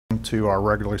to our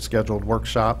regularly scheduled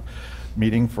workshop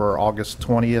meeting for August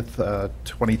 20th,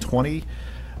 2020.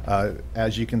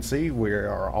 As you can see, we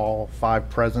are all 5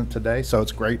 present today, so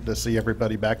it's great to see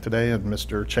everybody back today, and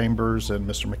Mr. Chambers and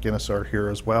Mr. McInnes are here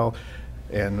as well.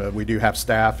 And we do have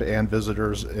staff and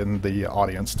visitors in the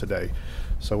audience today.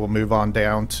 So we'll move on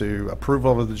down to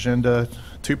approval of the agenda.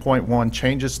 2.1,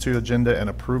 changes to agenda and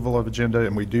approval of agenda,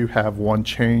 and we do have one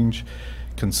change.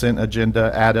 Consent agenda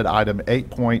added item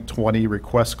 8.20,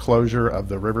 request closure of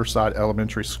the Riverside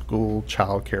Elementary School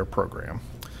Child Care Program.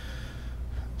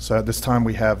 So at this time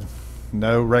we have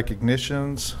no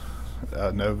recognitions,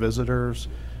 no visitors,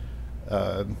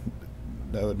 no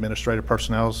administrative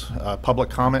personnel. Public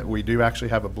comment, we do actually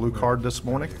have a blue card this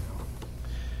morning.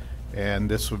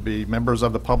 And this would be members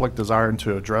of the public desiring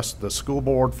to address the school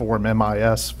board, Form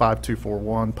MIS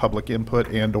 5241, public input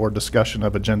and or discussion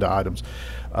of agenda items.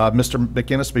 Mr.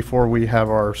 McInnes, before we have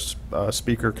our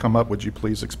speaker come up, would you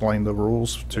please explain the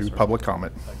rules to public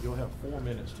comment? You'll have 4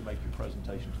 minutes to make your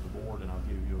presentation to the board, and I'll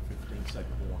give you a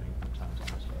 15-second warning when time's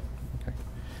almost up.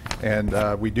 Okay.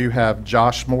 And we do have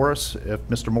Josh Morris. If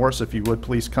Mr. Morris, if you would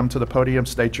please come to the podium,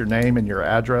 state your name and your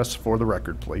address for the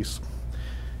record, please.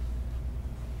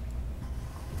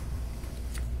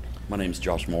 My name is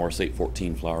Josh Morris,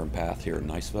 814 Flower and Path here in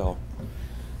Niceville.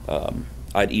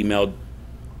 I'd emailed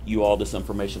you all this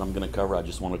information I'm going to cover. I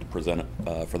just wanted to present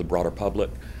it for the broader public.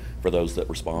 For those that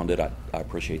responded, I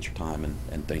appreciate your time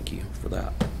and thank you for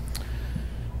that.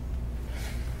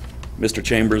 Mr.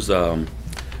 Chambers,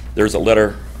 there's a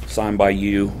letter signed by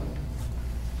you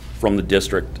from the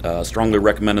district strongly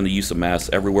recommending the use of masks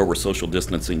everywhere where social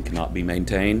distancing cannot be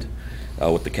maintained,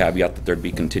 with the caveat that there'd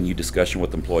be continued discussion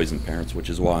with employees and parents, which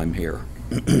is why I'm here.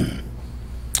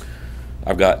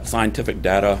 I've got scientific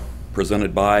data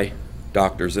presented by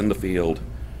doctors in the field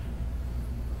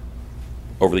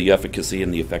over the efficacy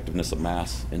and the effectiveness of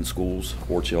masks in schools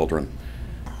for children,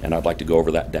 and I'd like to go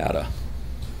over that data.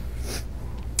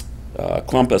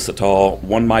 Klumpus et al.,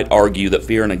 one might argue that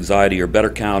fear and anxiety are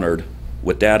better countered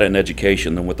with data and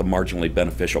education than with a marginally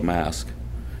beneficial mask.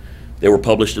 They were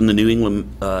published in the New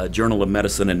England Journal of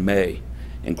Medicine in May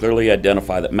and clearly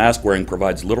identify that mask wearing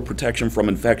provides little protection from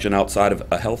infection outside of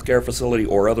a healthcare facility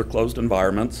or other closed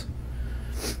environments,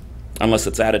 unless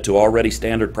it's added to already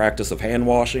standard practice of hand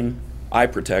washing, eye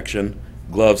protection,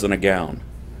 gloves, and a gown.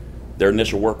 Their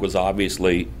initial work was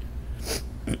obviously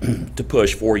to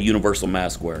push for universal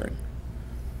mask wearing.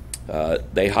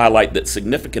 They highlight that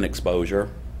significant exposure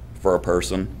for a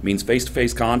person means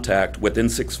face-to-face contact within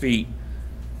 6 feet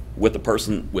with a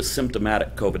person with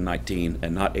symptomatic COVID-19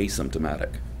 and not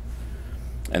asymptomatic,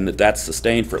 and that's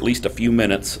sustained for at least a few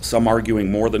minutes, some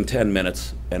arguing more than 10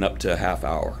 minutes and up to a half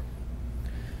hour.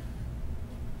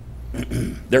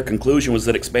 Their conclusion was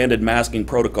that expanded masking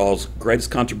protocols'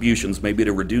 greatest contributions may be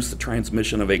to reduce the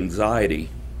transmission of anxiety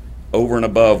over and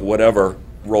above whatever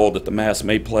role that the mask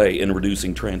may play in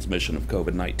reducing transmission of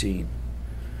COVID-19.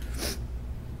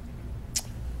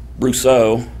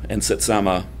 Brousseau and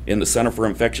Sitsema in the Center for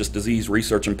Infectious Disease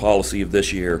Research and Policy of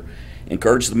this year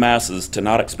encouraged the masses to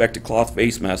not expect a cloth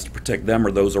face mask to protect them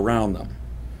or those around them.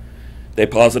 They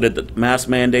posited that mask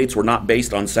mandates were not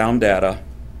based on sound data,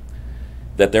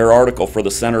 that their article for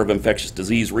the Center of Infectious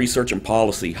Disease Research and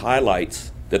Policy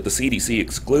highlights that the CDC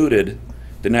excluded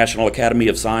the National Academy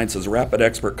of Sciences rapid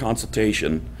expert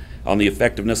consultation on the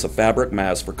effectiveness of fabric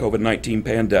masks for COVID-19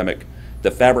 pandemic,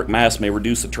 that fabric masks may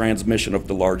reduce the transmission of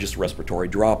the largest respiratory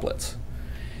droplets.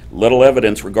 Little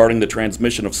evidence regarding the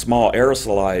transmission of small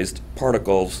aerosolized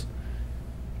particles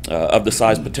of the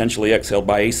size potentially exhaled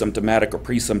by asymptomatic or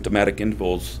pre-symptomatic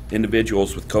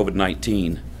individuals with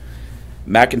COVID-19.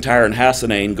 McIntyre and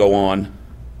Hassanein go on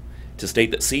to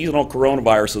state that seasonal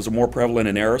coronaviruses are more prevalent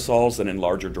in aerosols than in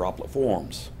larger droplet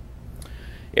forms.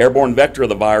 Airborne vector of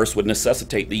the virus would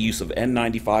necessitate the use of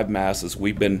N95 masks, as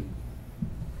we've been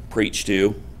preached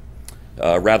to,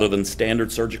 rather than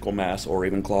standard surgical masks or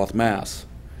even cloth masks.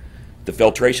 The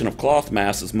filtration of cloth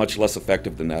masks is much less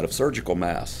effective than that of surgical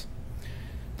masks.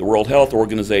 The World Health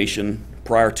Organization,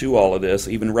 prior to all of this,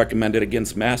 even recommended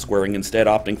against mask wearing, instead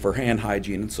opting for hand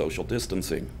hygiene and social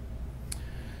distancing.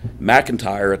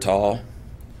 McIntyre et al.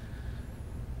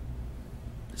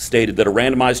 Stated that a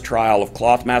randomized trial of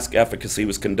cloth mask efficacy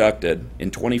was conducted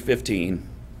in 2015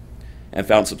 and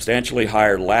found substantially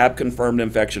higher lab-confirmed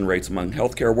infection rates among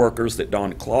healthcare workers that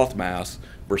donned cloth masks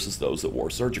versus those that wore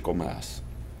surgical masks.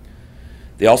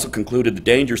 They also concluded the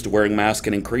dangers to wearing masks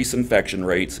can increase infection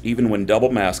rates even when double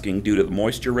masking due to the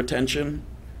moisture retention,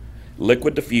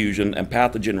 liquid diffusion, and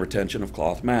pathogen retention of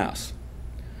cloth masks.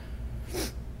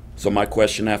 So my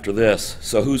question after this,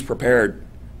 so who's prepared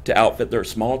to outfit their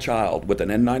small child with an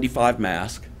N95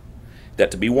 mask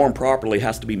that to be worn properly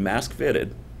has to be mask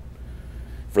fitted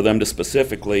for them to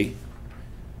specifically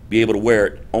be able to wear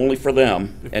it only for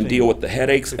them and deal with the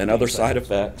headaches and other side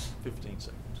effects 15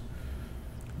 seconds.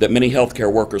 that many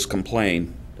healthcare workers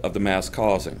complain of the mask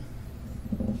causing.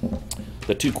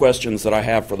 The two questions that I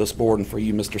have for this board and for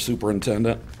you, Mr.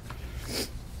 Superintendent.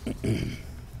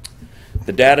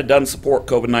 The data doesn't support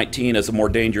COVID-19 as a more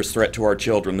dangerous threat to our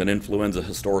children than influenza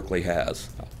historically has.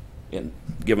 And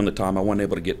given the time, I wasn't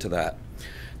able to get to that.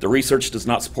 The research does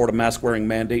not support a mask-wearing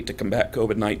mandate to combat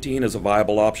COVID-19 as a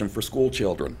viable option for school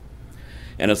children.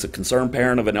 And as a concerned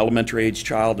parent of an elementary-age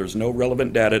child, there's no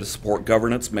relevant data to support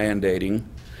governance mandating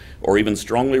or even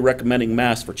strongly recommending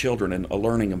masks for children in a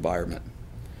learning environment.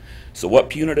 So what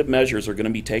punitive measures are going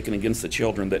to be taken against the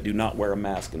children that do not wear a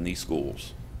mask in these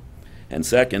schools? And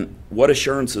second, what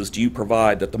assurances do you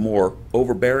provide that the more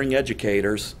overbearing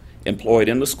educators employed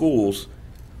in the schools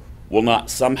will not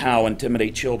somehow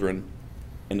intimidate children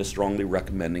into strongly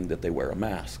recommending that they wear a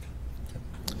mask?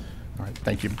 All right,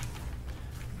 thank you.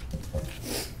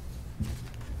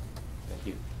 Thank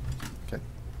you. Okay.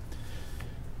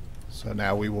 So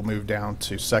now we will move down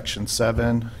to Section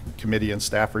 7, Committee and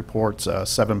Staff Reports.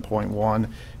 7.1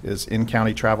 is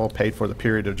in-county travel paid for the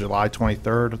period of July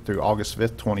 23rd through August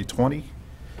 5th, 2020.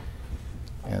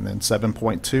 And then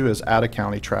 7.2 is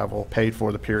out-of-county travel paid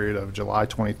for the period of July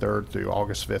 23rd through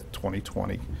August 5th,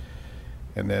 2020.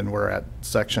 And then we're at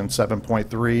Section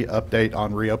 7.3, update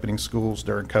on reopening schools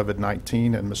during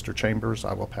COVID-19. And Mr. Chambers,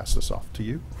 I will pass this off to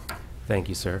you. Thank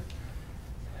you, sir.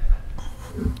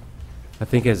 I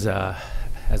think as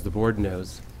the board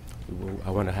knows,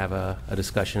 I want to have a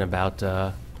discussion about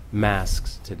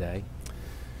masks today.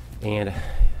 And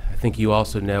I think you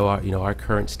also know our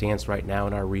current stance right now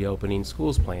in our reopening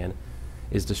schools plan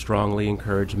is to strongly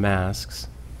encourage masks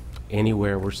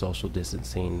anywhere where social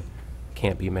distancing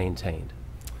can't be maintained.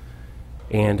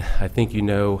 And I think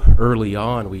early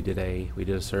on we did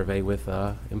a survey with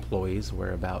employees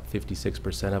where about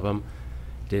 56% of them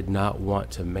did not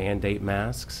want to mandate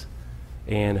masks.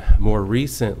 And more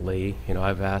recently,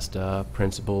 I've asked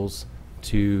principals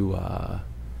to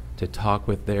talk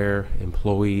with their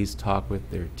employees, talk with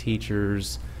their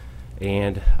teachers,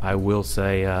 and I will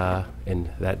say, and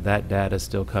that data is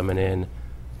still coming in,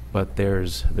 but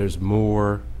there's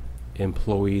more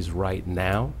employees right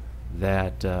now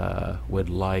that would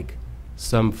like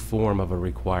some form of a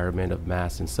requirement of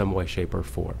masks in some way, shape, or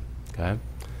form. Okay,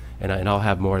 and I'll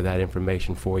have more of that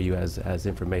information for you as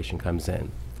information comes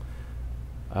in.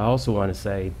 I also want to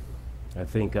say, I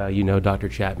think Dr.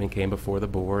 Chapman came before the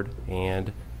board,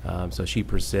 and so she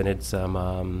presented some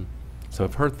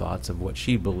of her thoughts of what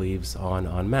she believes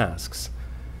on masks.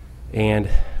 And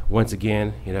once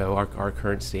again, our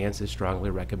current stance is strongly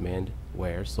recommend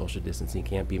where social distancing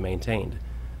can't be maintained.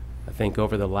 I think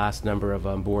over the last number of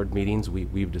board meetings,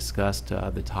 we've discussed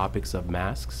the topics of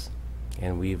masks,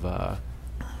 and we've,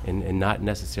 and not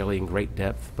necessarily in great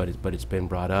depth, but it's been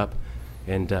brought up.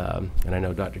 And I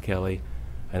know, Dr. Kelly,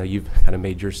 I know you've kind of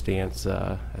made your stance,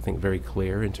 I think, very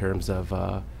clear in terms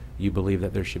of you believe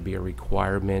that there should be a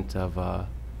requirement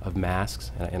of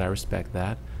masks, and I respect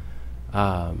that.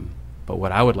 But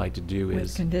what I would like to do is...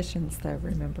 With conditions, though,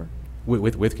 remember?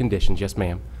 With conditions, yes,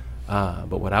 ma'am.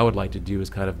 But what I would like to do is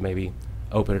kind of maybe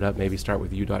open it up, maybe start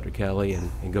with you, Dr. Kelly,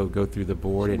 and go through the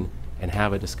board and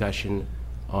have a discussion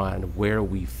on where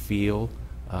we feel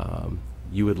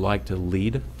you would like to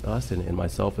lead us, and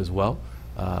myself as well,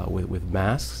 with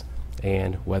masks,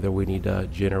 and whether we need to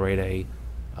generate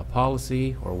a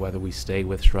policy or whether we stay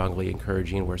with strongly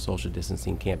encouraging where social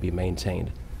distancing can't be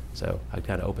maintained. So I'd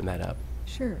kind of open that up.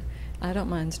 Sure. I don't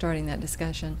mind starting that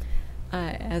discussion.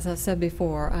 As I said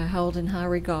before, I hold in high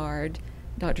regard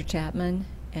Dr. Chapman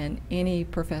and any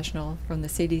professional from the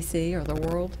CDC or the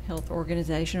World Health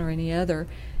Organization or any other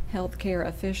healthcare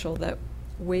official that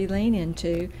we lean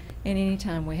into in any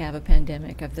time we have a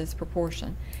pandemic of this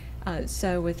proportion.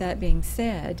 So with that being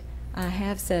said, I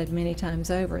have said many times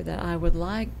over that I would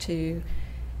like to,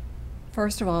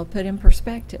 first of all, put in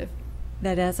perspective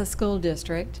that as a school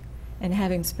district, and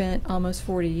having spent almost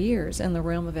 40 years in the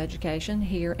realm of education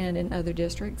here and in other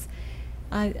districts,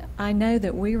 I know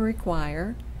that we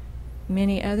require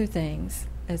many other things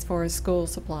as far as school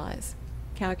supplies.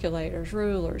 Calculators,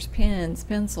 rulers, pens,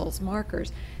 pencils,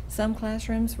 markers. Some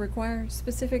classrooms require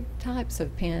specific types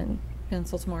of pen,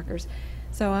 pencils, markers.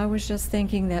 So I was just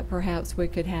thinking that perhaps we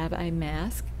could have a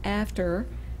mask after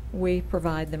we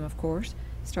provide them, of course,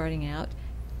 starting out,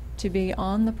 to be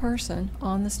on the person,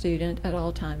 on the student at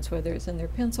all times, whether it's in their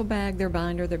pencil bag, their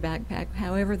binder, their backpack,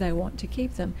 however they want to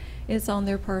keep them. It's on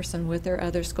their person with their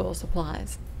other school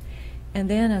supplies. And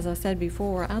then, as I said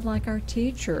before, I'd like our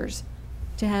teachers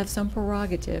to have some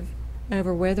prerogative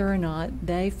over whether or not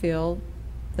they feel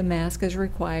the mask is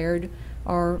required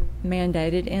or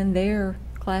mandated in their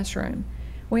classroom.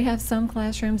 We have some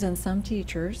classrooms and some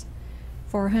teachers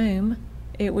for whom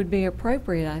it would be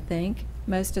appropriate, I think,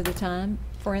 most of the time.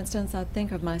 For instance, I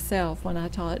think of myself when I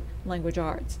taught language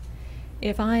arts.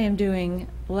 If I am doing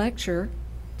lecture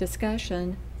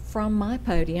discussion from my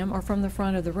podium or from the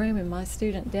front of the room and my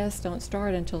student desks don't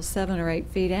start until 7 or 8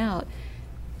 feet out,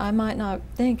 I might not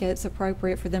think it's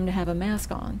appropriate for them to have a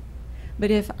mask on. But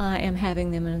if I am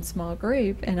having them in a small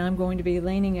group and I'm going to be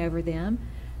leaning over them,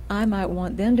 I might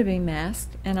want them to be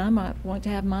masked, and I might want to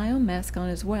have my own mask on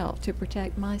as well to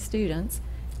protect my students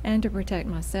and to protect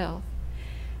myself.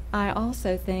 I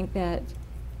also think that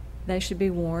they should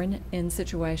be worn in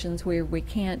situations where we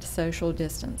can't social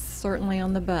distance, certainly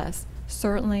on the bus,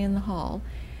 certainly in the hall,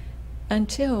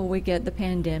 until we get the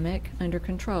pandemic under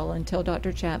control, until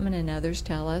Dr. Chapman and others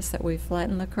tell us that we've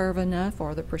flattened the curve enough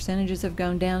or the percentages have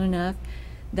gone down enough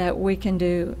that we can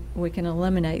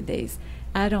eliminate these.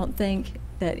 I don't think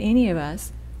that any of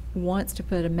us wants to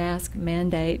put a mask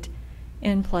mandate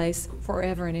in place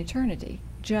forever and eternity,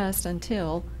 just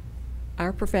until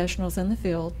our professionals in the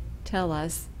field tell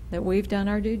us that we've done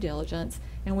our due diligence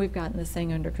and we've gotten this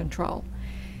thing under control.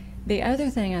 The other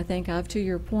thing I think of, to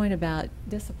your point about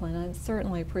discipline, I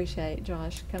certainly appreciate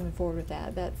Josh coming forward with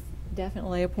that. That's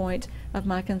definitely a point of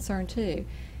my concern too.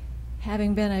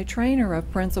 Having been a trainer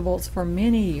of principals for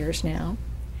many years now,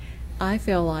 I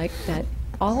feel like that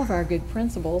all of our good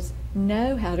principals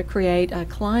know how to create a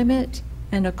climate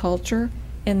and a culture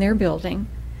in their building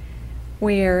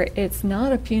where it's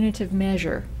not a punitive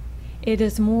measure. It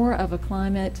is more of a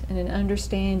climate and an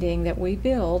understanding that we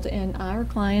build in our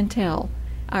clientele,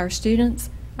 our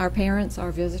students, our parents,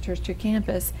 our visitors to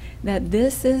campus, that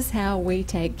this is how we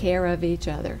take care of each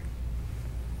other.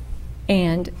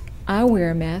 And I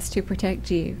wear a mask to protect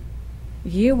you.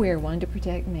 You wear one to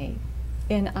protect me.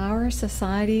 In our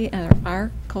society and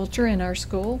our culture and our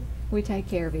school, we take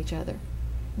care of each other.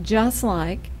 Just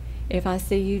like if I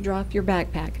see you drop your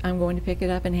backpack, I'm going to pick it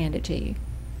up and hand it to you.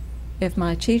 If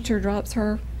my teacher drops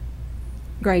her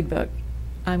grade book,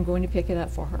 I'm going to pick it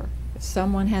up for her. If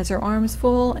someone has their arms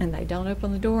full and they don't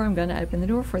open the door, I'm going to open the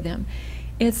door for them.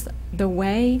 It's the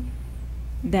way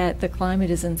that the climate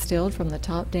is instilled from the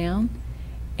top down.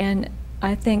 And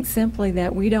I think simply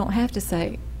that we don't have to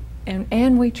say,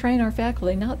 and we train our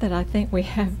faculty, not that I think we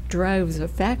have droves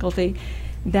of faculty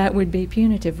that would be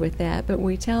punitive with that, but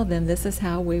we tell them this is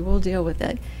how we will deal with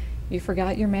it. You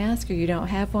forgot your mask or you don't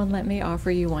have one, let me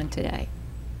offer you one today.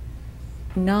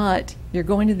 Not, you're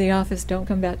going to the office, don't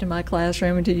come back to my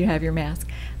classroom until you have your mask.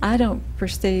 I don't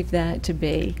perceive that to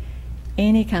be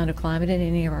any kind of climate in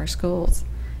any of our schools.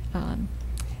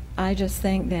 I just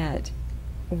think that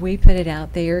we put it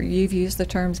out there. You've used the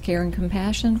terms care and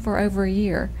compassion for over a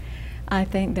year. I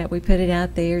think that we put it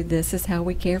out there, this is how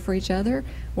we care for each other.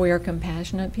 We are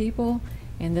compassionate people,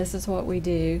 and this is what we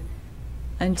do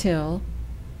until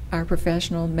our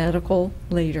professional medical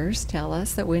leaders tell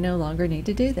us that we no longer need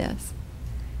to do this.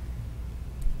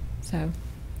 So,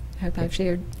 I hope I've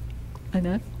shared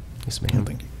enough. Yes, ma'am.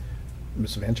 Thank you.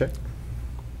 Ms. Vanchek?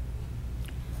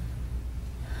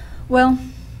 Well,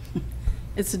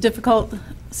 it's a difficult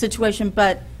situation,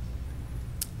 but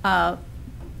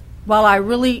while I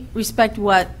really respect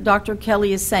what Dr.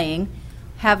 Kelly is saying,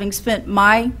 having spent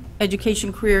my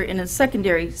education career in a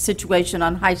secondary situation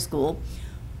on high school,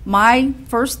 my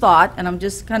first thought, and I'm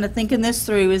just kind of thinking this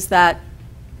through, is that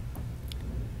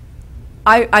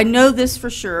I know this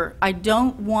for sure. I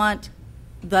don't want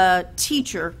the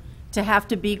teacher to have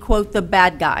to be, quote, the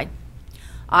bad guy.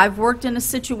 I've worked in a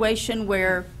situation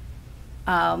where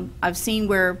I've seen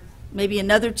where maybe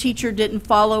another teacher didn't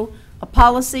follow a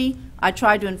policy. I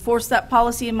tried to enforce that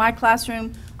policy in my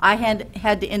classroom. I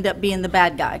had to end up being the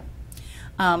bad guy.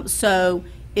 So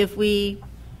if we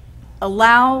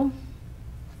allow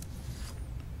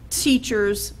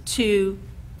teachers to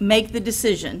make the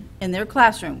decision in their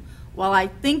classroom, while I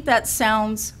think that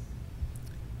sounds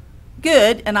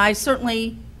good, and I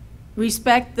certainly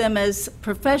respect them as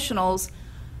professionals,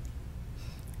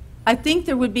 I think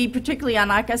there would be, particularly on,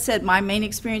 like I said, my main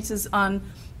experiences on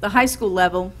the high school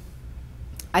level,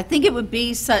 I think it would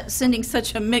be sending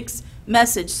such a mixed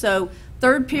message. So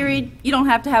third period, you don't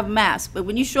have to have a mask, but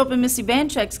when you show up in Missy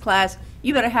Vanchek's class,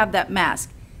 you better have that mask.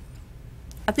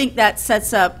 I think that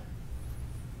sets up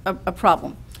a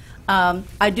problem.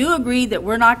 I do agree that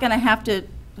we're not going to have to,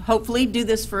 hopefully, do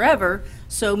this forever,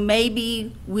 so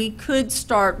maybe we could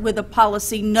start with a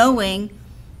policy knowing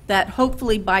that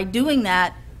hopefully by doing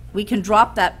that, we can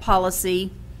drop that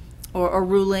policy or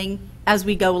ruling as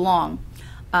we go along.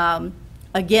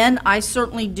 Again, I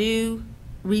certainly do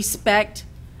respect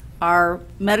our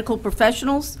medical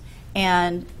professionals,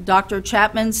 and Dr.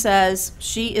 Chapman says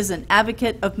she is an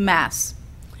advocate of masks.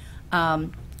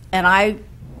 And I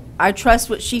trust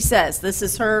what she says. This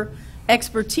is her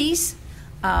expertise,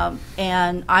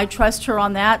 and I trust her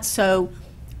on that. So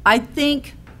I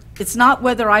think it's not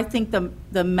whether I think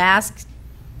the mask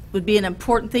would be an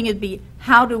important thing. It'd be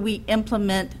how do we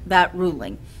implement that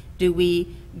ruling? Do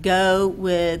we go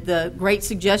with the great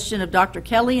suggestion of Dr.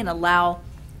 Kelly and allow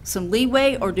some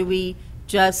leeway, or do we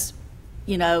just,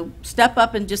 you know, step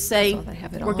up and just say So they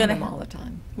have it we're on going them all the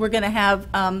time. we're going to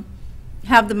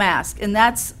have the mask? And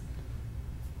that's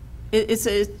it's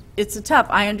a tough.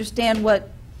 I understand what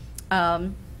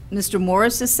Mr.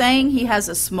 Morris is saying. He has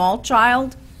a small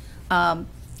child.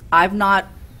 I've not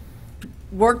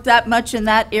worked that much in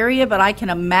that area, but I can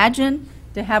imagine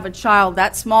to have a child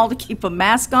that small to keep a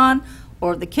mask on,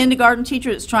 or the kindergarten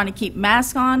teacher that's trying to keep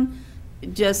masks on,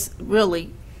 it just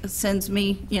really sends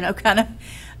me, you know, kind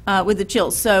of with the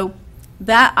chills. So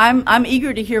that I'm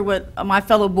eager to hear what my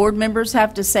fellow board members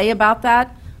have to say about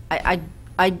that.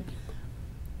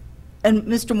 And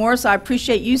Mr. Morris, I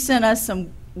appreciate you sent us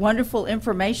some wonderful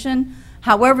information.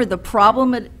 However, the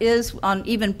problem it is on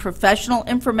even professional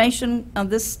information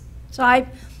of this type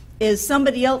is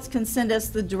somebody else can send us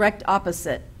the direct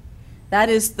opposite. That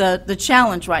is the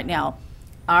challenge right now.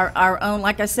 Our own,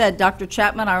 like I said, Dr.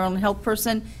 Chapman, our own health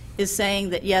person, is saying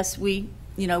that yes, the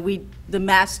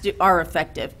masks are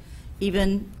effective,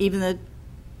 even the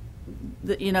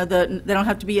they don't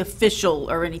have to be official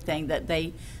or anything, that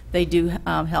they do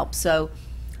help. So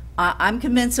I'm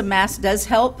convinced a mask does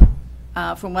help.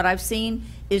 From what I've seen,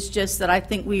 it's just that I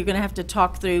think we're going to have to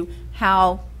talk through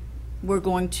how we're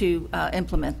going to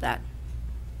implement that.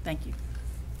 Thank you.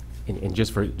 And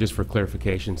just for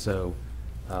clarification, so,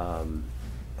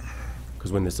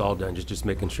 because when this is all done, just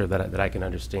making sure that I can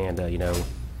understand,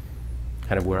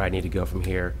 kind of where I need to go from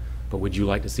here. But would you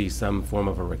like to see some form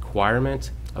of a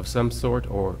requirement of some sort,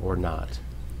 or not?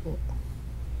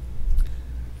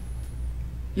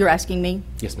 You're asking me?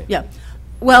 Yes, ma'am. Yeah.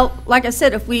 Well, like I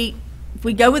said, if we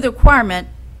go with a requirement,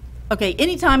 okay,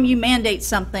 anytime you mandate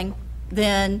something,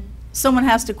 then someone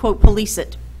has to, quote, police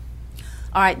it.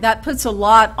 All right, that puts a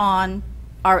lot on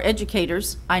our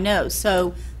educators, I know.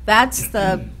 So that's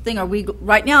the thing.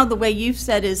 Right now, the way you've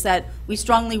said is that we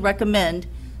strongly recommend.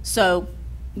 So,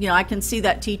 I can see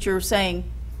that teacher saying,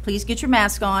 please get your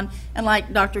mask on. And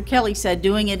like Dr. Kelly said,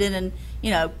 doing it in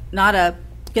not a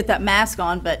get that mask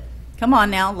on, but come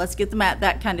on now, let's get the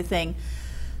that kind of thing.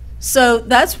 So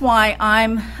that's why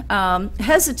I'm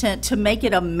hesitant to make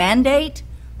it a mandate,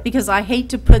 because I hate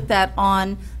to put that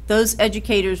on those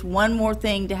educators, one more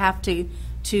thing to have to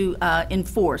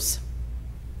enforce.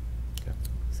 Okay.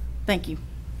 Thank you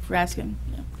for asking.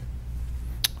 Yeah.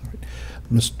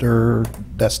 Mr.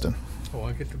 Destin. Oh,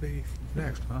 I get to be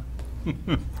next, huh?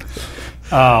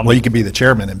 Well, you could be the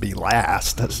chairman and be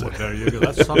last. Well, there you go.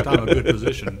 That's sometimes a good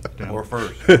position. Tim. Or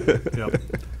first. Yep.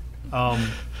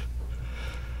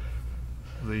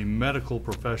 The medical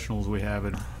professionals we have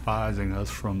advising us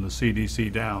from the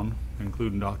CDC down,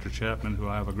 including Dr. Chapman, who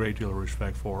I have a great deal of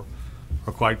respect for,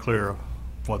 are quite clear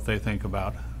what they think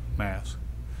about masks.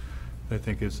 They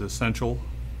think it's essential,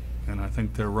 and I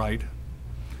think they're right.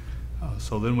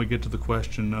 So then we get to the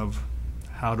question of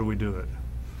how do we do it?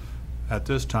 At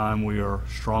this time, we are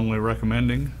strongly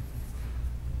recommending.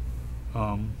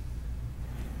 I'm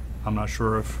not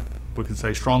sure if we can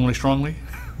say strongly.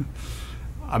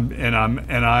 I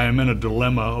am in a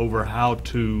dilemma over how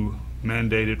to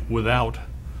mandate it without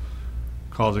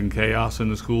causing chaos in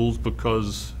the schools,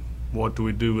 because what do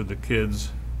we do with the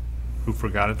kids who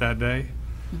forgot it that day,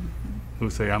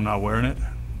 who say, I'm not wearing it?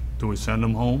 Do we send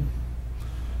them home?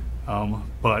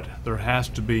 But there has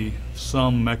to be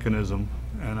some mechanism,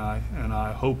 and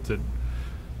I hope that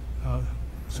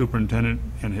superintendent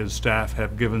and his staff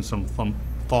have given some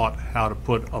thought how to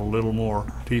put a little more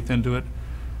teeth into it.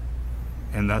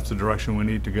 And that's the direction we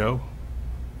need to go.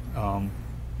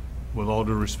 With all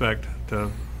due respect to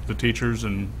the teachers,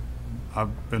 and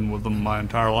I've been with them my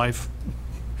entire life,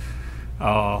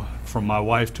 from my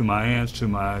wife to my aunts to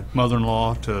my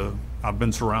mother-in-law I've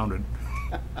been surrounded.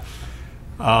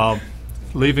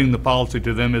 Leaving the policy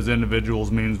to them as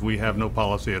individuals means we have no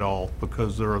policy at all,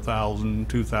 because there are 1,000,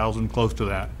 2,000, close to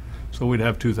that. So we'd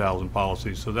have 2,000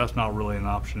 policies, so that's not really an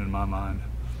option in my mind.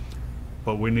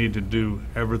 But we need to do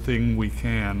everything we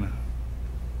can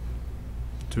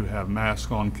to have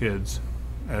masks on kids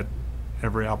at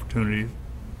every opportunity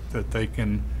that they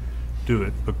can do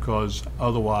it, because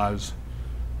otherwise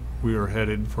we are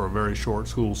headed for a very short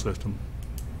school system,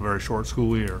 a very short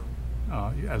school year.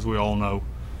 As we all know,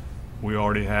 we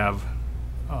already have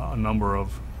a number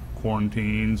of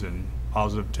quarantines and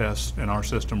positive tests in our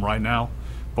system right now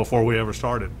before we ever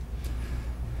started.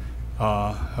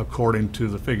 According to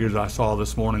the figures I saw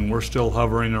this morning, we're still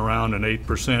hovering around an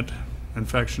 8%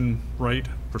 infection rate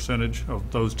percentage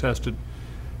of those tested.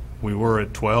 We were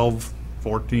at 12,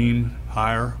 14,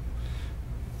 higher.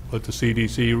 But the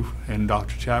CDC and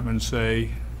Dr. Chapman say,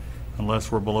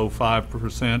 unless we're below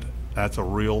 5%, that's a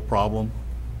real problem.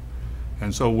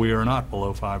 And so we are not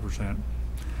below 5%.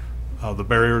 The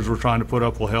barriers we're trying to put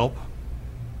up will help.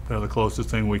 They're the closest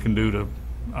thing we can do to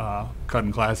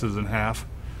cutting classes in half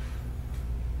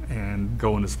and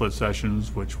go into split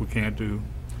sessions, which we can't do.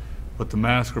 But the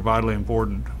masks are vitally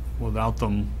important. Without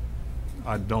them,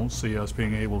 I don't see us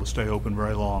being able to stay open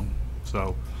very long.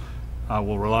 So I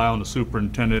will rely on the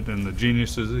superintendent and the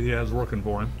geniuses that he has working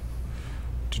for him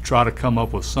to try to come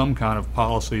up with some kind of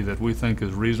policy that we think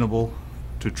is reasonable,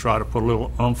 to try to put a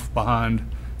little oomph behind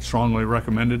strongly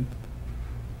recommended.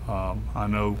 I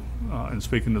know in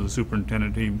speaking to the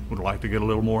superintendent, he would like to get a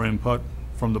little more input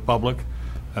from the public.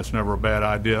 That's never a bad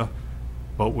idea,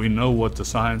 but we know what the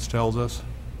science tells us.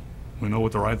 We know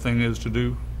what the right thing is to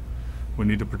do. We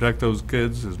need to protect those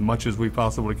kids as much as we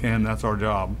possibly can. That's our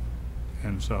job.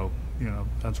 And so, you know,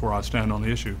 that's where I stand on the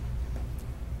issue.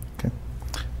 Okay.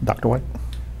 Dr. White?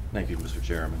 Thank you, Mr.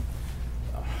 Chairman.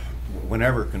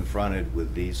 Whenever confronted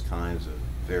with these kinds of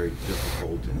very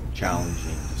difficult and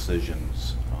challenging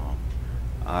decisions,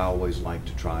 I always like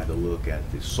to try to look at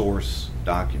the source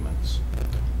documents.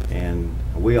 And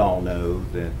we all know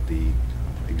that the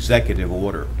executive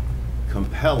order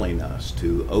compelling us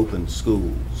to open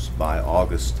schools by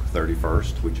August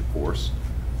 31st, which of course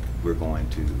we're going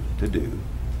to do,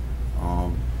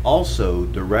 also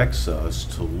directs us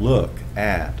to look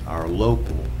at our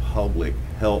local public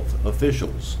health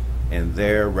officials and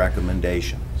their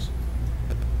recommendations.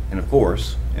 And of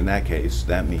course, in that case,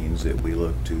 that means that we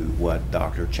look to what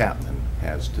Dr. Chapman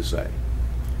has to say.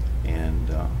 And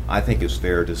I think it's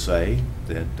fair to say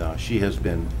that she has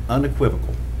been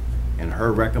unequivocal in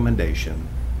her recommendation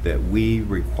that we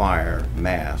require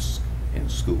masks in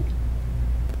school.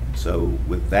 And so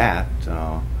with that,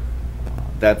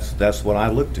 that's what I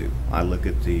look to. I look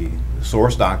at the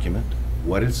source document,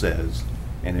 what it says,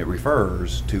 and it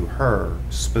refers to her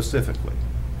specifically.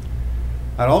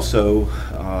 I'd also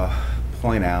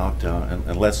point out,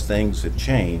 unless things have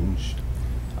changed,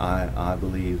 I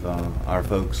believe our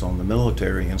folks on the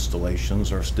military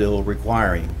installations are still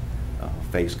requiring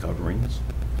face coverings.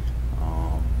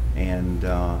 And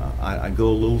I go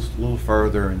a little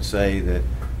further and say that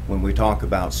when we talk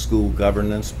about school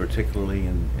governance, particularly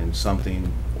in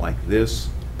something like this,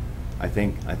 I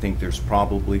think there's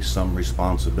probably some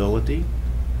responsibility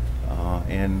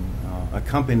and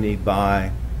accompanied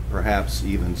by perhaps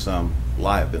even some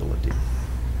liability.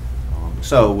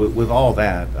 So with all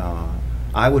that,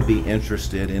 I would be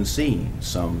interested in seeing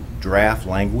some draft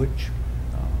language,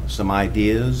 some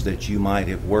ideas that you might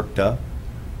have worked up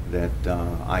that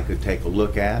I could take a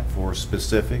look at for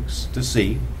specifics to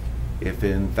see if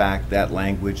in fact that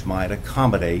language might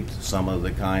accommodate some of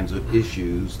the kinds of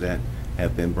issues that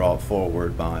have been brought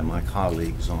forward by my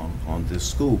colleagues on this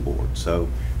school board. So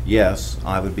yes,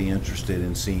 I would be interested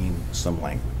in seeing some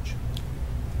language.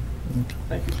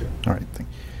 Thank you, Chair. All right, thank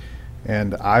you.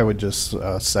 And I would just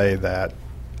say that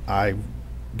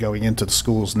going into the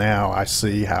schools now, I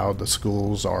see how the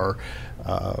schools are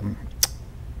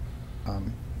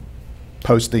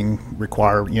posting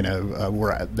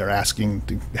they're asking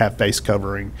to have face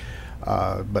covering,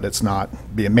 but it's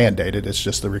not being mandated. It's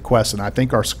just a request. And I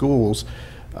think our school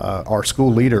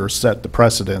leaders set the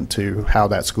precedent to how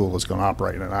that school is going to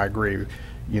operate. And I agree,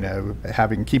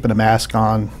 keeping a mask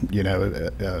on,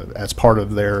 as part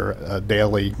of their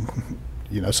daily,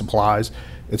 supplies.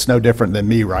 It's no different than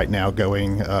me right now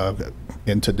going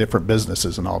into different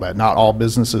businesses and all that. Not all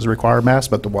businesses require masks,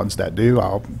 but the ones that do,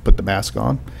 I'll put the mask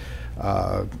on.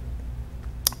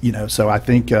 So I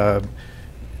think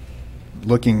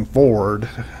looking forward,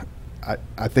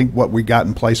 I think what we got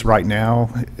in place right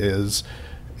now is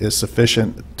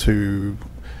sufficient to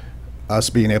us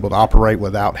being able to operate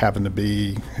without having to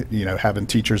be, having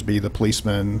teachers be the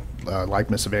policemen, like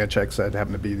Ms. Ivanchek said,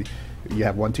 you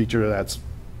have one teacher that's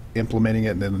implementing it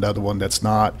and then another one that's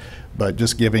not, but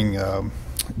just giving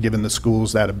the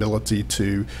schools that ability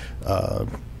to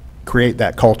create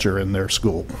that culture in their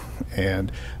school.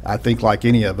 And I think like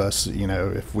any of us,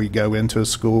 if we go into a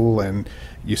school and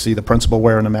you see the principal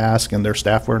wearing a mask and their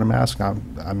staff wearing a mask,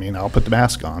 I'll put the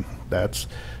mask on. That's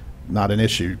not an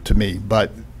issue to me.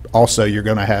 But also you're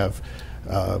going to have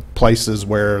places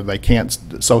where they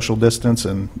can't social distance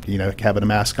and, having a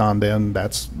mask on, then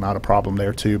that's not a problem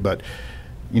there too. But,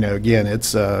 again,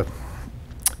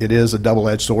 it is a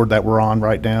double-edged sword that we're on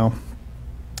right now.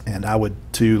 And I would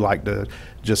too like to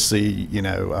just see,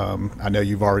 I know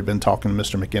you've already been talking to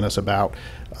Mr. McInnes about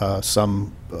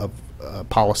some of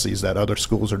policies that other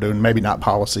schools are doing, maybe not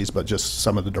policies, but just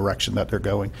some of the direction that they're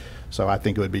going. So I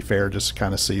think it would be fair just to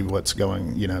kind of see what's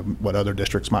going, what other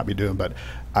districts might be doing. But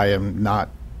I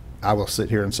will sit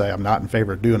here and say I'm not in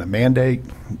favor of doing a mandate.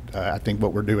 I think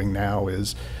what we're doing now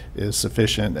is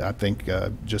sufficient. I think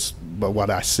but what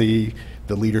I see,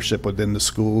 the leadership within the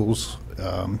schools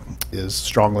is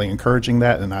strongly encouraging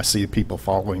that, and I see people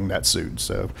following that suit.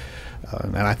 So,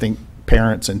 and I think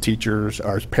parents and teachers,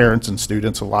 or parents and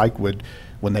students alike, would,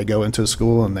 when they go into a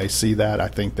school and they see that, I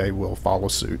think they will follow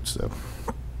suit. So,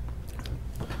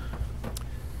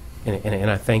 and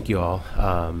I thank you all.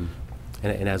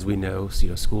 And as we know,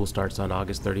 school starts on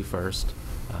August 31st.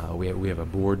 We have a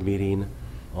board meeting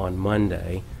on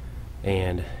Monday,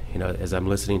 and as I'm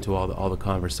listening to all the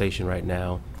conversation right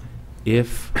now,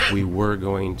 if we were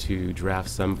going to draft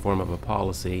some form of a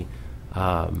policy,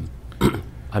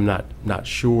 I'm not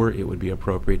sure it would be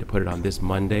appropriate to put it on this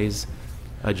Monday's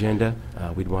agenda.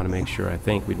 We'd want to make sure,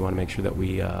 that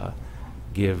we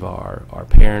give our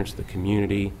parents, the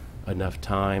community, enough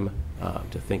time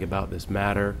to think about this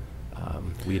matter.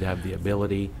 We'd have the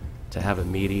ability to have a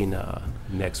meeting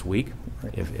next week,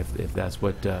 if that's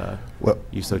what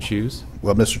you so choose.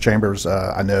 Well, Mr. Chambers,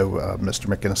 I know Mr.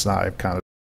 McInnes and I have kind of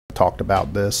talked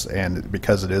about this, and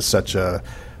because it is such an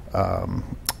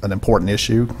important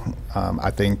issue,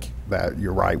 I think that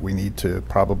you're right. We need to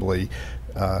probably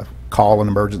call an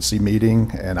emergency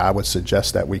meeting, and I would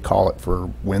suggest that we call it for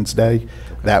Wednesday. Okay.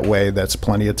 That way, that's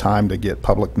plenty of time to get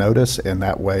public notice, and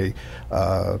that way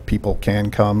people can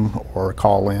come or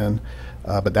call in.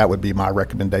 But that would be my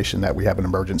recommendation, that we have an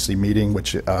emergency meeting,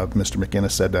 which Mr.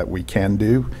 McInnes said that we can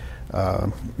do.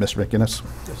 Mr. McInnes?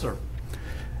 Yes, sir.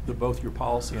 Both your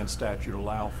policy and statute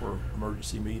allow for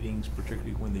emergency meetings,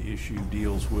 particularly when the issue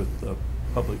deals with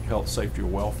public health, safety, or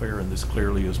welfare, and this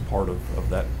clearly is part of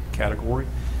that category.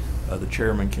 The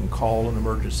chairman can call an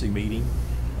emergency meeting,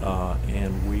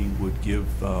 and we would give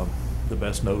the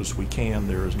best notice we can.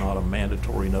 There is not a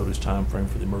mandatory notice time frame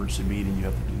for the emergency meeting. You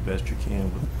have to do the best you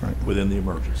can within the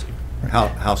emergency.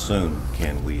 How soon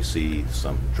can we see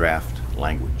some draft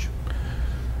language?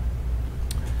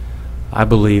 I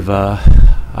believe I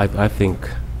think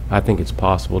it's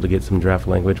possible to get some draft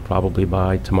language probably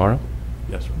by tomorrow.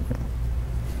 Yes, sir.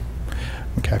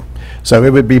 Okay. So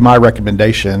it would be my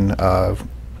recommendation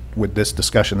with this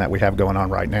discussion that we have going on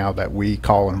right now, that we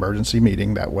call an emergency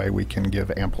meeting. That way we can give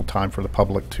ample time for the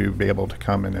public to be able to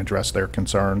come and address their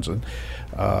concerns, and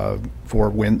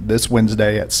for this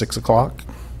Wednesday at 6 o'clock.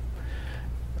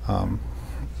 Do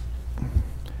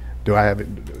I have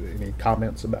any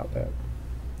comments about that?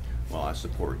 Well, I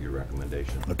support your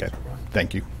recommendation. Okay,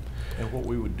 thank you. And what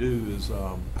we would do is,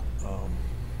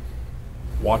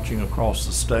 watching across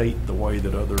the state the way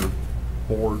that other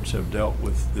boards have dealt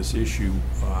with this issue,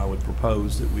 I would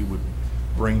propose that we would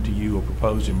bring to you a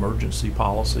proposed emergency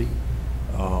policy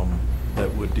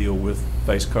that would deal with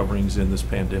face coverings in this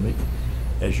pandemic.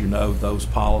 As you know, those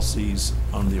policies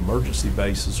on the emergency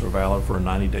basis are valid for a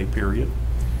 90-day period,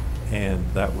 and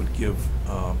that would give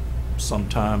some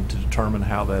time to determine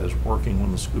how that is working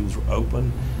when the schools are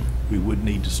open. We would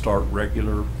need to start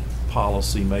regular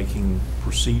policy making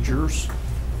procedures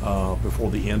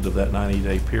before the end of that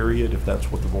 90-day period, if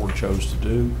that's what the board chose to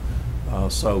do.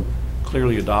 So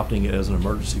clearly adopting it as an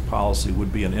emergency policy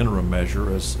would be an interim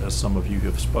measure, as some of you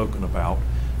have spoken about,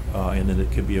 and then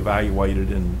it could be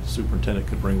evaluated, and the superintendent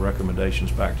could bring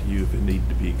recommendations back to you if it needed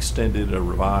to be extended or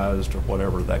revised or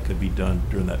whatever. That could be done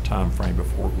during that time frame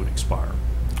before it would expire.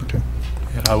 Okay.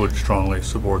 I would strongly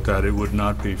support that. It would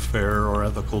not be fair or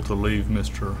ethical to leave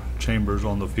Mr. Chambers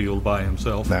on the field by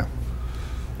himself. No.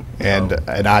 And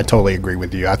I totally agree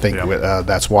with you. I think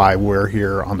that's why we're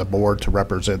here on the board, to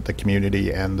represent the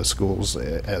community and the schools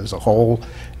as a whole,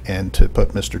 and to put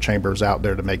Mr. Chambers out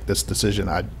there to make this decision.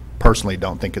 I personally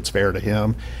don't think it's fair to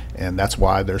him, and that's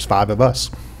why there's 5 of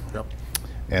us. Yep.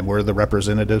 And we're the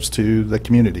representatives to the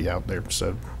community out there.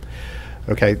 So,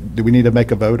 okay, do we need to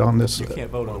make a vote on this? You can't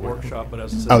vote on the workshop, but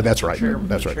as I said, oh, that's right.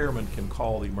 The chairman can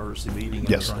call the emergency meeting. And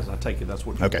yes. As I take it, that's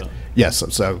what you've okay. done. Yes,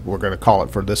 so we're going to call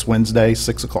it for this Wednesday,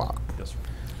 6 o'clock. Yes, sir.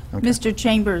 Okay. Mr.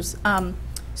 Chambers,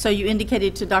 so you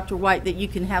indicated to Dr. White that you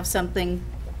can have something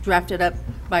drafted up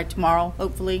by tomorrow,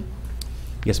 hopefully.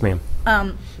 Yes, ma'am.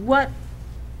 What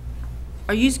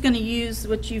are you going to use?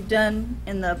 What you've done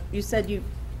you said you've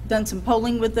done some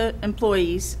polling with the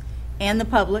employees, and the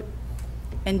public?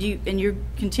 And you're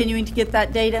continuing to get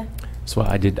that data? So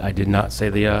I did not say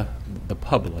the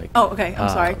public. Oh, okay, I'm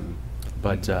sorry.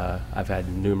 But I've had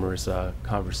numerous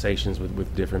conversations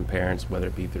with different parents, whether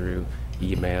it be through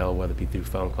email, whether it be through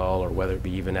phone call, or whether it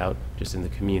be even out just in the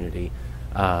community.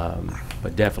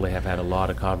 But definitely have had a lot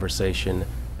of conversation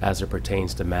as it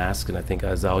pertains to masks, and I think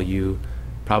as all you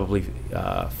probably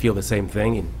feel the same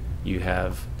thing. And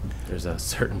there's a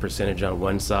certain percentage on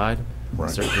one side, Right.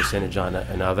 a certain percentage on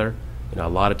another. You know, a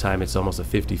lot of time it's almost a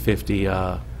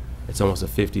 50-50. It's almost a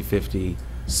 50-50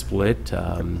 split.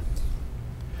 And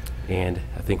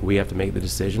I think we have to make the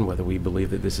decision whether we believe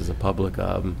that this is a public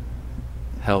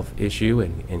health issue,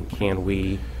 and can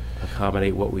we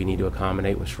accommodate what we need to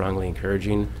accommodate with strongly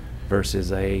encouraging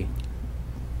versus a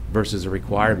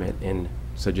requirement. And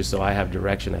so just so I have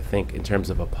direction, I think in terms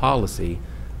of a policy,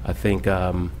 I think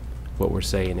what we're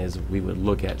saying is we would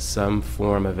look at some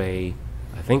form of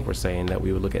we're saying that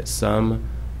we would look at some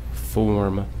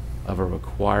form of a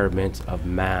requirement of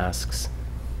masks,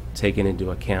 taking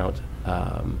into account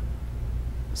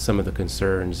some of the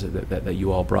concerns that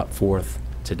you all brought forth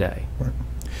today. Right.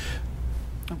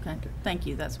 Okay, thank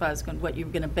you. That's what you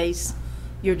were going to base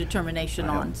your determination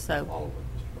on, so.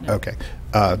 Okay.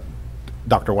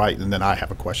 Dr. White, and then I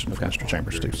have a question for Okay. Mr.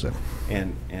 Chambers too. So.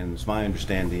 And it's my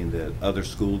understanding that other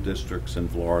school districts in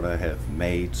Florida have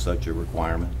made such a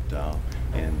requirement.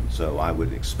 And so I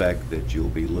would expect that you'll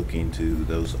be looking to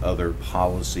those other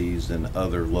policies in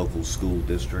other local school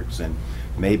districts, and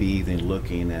maybe even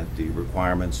looking at the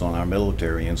requirements on our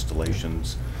military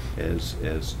installations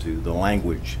as to the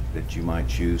language that you might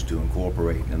choose to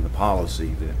incorporate in the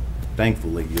policy that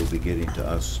thankfully you'll be getting to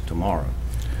us tomorrow.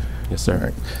 Yes, sir.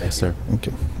 Right. Yes, sir.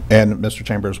 Okay. And Mr.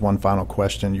 Chambers, one final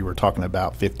question. You were talking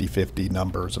about 50-50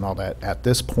 numbers and all that. At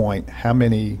this point, how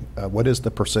many? What is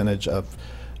the percentage of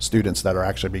students that are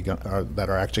actually going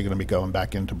to be going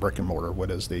back into brick and mortar?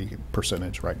 What is the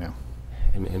percentage right now?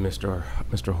 And Mr.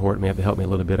 Hort may have to help me a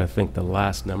little bit. I think the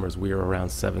last numbers, we were around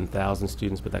 7,000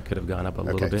 students, but that could have gone up a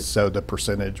little Okay. bit. So the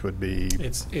percentage would be.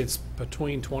 It's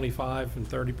between 25 and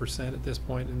 30% at this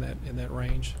point in that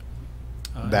range.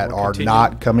 And That we're are continuing-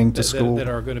 not coming to that- school? That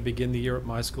are going to begin the year at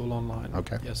My School Online.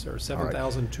 Okay. Yes, sir. All right.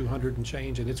 7,200 and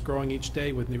change, and it's growing each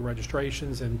day with new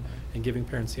registrations and giving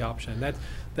parents the option.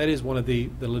 That is one of the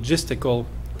logistical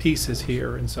pieces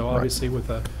here, and so Right. obviously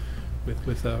with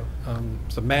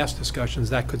some mass discussions,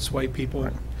 that could sway people,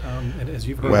 Right. and as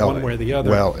you've heard, Well, one way or the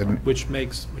other, well, and- which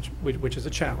is a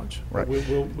challenge. Right.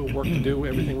 We'll work to do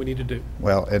everything we need to do.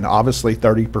 Well, and obviously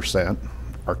 30%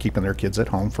 are keeping their kids at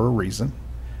home for a reason.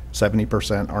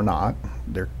 70% are not.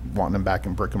 They're wanting them back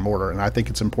in brick and mortar. And I think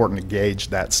it's important to gauge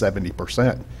that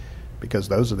 70% because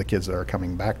those are the kids that are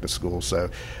coming back to school. So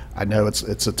I know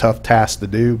it's a tough task to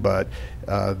do, but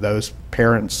those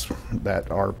parents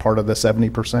that are part of the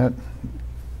 70%,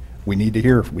 we need to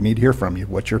hear from you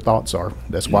what your thoughts are.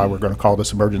 That's why we're going to call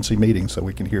this emergency meeting, so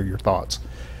we can hear your thoughts.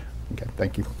 Okay,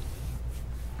 thank you.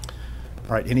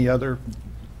 All right, any other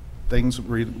things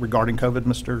regarding COVID,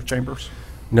 Mr. Chambers?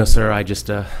 No, sir. I just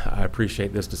I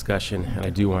appreciate this discussion, and I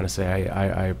do want to say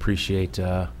I appreciate,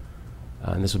 and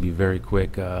this will be very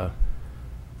quick.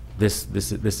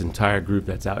 This entire group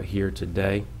that's out here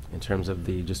today, in terms of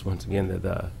once again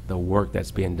the work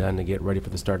that's being done to get ready for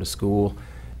the start of school,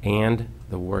 and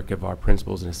the work of our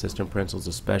principals and assistant principals,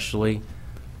 especially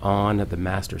on the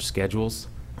master schedules.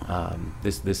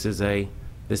 This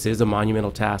is a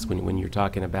monumental task when you're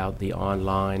talking about the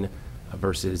online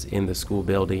versus in the school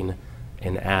building.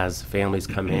 And as families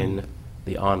come in,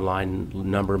 the online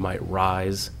number might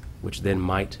rise, which then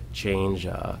might change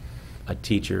a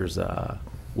teacher's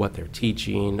what they're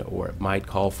teaching, or it might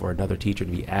call for another teacher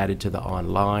to be added to the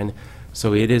online.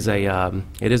 So it is a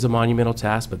monumental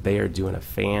task, but they are doing a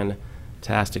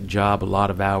fantastic job, a lot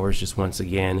of hours just once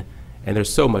again. And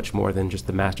there's so much more than just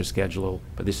the master schedule,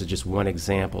 but this is just one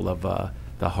example of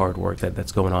the hard work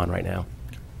that's going on right now.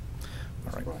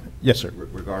 All right. Yes, sir.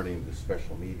 Regarding the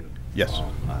special meeting. Yes.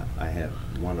 I have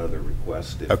one other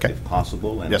request, Okay. if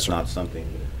possible, and Yes, it's sir. not something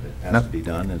that No. has to be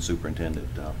done, and Superintendent,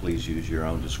 please use your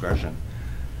own discretion.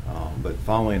 But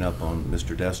following up on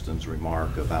Mr. Destin's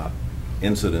remark about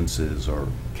incidences or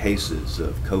cases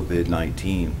of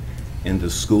COVID-19 in the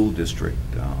school district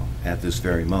at this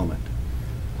very moment,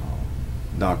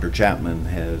 Dr. Chapman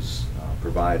has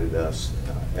provided us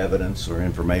evidence or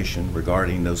information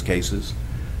regarding those cases.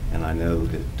 And I know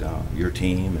that your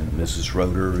team and Mrs.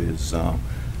 Schroeder is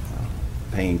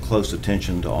paying close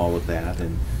attention to all of that.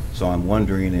 And so I'm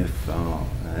wondering if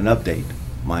an update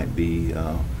might be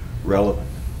relevant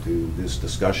to this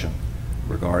discussion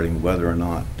regarding whether or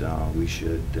not we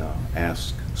should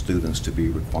ask students to be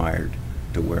required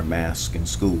to wear masks in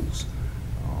schools.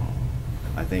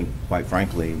 I think, quite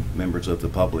frankly, members of the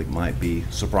public might be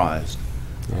surprised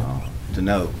to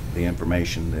know the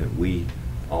information that we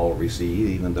all receive,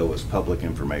 even though it's public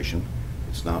information.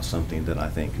 It's not something that I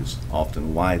think is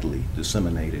often widely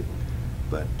disseminated,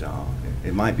 but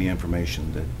it might be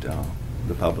information that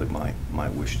the public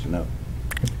might wish to know.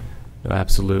 No,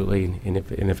 absolutely. And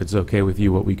if it's okay with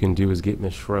you, what we can do is get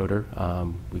Ms. Schroeder.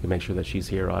 We can make sure that she's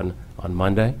here on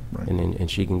Monday, Right. and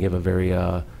she can give a very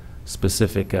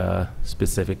specific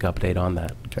update on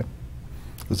that. Okay.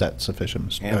 Is that sufficient,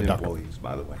 Mr. And Dr.? employees,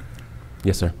 by the way.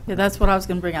 Yes, sir. Yeah, that's what I was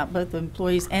going to bring out, both the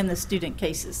employees and the student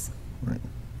cases. Right.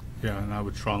 Yeah, and I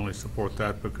would strongly support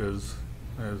that because,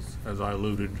 as I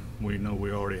alluded, we know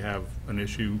we already have an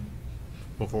issue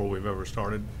before we've ever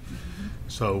started.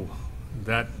 So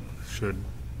that should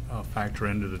factor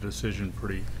into the decision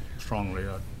pretty strongly.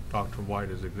 Dr. White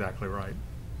is exactly right.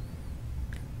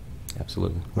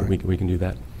 Absolutely. All right. We can do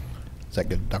that. Is that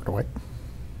good, Dr. White?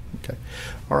 Okay.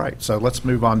 All right, so let's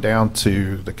move on down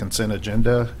to the consent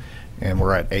agenda, and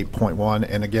we're at 8.1.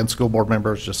 And again, school board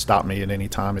members, just stop me at any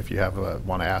time if you have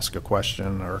want to ask a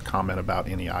question or a comment about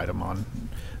any item on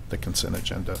the consent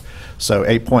agenda. So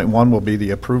 8.1 will be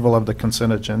the approval of the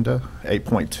consent agenda.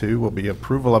 8.2 will be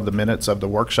approval of the minutes of the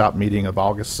workshop meeting of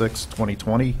August 6,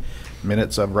 2020,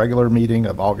 minutes of regular meeting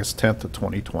of August 10th of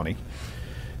 2020.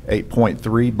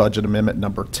 8.3, budget amendment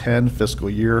number 10, fiscal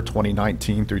year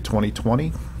 2019 through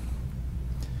 2020.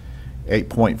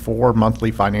 8.4, monthly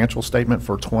financial statement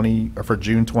for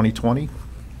June 2020.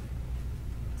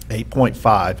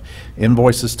 8.5,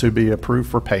 invoices to be approved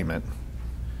for payment.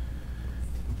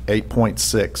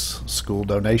 8.6, school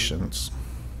donations.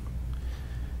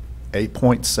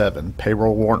 8.7,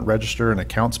 payroll warrant register and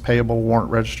accounts payable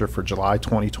warrant register for July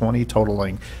 2020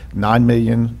 totaling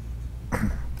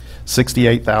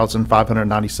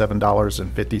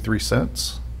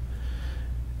 $9,068,597.53.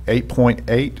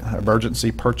 8.8,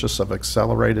 emergency purchase of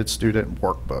accelerated student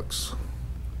workbooks.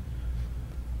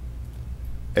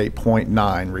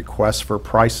 8.9, request for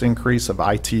price increase of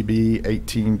ITB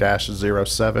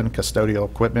 18-07 custodial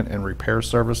equipment and repair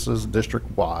services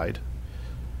district-wide.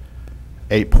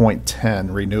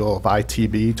 8.10, renewal of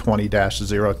ITB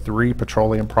 20-03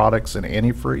 petroleum products and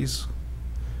antifreeze.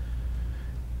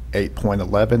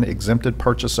 8.11, exempted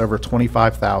purchase over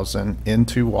 $25,000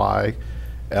 N2Y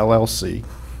LLC.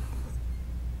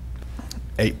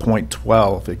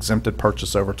 8.12, exempted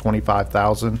purchase over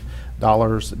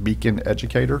 $25,000 Beacon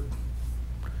Educator.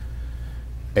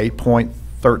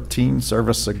 8.13,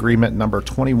 service agreement number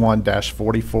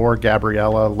 21-44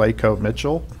 Gabriella Lako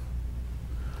Mitchell.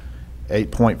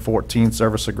 8.14,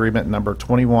 service agreement number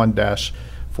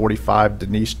 21-45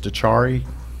 Denise Dechari.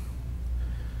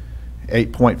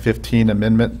 8.15,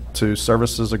 amendment to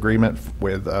services agreement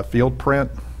with Field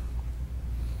Print.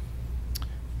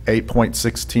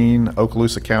 8.16,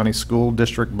 Okaloosa County School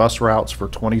District bus routes for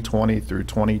 2020 through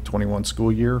 2021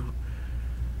 school year.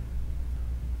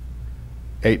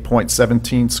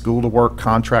 8.17, school to work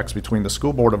contracts between the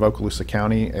School Board of Okaloosa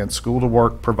County and school to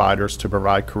work providers to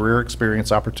provide career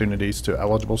experience opportunities to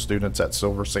eligible students at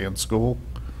Silver Sand School.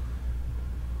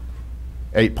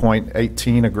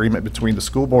 8.18, agreement between the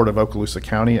School Board of Okaloosa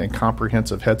County and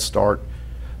Comprehensive Head Start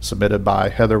submitted by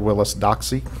Heather Willis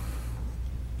Doxey.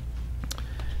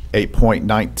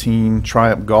 8.19,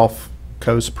 Triumph Gulf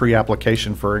Coast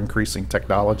pre-application for increasing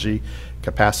technology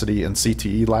capacity in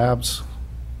CTE labs.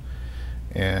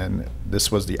 And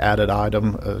this was the added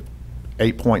item.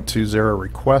 8.20,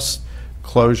 request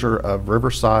closure of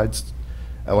Riverside's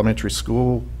elementary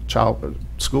school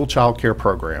child care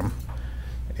program.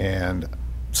 And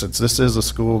since this is a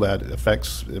school that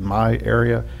affects in my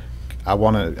area, I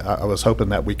was hoping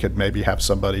that we could maybe have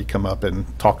somebody come up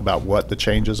and talk about what the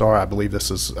changes are. I believe this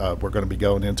is, we're going to be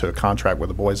going into a contract with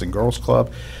the Boys and Girls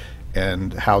Club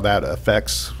and how that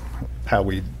affects how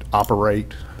we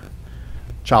operate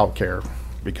child care,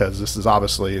 because this is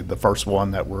obviously the first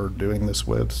one that we're doing this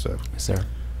with. So, Yes, sir.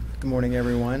 Good morning,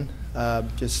 everyone.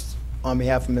 Just on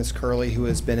behalf of Ms. Curley, who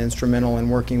has been instrumental in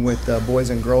working with the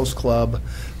Boys and Girls Club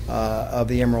of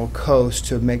the Emerald Coast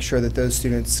to make sure that those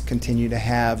students continue to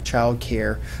have child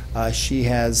care. She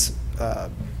has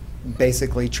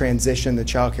basically transitioned the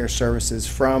child care services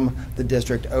from the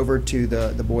district over to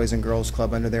the Boys and Girls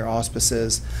Club under their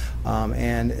auspices,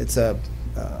 and it's a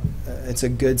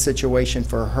good situation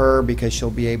for her because she'll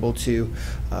be able to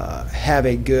have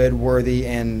a good, worthy,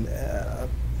 and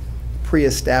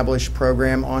pre-established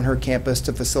program on her campus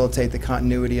to facilitate the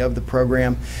continuity of the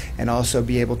program and also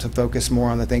be able to focus more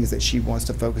on the things that she wants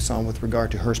to focus on with regard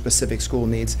to her specific school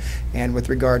needs. And with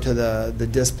regard to the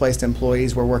displaced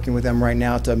employees, we're working with them right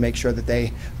now to make sure that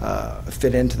they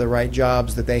fit into the right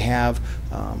jobs that they have.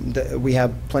 We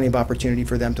have plenty of opportunity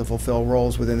for them to fulfill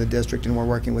roles within the district, and we're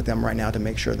working with them right now to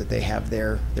make sure that they have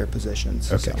their positions.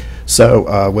 Okay.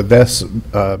 So with this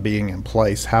being in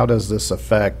place, how does this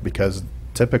affect, because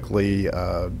typically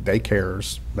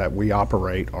daycares that we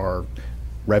operate are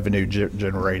revenue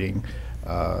generating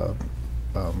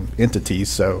entities,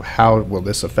 so how will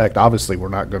this affect? Obviously, we're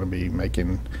not going to be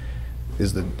making,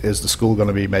 is the school going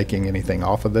to be making anything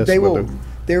off of this? They will.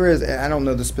 There is. I don't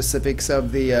know the specifics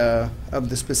of the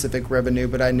specific revenue,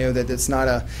 but I know that it's not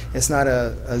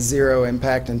a zero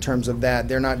impact in terms of that.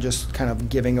 They're not just kind of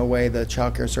giving away the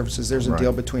child care services. There's a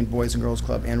deal between Boys and Girls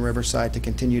Club and Riverside to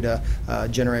continue to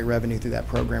generate revenue through that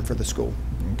program for the school.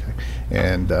 Okay.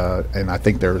 And I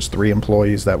think there's 3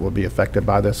 employees that will be affected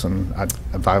by this, and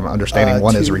if I'm understanding,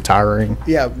 one is retiring.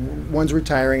 Yeah, one's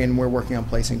retiring, and we're working on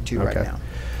placing 2 right now.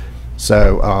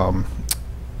 So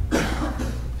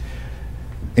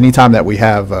anytime that we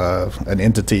have an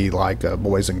entity like a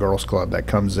Boys and Girls Club that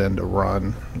comes in to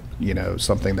run,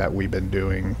 something that we've been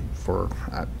doing for,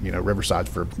 Riverside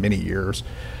for many years,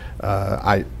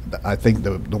 I think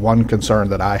the one concern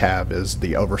that I have is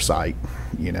the oversight,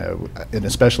 and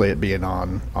especially it being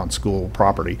on school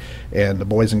property. And the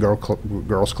Boys and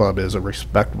Girls Club is a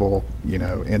respectable,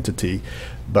 entity,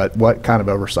 but what kind of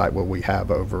oversight will we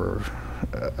have over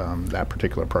that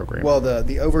particular program? Well,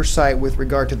 the oversight with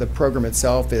regard to the program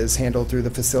itself is handled through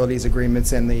the facilities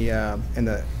agreements and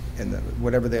the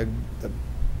whatever the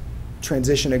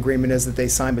transition agreement is that they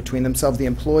sign between themselves. The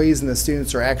employees and the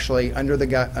students are actually under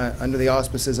the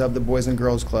auspices of the Boys and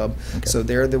Girls Club. Okay. So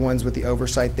they're the ones with the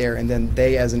oversight there, and then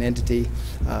they, as an entity,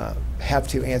 have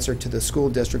to answer to the school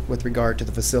district with regard to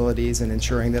the facilities and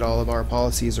ensuring that all of our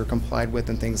policies are complied with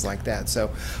and things like that. So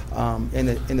in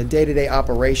the day-to-day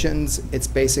operations, it's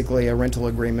basically a rental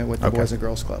agreement with the Boys and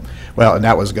Girls Club. Well, and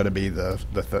that was going to be the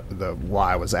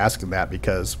why I was asking that,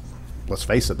 because let's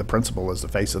face it, the principal is the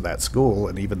face of that school,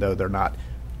 and even though they're not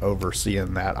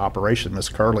overseeing that operation, Ms.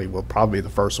 Curley will probably be the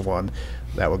first one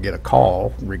that will get a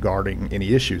call regarding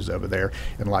any issues over there.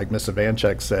 And like Ms.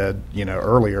 Ivanchek said,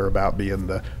 earlier about being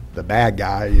the bad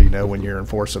guy, when you're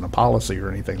enforcing a policy or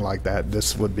anything like that,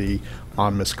 this would be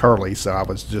on Ms. Curley. So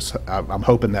I'm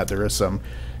hoping that there is some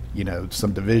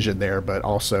division there, but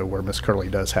also where Ms. Curley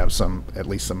does have at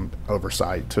least some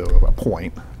oversight to a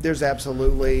point. There's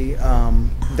absolutely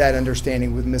that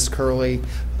understanding with Ms. Curley,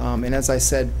 and as I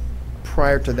said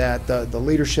prior to that, the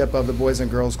leadership of the Boys and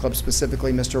Girls Club,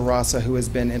 specifically Mr. Rasa, who has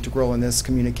been integral in this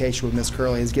communication with Ms.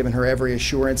 Curley, has given her every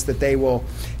assurance that they will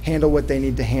handle what they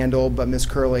need to handle, but Ms.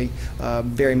 Curley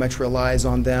very much relies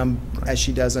on them, as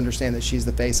she does understand that she's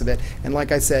the face of it. And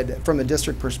like I said, from the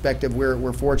district perspective,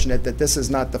 we're fortunate that this is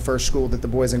not the first school that the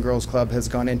Boys and Girls Club has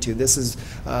gone into. This is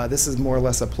more or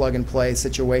less a plug-and-play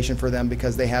situation for them,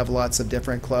 because they have lots of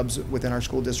different clubs within our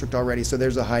school district already, so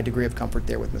there's a high degree of comfort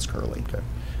there with Ms. Curley. Okay.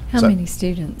 How many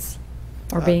students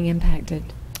are being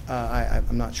impacted?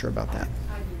 I'm not sure about that.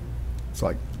 It's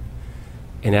like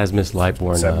And as Ms.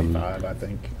 Lightbourne, 75, I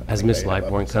think. as Ms.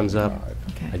 Lightbourne comes up,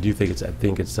 Okay. I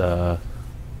think it's, and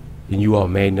you all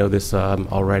may know this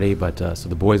already, but so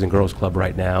the Boys and Girls Club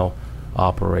right now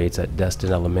operates at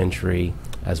Destin Elementary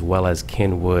as well as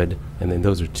Kenwood, and then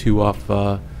those are 2 off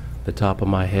the top of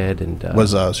my head. And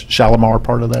Was Shalimar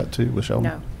part of that too? Was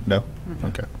Shalimar? No. No?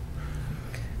 Okay.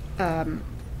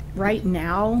 Right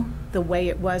now, the way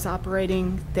it was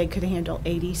operating, they could handle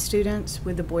 80 students.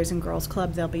 With the Boys and Girls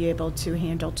Club, they'll be able to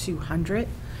handle 200.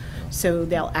 So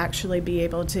they'll actually be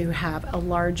able to have a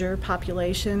larger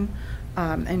population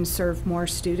and serve more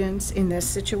students in this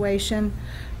situation.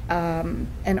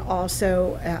 And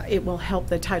also, it will help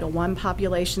the Title I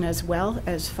population as well,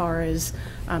 as far as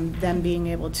them being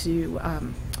able to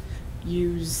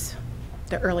use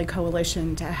the Early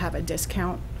Coalition to have a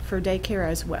discount for daycare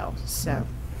as well. So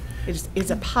it's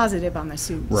a positive on the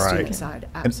student side,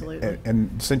 absolutely.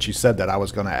 And since you said that, I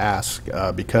was going to ask,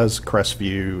 because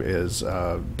Crestview is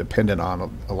dependent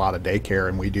on a lot of daycare,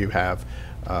 and we do have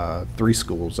 3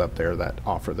 schools up there that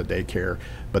offer the daycare,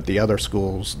 but the other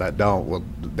schools that don't, will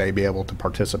they be able to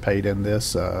participate in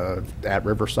this at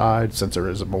Riverside, since there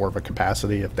is more of a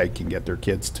capacity, if they can get their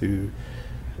kids to?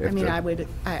 I mean, I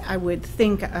would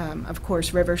think, of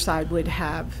course, Riverside would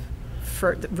have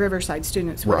the Riverside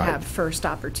students would Right. have first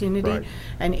opportunity. Right.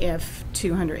 And if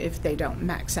 200, if they don't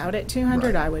max out at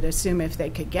 200, Right. I would assume if they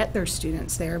could get their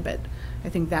students there, but I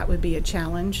think that would be a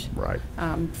challenge. Right.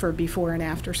 For before and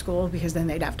after school, because then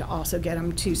they'd have to also get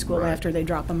them to school Right. after they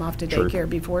drop them off to True. daycare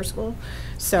before school.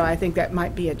 So I think that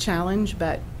might be a challenge,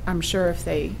 but I'm sure if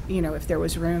they, if there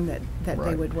was room that they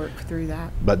Right. would work through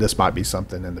that. But this might be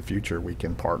something in the future we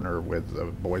can partner with the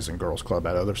Boys and Girls Club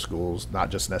at other schools,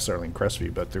 not just necessarily in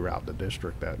Crestview, but throughout the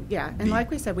district. That Yeah, and be- like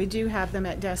we said, we do have them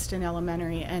at Destin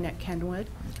Elementary and at Kenwood,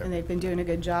 Okay. and they've been doing a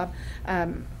good job.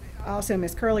 Also,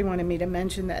 Ms. Curley wanted me to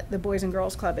mention that the Boys and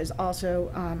Girls Club is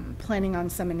also planning on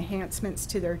some enhancements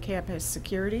to their campus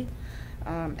security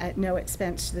at no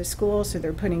expense to the school, so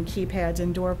they're putting keypads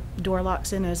and door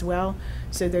locks in as well.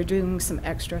 So they're doing some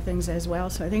extra things as well,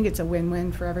 so I think it's a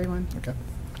win-win for everyone. Okay.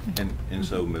 And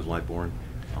so, Ms. Lightbourne,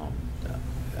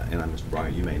 and Mr.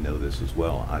 Bryant, you may know this as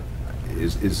well,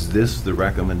 is this the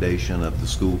recommendation of the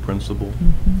school principal?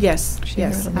 Yes, She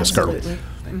yes, wrote a Ms. Curley. absolutely.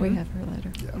 We Mhm. have her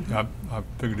letter. I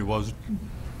figured it was,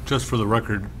 just for the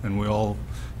record, and we all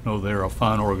know they're a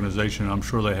fine organization. I'm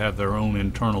sure they have their own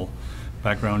internal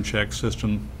background check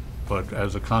system, but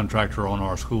as a contractor on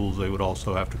our schools, they would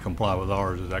also have to comply with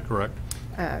ours. Is that correct?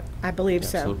 I believe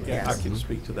so, Absolutely. yes. I can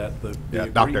speak to that. Yeah,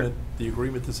 Doctor. The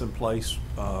agreement that's in place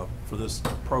for this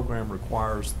program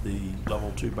requires the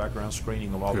level 2 background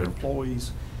screening of all their Good.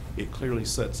 employees. It clearly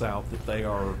sets out that they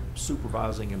are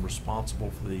supervising and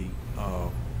responsible for the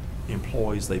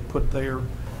employees they put there.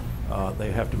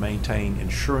 They have to maintain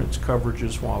insurance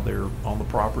coverages while they're on the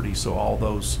property, so all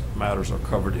those matters are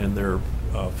covered in their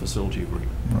facility agreement.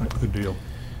 Good deal.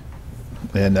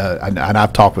 And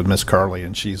I've talked with Ms. Curley,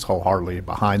 and she's wholeheartedly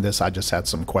behind this. I just had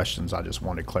some questions I just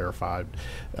wanted clarified,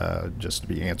 just to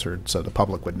be answered, so the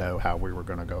public would know how we were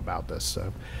going to go about this.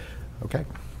 So, okay.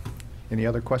 Any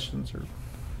other questions? Or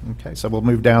okay, so we'll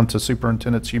move down to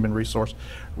Superintendent's Human Resource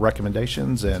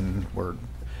recommendations, and we're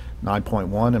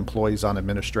 9.1, employees on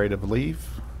administrative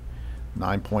leave.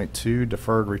 9.2,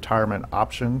 deferred retirement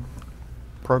option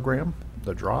program,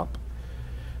 the DROP.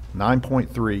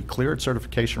 9.3, cleared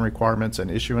certification requirements and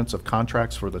issuance of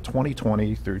contracts for the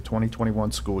 2020 through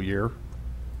 2021 school year.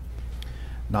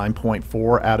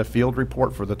 9.4, add a field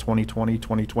report for the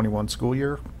 2020-2021 school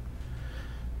year.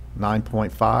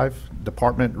 9.5,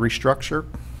 department restructure.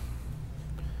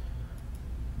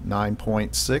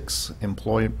 9.6,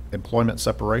 employment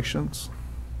separations.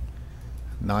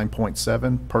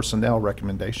 9.7, personnel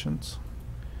recommendations.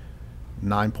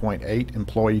 9.8,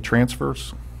 employee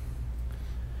transfers.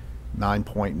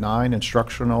 9.9,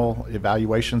 instructional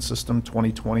evaluation system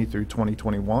 2020 through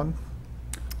 2021.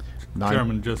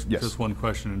 Chairman, Yes. just one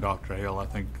question, and Dr. Hale, I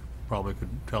think, probably could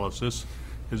tell us this.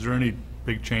 Is there any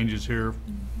big changes here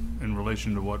in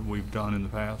relation to what we've done in the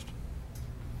past?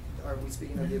 Are we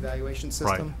speaking of the evaluation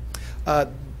Right. system?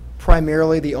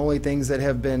 Primarily, the only things that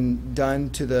have been done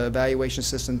to the evaluation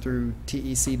system through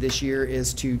TEC this year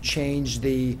is to change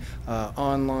the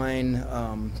online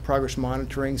progress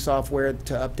monitoring software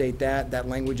to update that. That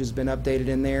language has been updated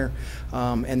in there.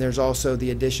 And there's also the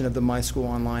addition of the My School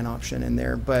Online option in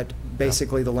there. But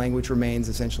basically, the language remains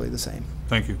essentially the same.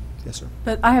 Thank you. Yes, sir.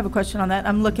 But I have a question on that.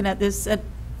 I'm looking at this,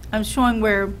 I'm showing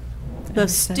where the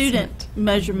student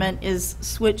measurement is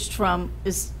switched from,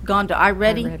 is gone to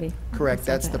iReady. Already. Correct. I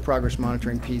saw That's the that. progress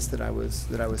monitoring piece that I was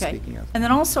Okay. speaking of. And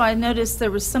then also I noticed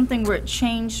there was something where it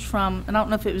changed from, and I don't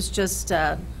know if it was just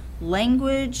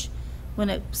language, when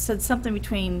it said something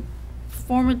between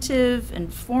formative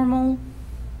and formal.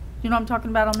 You know what I'm talking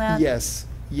about on that? Yes,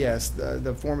 yes,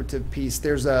 the formative piece.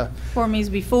 There's a, Form is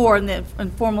before and the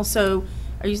informal, so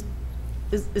are you,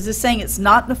 is this saying it's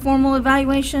not the formal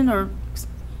evaluation, or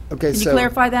okay, can you so.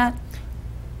 clarify that?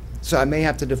 So I may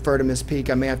have to defer to Ms.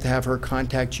 Peak. I may have to have her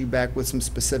contact you back with some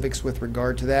specifics with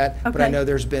regard to that. But I Okay. know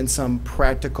there's been some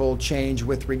practical change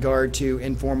with regard to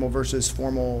informal versus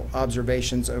formal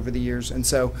observations over the years. And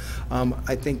so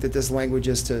I think that this language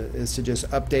is to just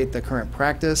update the current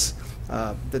practice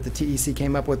that the TEC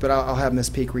came up with. But I'll have Ms.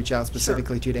 Peak reach out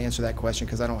specifically to you to answer that question,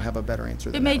 because I don't have a better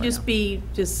answer than It may that right just now. be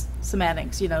just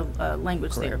semantics,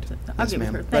 language there. Correct. I'll Yes, get with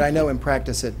her. ma'am. But Thank I know you. in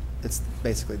practice it's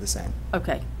basically the same.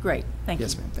 Okay, great, thank you.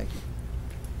 Yes, ma'am. Thank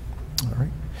you. All right.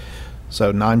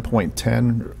 So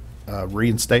 9.10,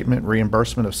 reinstatement,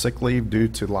 reimbursement of sick leave due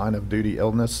to line of duty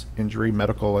illness, injury,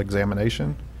 medical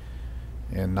examination.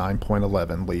 And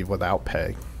 9.11, leave without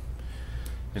pay.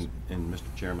 And Mr.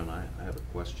 Chairman, I have a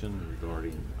question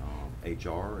regarding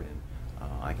HR, and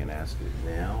I can ask it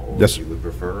now, or Yes, if sir. you would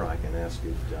prefer, I can ask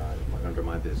it under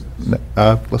my business.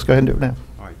 Let's go ahead and do it now.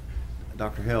 All right.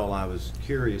 Dr. Hill, I was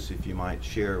curious if you might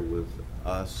share with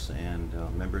us and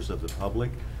members of the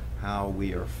public how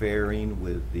we are faring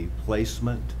with the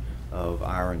placement of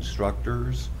our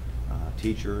instructors,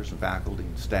 teachers and faculty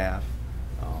and staff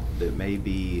that may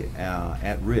be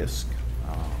at risk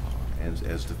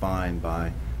as defined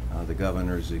by the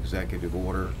governor's executive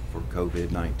order for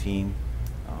COVID-19.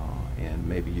 And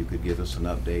maybe you could give us an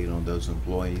update on those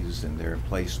employees and their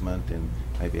placement and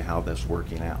maybe how that's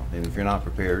working out. And if you're not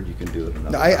prepared, you can do it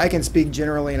another time. I can speak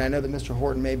generally, and I know that Mr.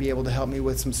 Horton may be able to help me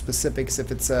with some specifics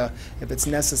if it's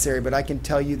necessary, but I can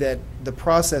tell you that the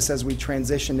process as we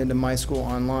transitioned into My School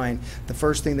Online, the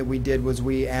first thing that we did was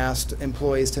we asked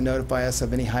employees to notify us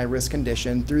of any high-risk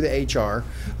condition through the HR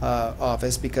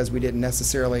office, because we didn't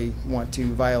necessarily want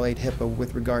to violate HIPAA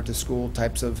with regard to school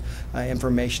types of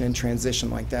information and transition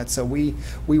like that. So we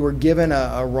were given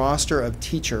a roster of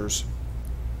teachers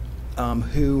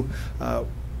who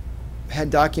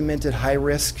had documented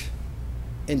high-risk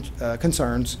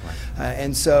concerns,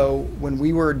 and so when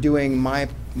we were doing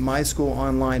My School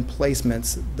Online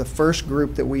placements, the first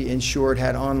group that we ensured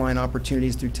had online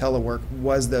opportunities through telework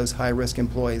was those high-risk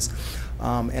employees,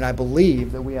 and I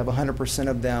believe that we have 100%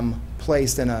 of them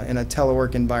placed in a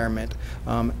telework environment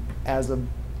as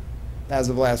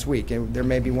of last week, and there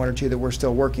may be one or two that we're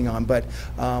still working on, but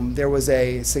there was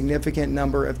a significant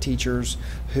number of teachers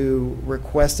who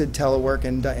requested telework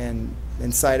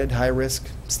and cited high-risk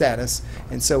status,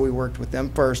 and so we worked with them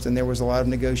first, and there was a lot of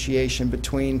negotiation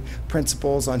between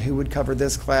principals on who would cover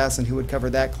this class and who would cover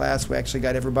that class. We actually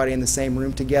got everybody in the same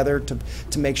room together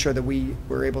to make sure that we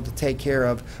were able to take care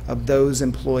of those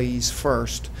employees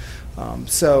first.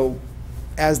 So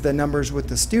as the numbers with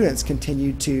the students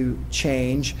continued to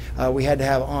change, we had to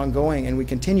have ongoing, and we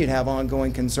continue to have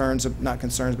ongoing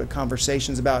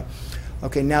conversations about,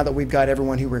 okay, now that we've got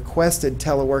everyone who requested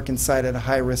telework and cited a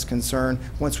high-risk concern,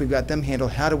 once we've got them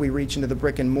handled, how do we reach into the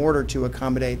brick and mortar to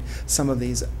accommodate some of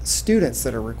these students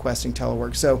that are requesting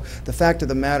telework? So the fact of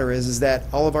the matter is that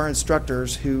all of our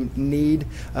instructors who need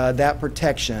that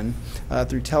protection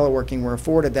through teleworking were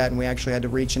afforded that, and we actually had to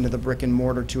reach into the brick and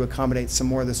mortar to accommodate some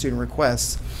more of the student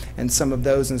requests, and some of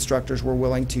those instructors were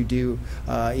willing to do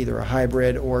either a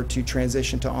hybrid or to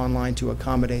transition to online to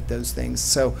accommodate those things.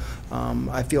 So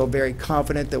I feel very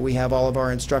confident that we have all of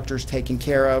our instructors taken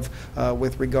care of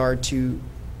with regard to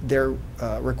their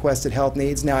requested health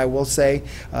needs. Now, I will say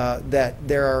that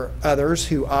there are others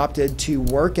who opted to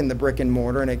work in the brick and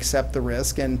mortar and accept the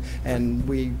risk, and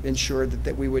we ensured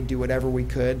that we would do whatever we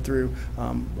could through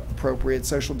appropriate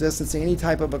social distancing, any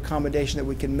type of accommodation that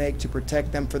we can make to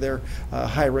protect them for their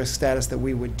high-risk status, that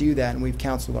we would do that, and we've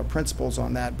counseled our principals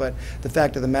on that. But the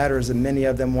fact of the matter is that many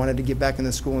of them wanted to get back in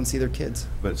the school and see their kids.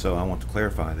 But so I want to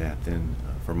clarify that then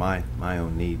for my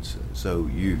own needs. So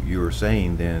you are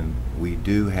saying then we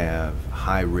do have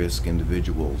high-risk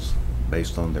individuals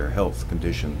based on their health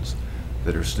conditions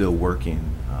that are still working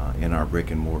in our brick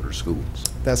and mortar schools?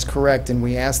 That's correct, and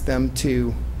we asked them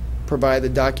to provide the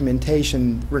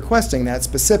documentation requesting that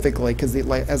specifically, because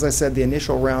as I said, the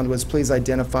initial round was please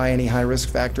identify any high-risk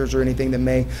factors or anything that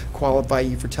may qualify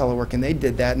you for telework, and they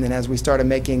did that. And then as we started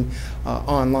making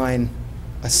online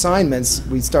assignments,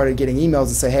 we started getting emails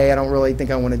that say, hey, I don't really think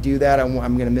I want to do that. I'm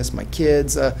going to miss my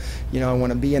kids. I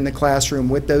want to be in the classroom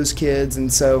with those kids.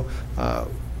 And so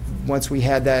once we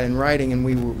had that in writing, and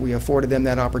we afforded them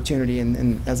that opportunity,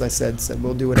 and as I said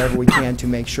we'll do whatever we can to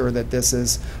make sure that this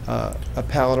is a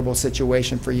palatable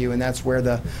situation for you. And that's where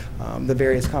the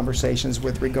various conversations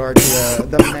with regard to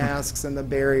the masks and the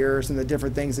barriers and the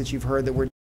different things that you've heard that we're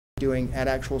doing at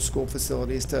actual school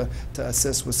facilities to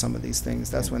assist with some of these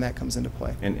things. That's when that comes into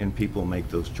play. And people make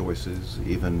those choices,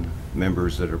 even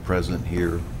members that are present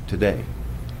here today.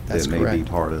 That's that correct. may be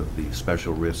part of the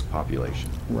special risk population.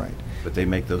 Right. But they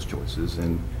make those choices,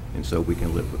 and so we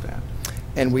can live with that.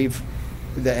 And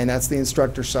and that's the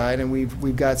instructor side, and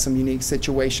we've got some unique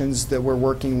situations that we're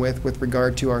working with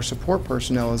regard to our support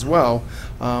personnel as well.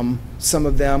 Some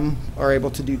of them are able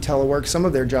to do telework, some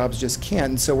of their jobs just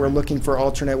can't, so we're looking for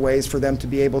alternate ways for them to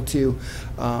be able to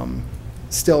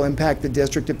still impact the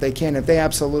district if they can. If they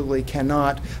absolutely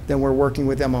cannot, then we're working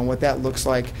with them on what that looks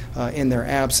like in their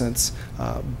absence.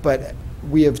 But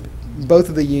we have, both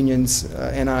of the unions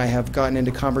and I have gotten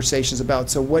into conversations about,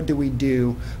 so what do we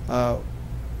do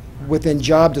within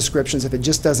job descriptions if it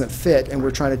just doesn't fit, and we're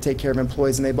trying to take care of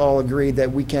employees, and they've all agreed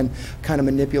that we can kind of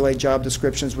manipulate job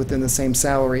descriptions within the same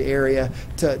salary area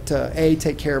to A,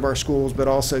 take care of our schools, but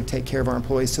also take care of our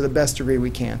employees to the best degree we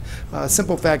can.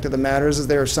 Simple fact of the matter is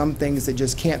there are some things that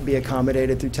just can't be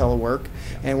accommodated through telework,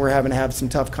 and we're having to have some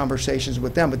tough conversations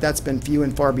with them, but that's been few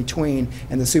and far between,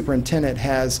 and the superintendent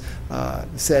has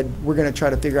said we're going to try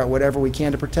to figure out whatever we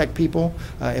can to protect people.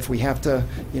 If we have to,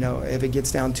 if it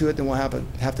gets down to it, then we'll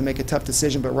have to make make a tough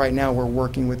decision, but right now we're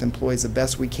working with employees the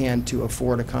best we can to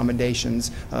afford accommodations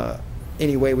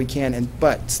any way we can,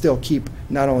 but still keep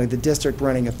not only the district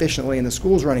running efficiently and the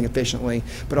schools running efficiently,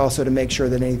 but also to make sure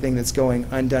that anything that's going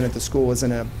undone at the school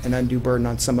isn't an undue burden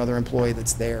on some other employee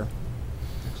that's there.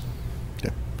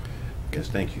 Yes,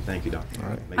 thank you, Doctor. All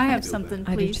right. Make I me have feel something,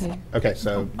 better. I do please. too. Okay,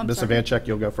 so I'm Ms. sorry. Ivanchek,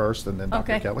 you'll go first, and then Dr.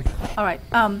 Okay. Kelly. All right.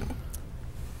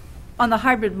 On the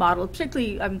hybrid model,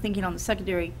 particularly I'm thinking on the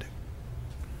secondary,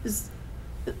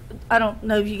 I don't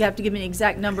know if you have to give me an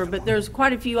exact number, but there's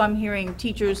quite a few I'm hearing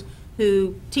teachers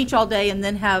who teach all day and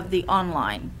then have the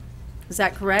online. Is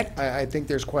that correct? I think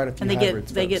there's quite a few And they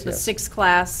hybrids, get folks, the yes. 6th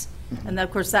class, and of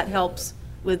course that helps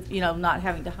with, not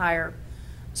having to hire.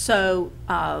 So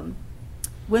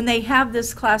when they have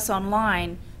this class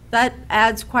online, that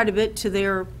adds quite a bit to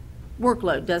their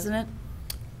workload, doesn't it?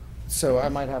 So I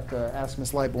might have to ask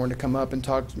Ms. Lightbourne to come up and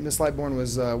talk. Ms. Lightbourne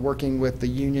was working with the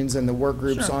unions and the work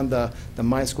groups Sure. on the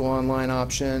My School Online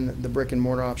option, the brick and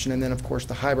mortar option, and then, of course,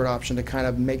 the hybrid option to kind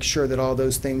of make sure that all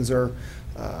those things are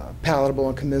palatable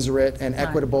and commiserate and Right.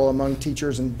 equitable among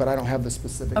teachers, but I don't have the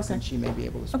specifics, Okay. and she may be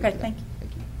able to speak Okay, to that. thank you.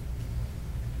 Thank you.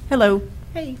 Hello.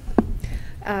 Hey.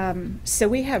 So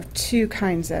we have two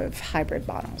kinds of hybrid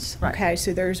models. Right. Okay,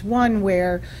 so there's one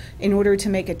where, in order to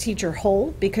make a teacher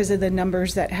whole, because of the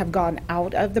numbers that have gone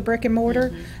out of the brick and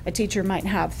mortar, a teacher might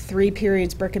have 3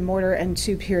 periods brick and mortar and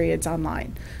 2 periods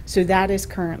online. So that is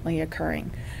currently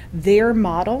occurring. Their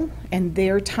model and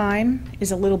their time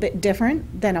is a little bit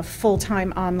different than a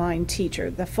full-time online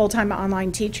teacher. The full-time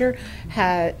online teacher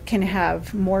can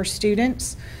have more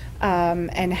students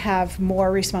and have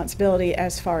more responsibility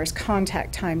as far as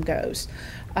contact time goes,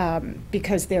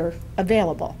 because they're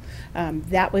available.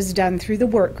 That was done through the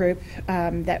work group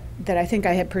that I think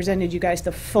I had presented you guys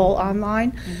the full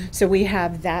online. So we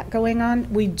have that going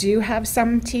on. We do have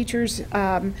some teachers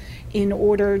in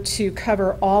order to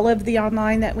cover all of the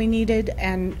online that we needed,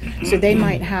 and so they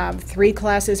might have 3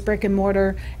 classes brick and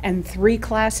mortar and 3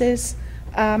 classes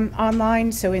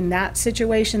online. So in that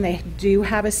situation, they do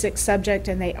have a 6th subject,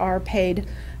 and they are paid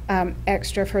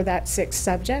extra for that 6th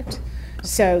subject.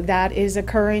 So that is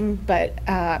occurring, but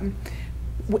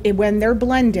when they're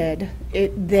blended,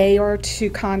 they are to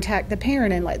contact the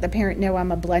parent and let the parent know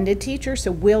I'm a blended teacher, so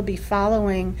we'll be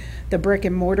following the brick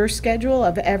and mortar schedule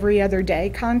of every other day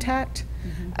contact,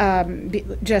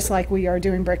 just like we are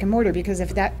doing brick and mortar, because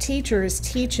if that teacher is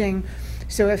teaching,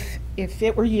 so if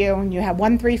it were you and you have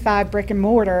 135 brick and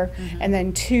mortar and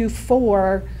then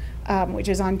 24, which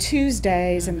is on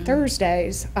Tuesdays and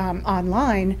Thursdays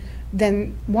online,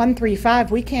 then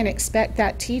 135, we can't expect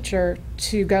that teacher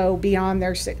to go beyond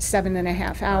their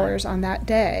 7.5 hours on that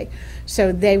day.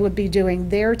 So they would be doing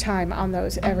their time on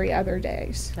those every other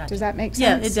days. Gotcha. Does that make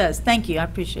Yeah, sense? it does. Thank you. I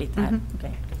appreciate that.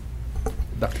 Okay.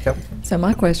 Dr. Kelly? So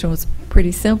my question was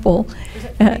pretty simple.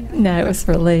 No, it was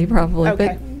for Lee probably,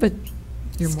 Okay. but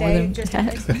you're more Stay than just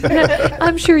in that.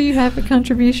 I'm sure you have a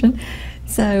contribution.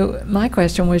 So my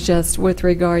question was just with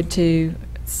regard to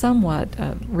somewhat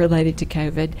related to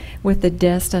COVID, with the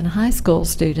Destin High School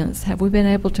students, have we been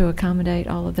able to accommodate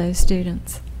all of those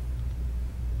students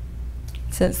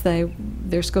since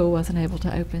their school wasn't able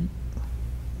to open?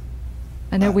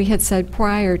 I know we had said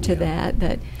prior to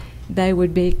that they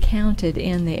would be counted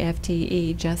in the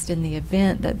FTE just in the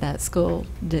event that school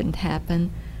didn't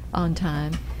happen on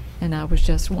time. And I was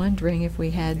just wondering if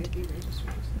we had,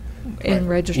 in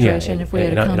registration, if we had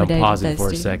and accommodated I'm pausing those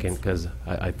for a students. second, because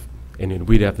and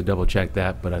we'd have to double check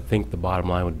that, but I think the bottom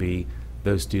line would be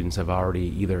those students have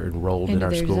already either enrolled in Into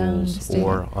our their zoned schools student.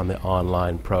 or on the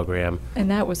online program.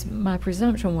 And that was, my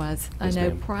presumption was, I Yes, know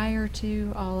ma'am. prior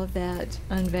to all of that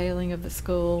unveiling of the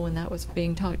school, when that was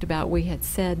being talked about, we had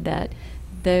said that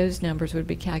those numbers would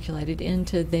be calculated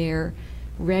into their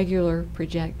regular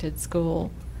projected school.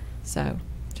 So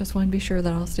just want to be sure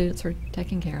that all students are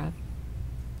taken care of.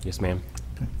 Yes, ma'am.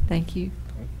 Thank you.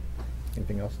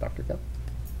 Anything else, Dr. Kelly?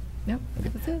 Nope,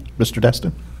 that was it. Mr.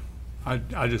 Destin?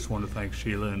 I just want to thank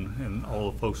Sheila and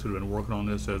all the folks that have been working on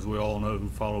this. As we all know who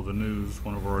follow the news,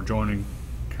 one of our adjoining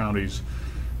counties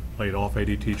laid off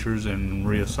 80 teachers and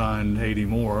reassigned 80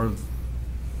 more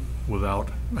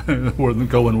without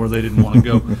going where they didn't want to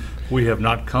go. We have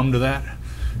not come to that,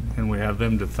 and we have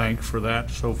them to thank for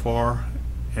that so far.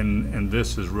 And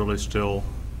this is really still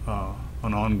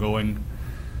an ongoing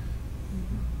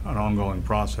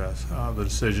process. The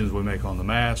decisions we make on the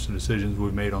masks, the decisions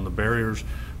we've made on the barriers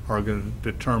are going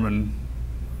to determine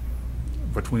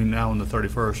between now and the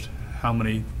 31st how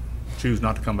many choose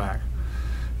not to come back.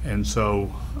 And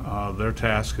so their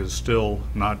task is still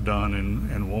not done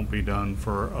and won't be done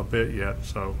for a bit yet.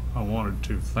 So I wanted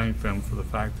to thank them for the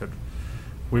fact that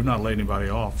we've not laid anybody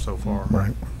off so far.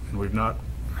 Right. And we've not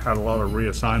had a lot of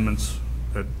reassignments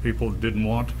that people didn't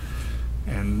want,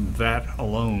 and that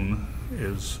alone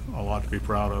is a lot to be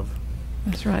proud of.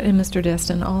 That's right. And Mr.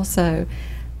 Destin, also,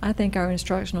 I think our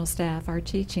instructional staff, our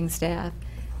teaching staff,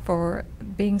 for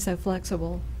being so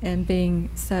flexible and being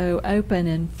so open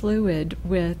and fluid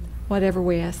with whatever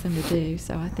we ask them to do.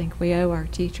 So I think we owe our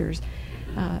teachers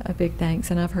a big thanks,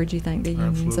 and I've heard you thank the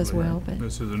unions as Absolutely. well. But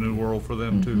This is a new world for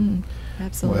them, too. Mhm.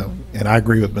 Absolutely. Well, and I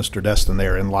agree with Mr. Destin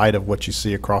there. In light of what you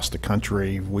see across the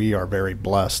country, we are very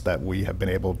blessed that we have been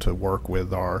able to work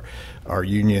with our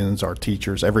unions, our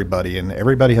teachers, everybody, and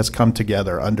everybody has come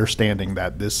together understanding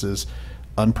that this is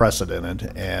unprecedented,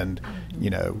 and you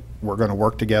know, we're going to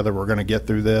work together, we're going to get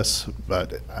through this.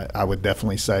 But I would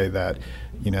definitely say that,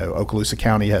 you know, Okaloosa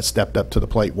County has stepped up to the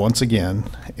plate once again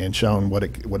and shown what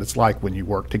it's like when you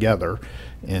work together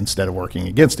instead of working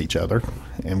against each other,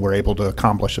 and we're able to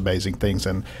accomplish amazing things.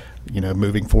 And you know,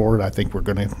 moving forward, I think we're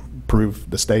going to prove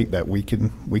the state that we can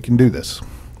do this.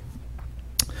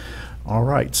 All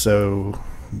right, so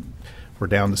we're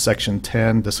down to section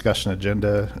 10, discussion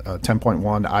agenda.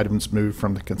 10.1, items moved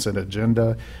from the consent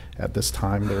agenda. At this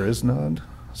time, there is none.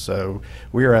 So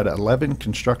we are at 11,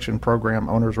 construction program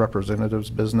owners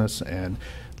representatives business, and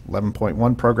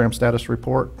 11.1, program status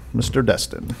report. Mr.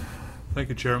 Destin. Thank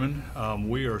you, Chairman.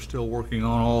 We are still working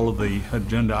on all of the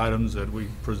agenda items that we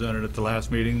presented at the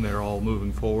last meeting. They're all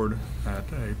moving forward at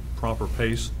a proper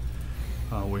pace.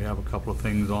 We have a couple of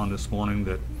things on this morning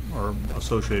that are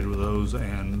associated with those,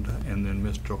 and then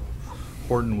Mr.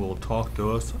 Horton will talk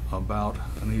to us about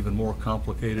an even more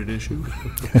complicated issue,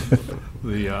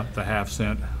 the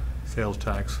half-cent sales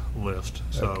tax list.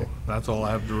 So Okay. that's all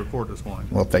I have to report this morning.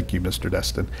 Well, thank you, Mr.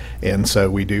 Destin. And so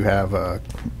we do have a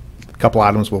couple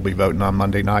items we'll be voting on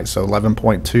Monday night. So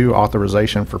 11.2,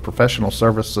 authorization for professional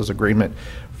services agreement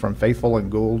from Faithful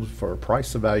and Gould for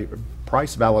price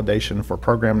validation for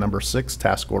program number 6,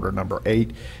 task order number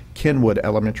 8, Kenwood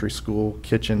Elementary School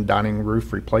kitchen dining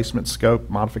roof replacement scope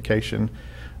modification,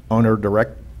 owner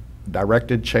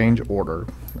directed change order.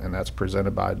 And that's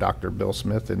presented by Dr. Bill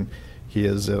Smith, and he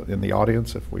is in the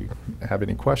audience if we have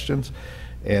any questions.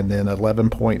 And then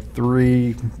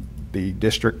 11.3, the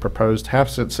district proposed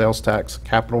half-cent sales tax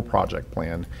capital project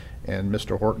plan. And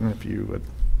Mr. Horton, if you would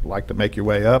like to make your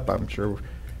way up, I'm sure,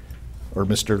 or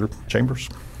Mr. Chambers.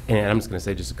 And I'm just going to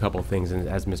say just a couple of things, and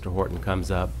as Mr. Horton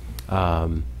comes up,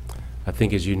 I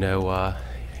think, as you know,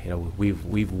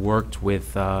 we've worked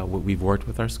with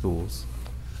our schools.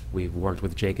 We've worked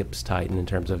with Jacobs Titan in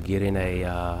terms of getting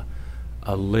a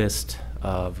list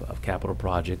of capital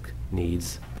project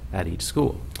needs at each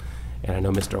school. And I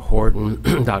know Mr. Horton,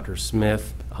 Dr.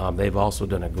 Smith, they've also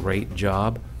done a great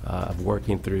job of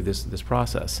working through this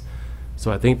process.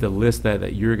 So I think the list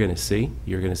that you're going to see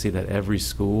that every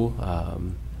school,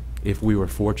 if we were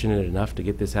fortunate enough to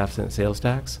get this half-cent sales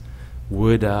tax,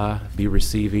 would be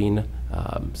receiving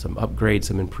some upgrades,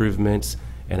 some improvements.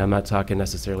 And I'm not talking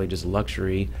necessarily just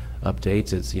luxury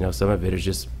updates. It's, you know, some of it is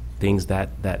just things that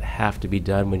have to be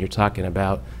done when you're talking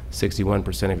about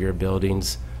 61% of your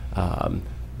buildings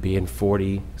being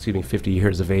 50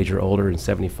 years of age or older, and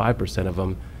 75% of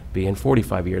them being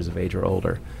 45 years of age or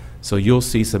older. So you'll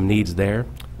see some needs there.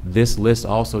 This list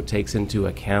also takes into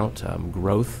account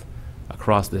growth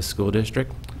across this school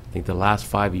district. I think the last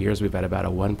 5 years we've had about a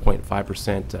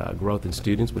 1.5% growth in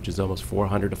students, which is almost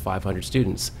 400 to 500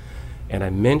 students. And I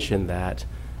mention that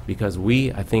because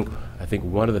I think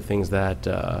one of the things that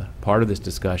part of this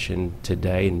discussion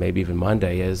today and maybe even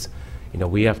Monday is, you know,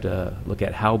 we have to look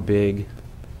at how big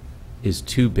is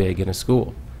too big in a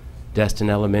school. Destin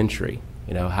Elementary,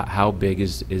 you know, how big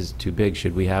is too big?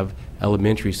 Should we have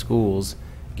elementary schools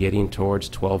getting towards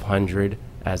 1,200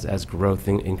 as growth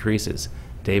increases?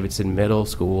 Davidson Middle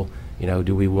School, you know,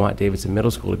 do we want Davidson Middle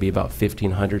School to be about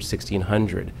 1,500,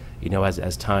 1,600, you know,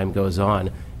 as time goes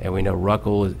on? And we know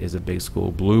Ruckle is a big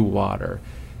school, Blue Water.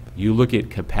 You look at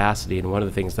capacity, and one of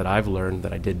the things that I've learned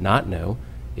that I did not know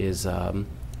is a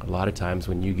lot of times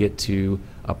when you get to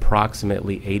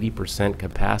approximately 80%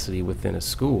 capacity within a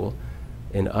school,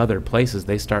 in other places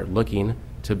they start looking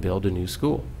to build a new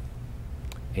school.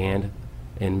 And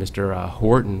Mr.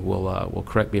 Horton will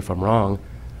correct me if I'm wrong,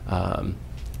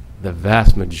 the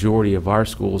vast majority of our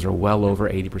schools are well over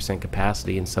 80%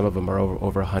 capacity, and some of them are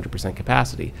over 100%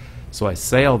 capacity. So I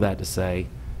say all that to say,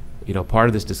 you know, part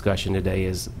of this discussion today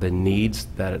is the needs,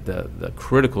 the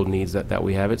critical needs that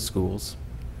we have at schools,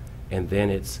 and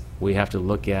then we have to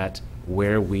look at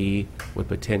where we would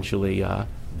potentially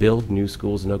build new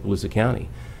schools in Okaloosa County.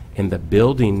 And the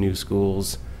building new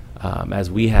schools,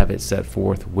 as we have it set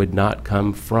forth, would not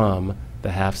come from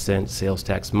the half-cent sales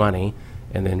tax money.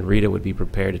 and then Rita would be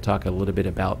prepared to talk a little bit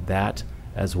about that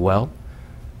as well.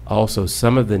 Also,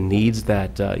 some of the needs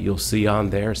that you'll see on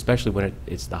there, especially when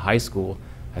it's the high school,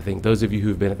 I think those of you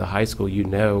who've been at the high school, you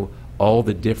know all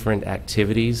the different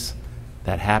activities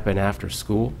that happen after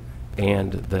school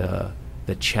and the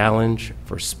challenge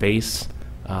for space,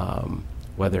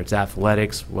 whether it's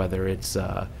athletics, whether it's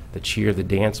the cheer, the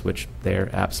dance, which they're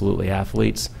absolutely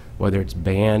athletes, whether it's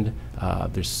band.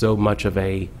 There's so much of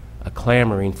a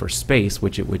clamoring for space,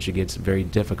 which it gets very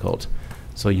difficult.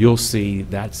 So you'll see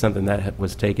that's something that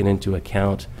was taken into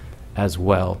account as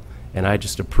well. And I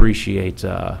just appreciate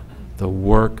the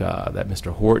work that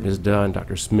Mr. Horton has done,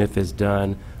 Dr. Smith has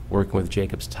done, working with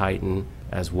Jacobs Titan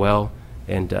as well.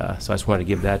 And so I just wanted to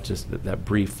give that that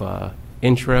brief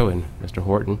intro. And Mr.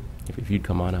 Horton, if you'd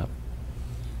come on up.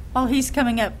 While he's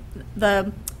coming up,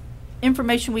 the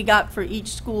information we got for each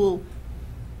school,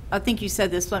 I think you said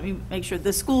this, let me make sure,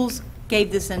 the schools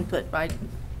gave this input, right?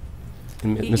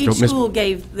 Each school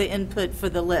gave the input for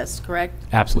the list, correct?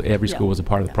 Absolutely. Every school was a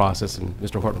part of the process, and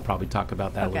Mr. Horton will probably talk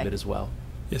about that a little bit as well.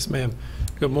 Yes, ma'am.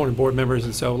 Good morning, board members.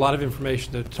 And so a lot of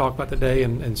information to talk about today,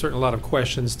 and certainly a lot of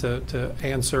questions to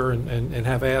answer and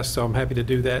have asked, so I'm happy to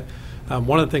do that.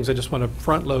 One of the things I just want to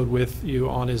front load with you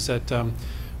on is that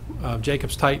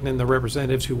Jacobs Titan and the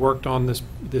representatives who worked on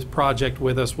this project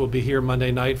with us will be here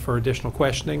Monday night for additional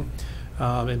questioning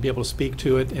and be able to speak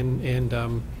to it,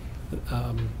 and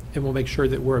we'll make sure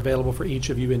that we're available for each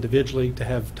of you individually to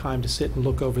have time to sit and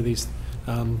look over these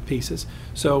pieces.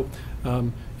 So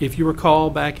if you recall,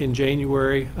 back in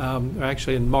January,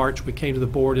 actually in March, we came to the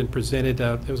board and presented,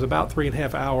 it was about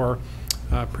 3.5 hour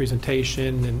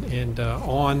presentation and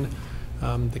on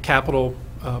the capital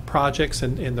projects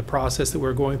and the process that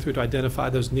we're going through to identify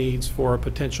those needs for a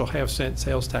potential half-cent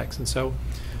sales tax. And so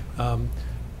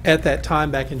at that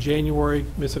time, back in January,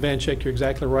 Ms. Ivanchik, you're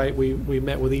exactly right. We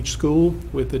met with each school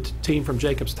with the team from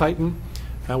Jacobs Titan.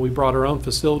 We brought our own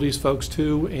facilities folks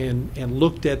too, and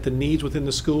looked at the needs within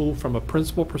the school from a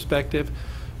principal perspective,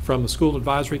 from the School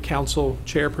Advisory Council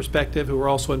chair perspective, who were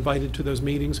also invited to those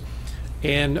meetings,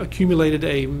 and accumulated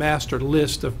a master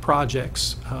list of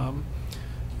projects.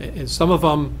 And some of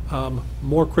them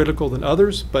more critical than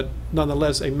others, but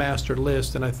nonetheless a master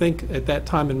list. And I think at that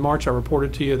time in March, I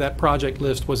reported to you that project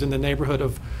list was in the neighborhood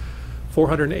of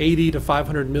 $480 to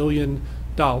 $500 million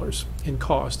in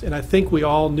cost. And I think we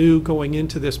all knew going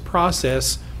into this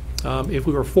process, if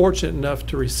we were fortunate enough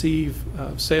to receive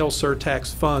sales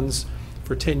surtax funds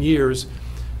for 10 years,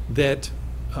 that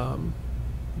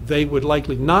they would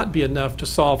likely not be enough to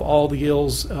solve all the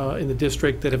ills in the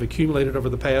district that have accumulated over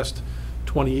the past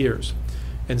 20 years.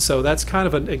 And so that's kind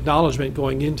of an acknowledgement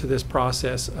going into this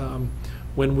process.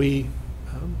 When we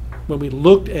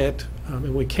looked at,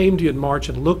 and we came to you in March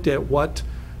and looked at what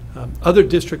other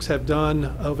districts have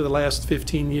done over the last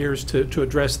 15 years to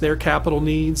address their capital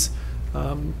needs,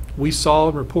 we saw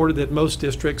and reported that most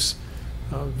districts,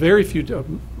 very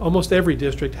few, almost every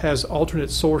district has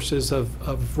alternate sources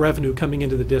of revenue coming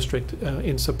into the district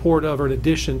in support of or in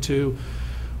addition to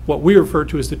what we refer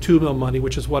to as the 2 mil money,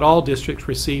 which is what all districts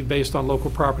receive based on local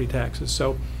property taxes.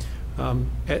 So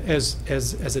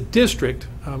as a district,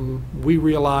 we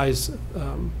realize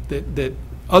that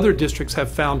other districts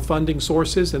have found funding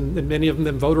sources, and many of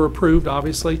them voter approved,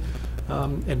 obviously,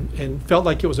 and felt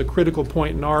like it was a critical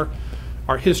point in our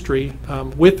history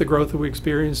with the growth that we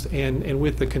experienced and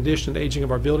with the condition and aging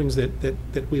of our buildings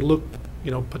that we look,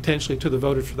 potentially to the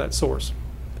voters for that source.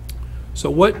 So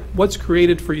what's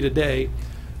created for you today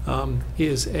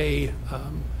is a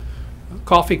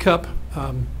coffee cup,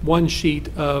 one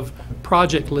sheet of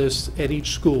project lists at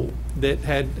each school that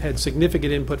had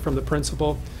significant input from the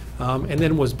principal, and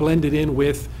then was blended in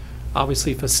with,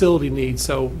 obviously, facility needs.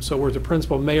 So where the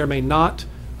principal may or may not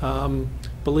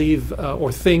believe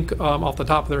or think off the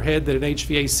top of their head that an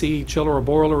HVAC chiller or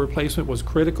boiler replacement was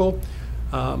critical,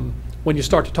 when you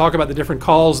start to talk about the different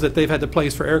calls that they've had to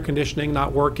place for air conditioning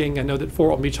not working, I know that Fort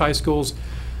Walton Beach High Schools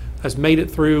has made it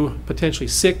through potentially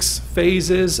 6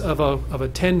 phases of a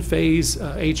 10-phase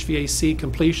HVAC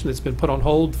completion that's been put on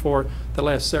hold for the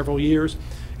last several years.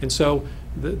 And so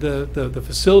the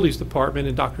facilities department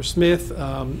and Dr. Smith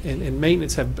and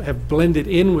maintenance have blended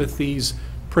in with these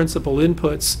principal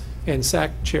inputs and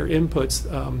SAC chair inputs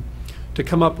to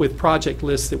come up with project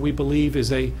lists that we believe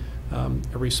is a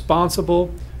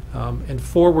responsible and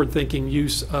forward-thinking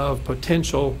use of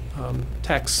potential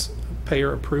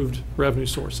taxpayer-approved revenue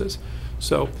sources.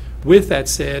 So with that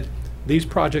said, these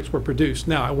projects were produced.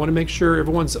 Now, I want to make sure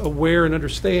everyone's aware and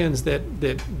understands that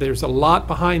there's a lot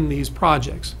behind these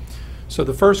projects. So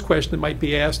the first question that might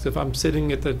be asked if I'm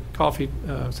sitting at the coffee,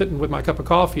 sitting with my cup of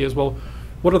coffee is, well,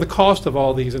 what are the costs of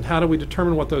all these, and how do we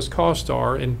determine what those costs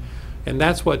are? And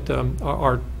that's what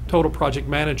our total project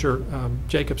manager,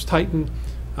 Jacobs Titan,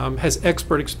 has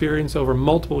expert experience over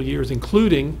multiple years,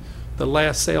 including the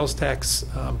last sales tax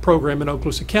program in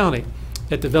Okaloosa County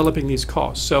at developing these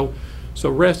costs. So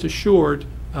rest assured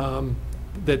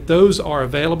that those are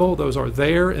available, those are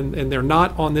there, and they're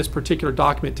not on this particular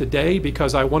document today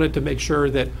because I wanted to make sure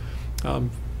that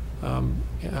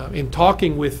in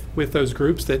talking with those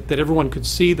groups that everyone could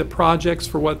see the projects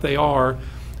for what they are,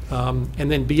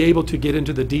 and then be able to get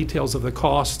into the details of the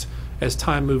cost as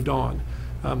time moved on.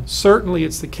 Certainly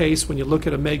it's the case when you look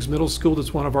at a Meigs Middle School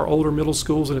that's one of our older middle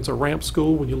schools and it's a ramp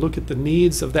school. When you look at the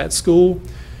needs of that school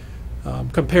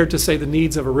compared to, say, the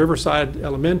needs of a Riverside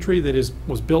Elementary that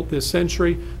was built this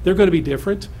century, they're going to be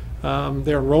different.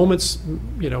 Their enrollments,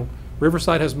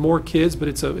 Riverside has more kids, but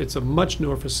it's a much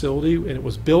newer facility, and it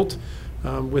was built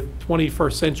with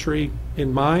 21st century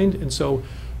in mind. And so,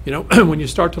 when you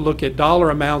start to look at dollar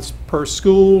amounts per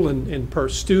school and per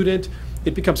student,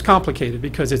 it becomes complicated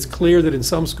because it's clear that in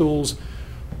some schools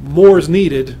more is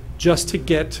needed just to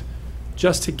get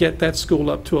that school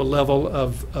up to a level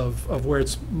of where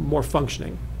it's more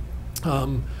functioning.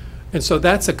 And so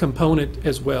that's a component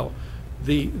as well.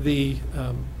 The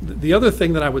other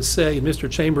thing that I would say, and Mr.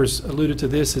 Chambers alluded to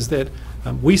this, is that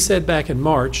we said back in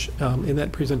March in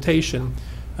that presentation,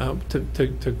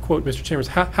 to quote Mr. Chambers,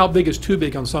 how big is too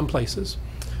big on some places?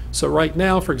 So right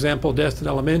now, for example, Destin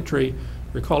Elementary,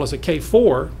 recall as a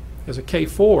K4,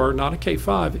 not a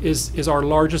K5, is our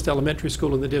largest elementary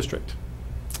school in the district.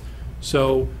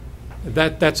 So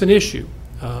that's an issue.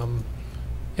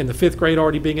 And the 5th grade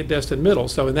already being at Destin Middle.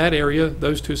 So in that area,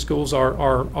 those two schools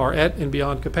are at and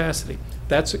beyond capacity.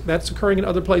 That's occurring in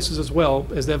other places as well,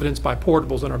 as evidenced by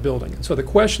portables in our building. And so the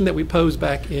question that we posed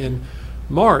back in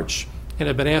March and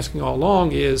have been asking all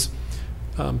along is,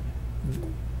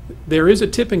 there is a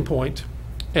tipping point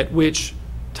at which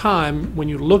time when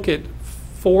you look at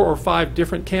 4 or 5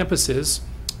 different campuses,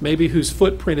 maybe whose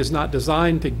footprint is not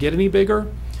designed to get any bigger,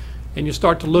 and you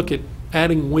start to look at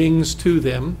adding wings to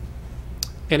them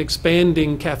and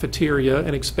expanding cafeteria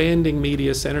and expanding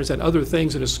media centers and other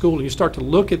things in a school, and you start to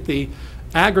look at the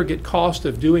aggregate cost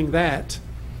of doing that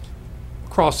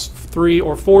across 3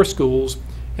 or 4 schools,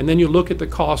 and then you look at the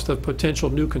cost of potential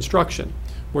new construction,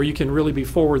 where you can really be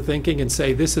forward thinking and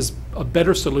say this is a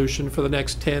better solution for the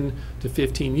next 10 to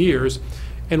 15 years.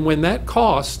 And when that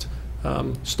cost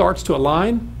starts to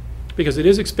align, because it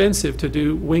is expensive to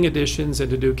do wing additions and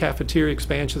to do cafeteria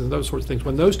expansions and those sorts of things,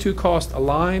 when those two costs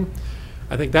align,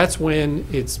 I think that's when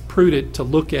it's prudent to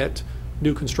look at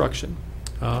new construction.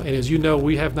 And as you know,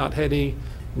 we have not had any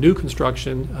new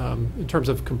construction in terms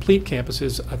of complete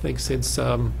campuses, I think, since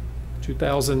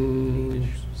 2007?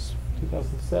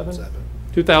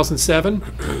 2007.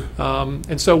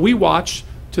 And so we watch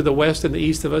to the west and the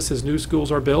east of us as new schools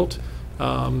are built,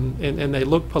 and they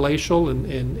look palatial,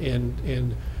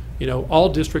 and all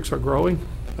districts are growing.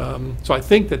 So I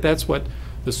think that's what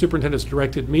the superintendent's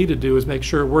directed me to do, is make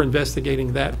sure we're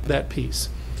investigating that piece.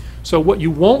 So what you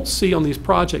won't see on these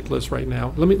project lists right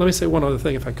now, let me say one other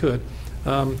thing if I could.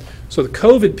 So the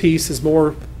COVID piece is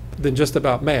more than just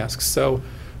about masks. So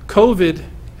COVID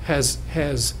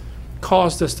has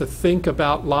caused us to think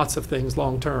about lots of things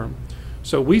long term.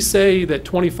 So we say that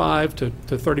 25 to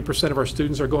 30% of our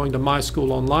students are going to My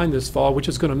School Online this fall, which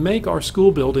is going to make our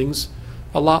school buildings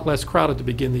a lot less crowded to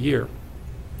begin the year.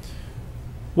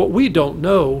 What we don't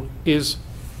know is,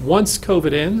 once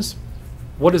COVID ends,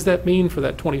 what does that mean for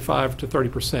that 25 to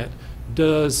 30%?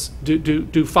 Do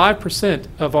 5%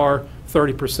 of our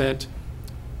 30%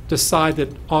 decide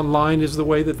that online is the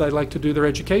way that they like to do their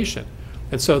education?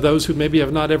 And so those who maybe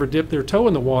have not ever dipped their toe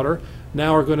in the water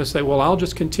now are going to say, well, I'll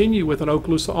just continue with an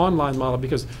Okaloosa online model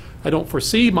because I don't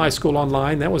foresee My School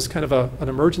Online. That was kind of an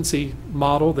emergency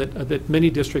model that many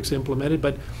districts implemented,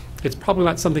 but it's probably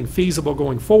not something feasible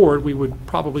going forward. We would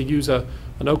probably use an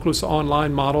Okaloosa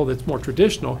online model that's more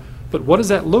traditional. But what does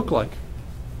that look like?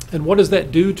 And what does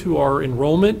that do to our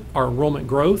enrollment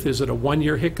growth? Is it a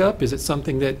one-year hiccup? Is it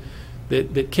something that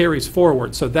carries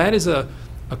forward? So that is a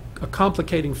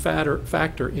complicating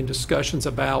factor in discussions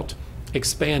about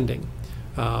expanding,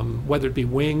 whether it be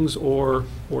wings or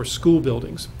school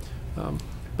buildings.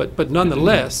 But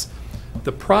nonetheless,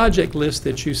 the project list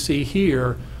that you see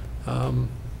here,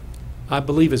 I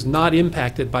believe, is not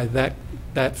impacted by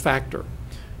that factor.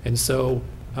 And so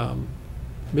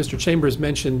Mr. Chambers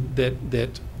mentioned that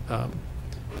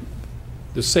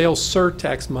the sales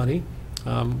surtax money,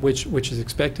 which is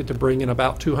expected to bring in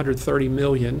about $230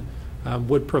 million,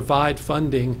 would provide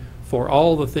funding for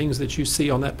all the things that you see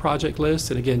on that project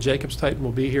list. And again, Jacobs Titan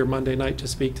will be here Monday night to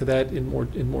speak to that in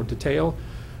more detail.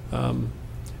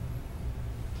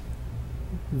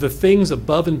 The things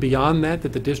above and beyond that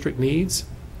the district needs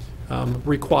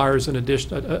requires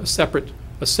a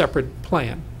separate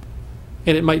plan,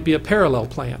 and it might be a parallel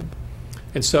plan.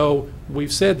 And so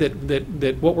we've said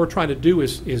that what we're trying to do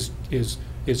is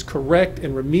correct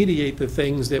and remediate the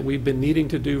things that we've been needing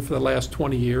to do for the last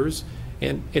 20 years.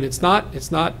 And it's not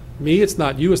me, it's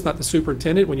not you, it's not the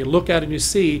superintendent. When you look at it and you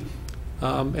see,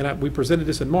 we presented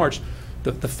this in March,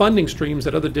 the funding streams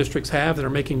that other districts have that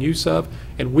are making use of,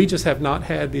 and we just have not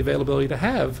had the availability to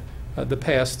have the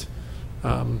past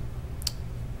 20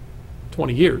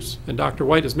 years. And Dr.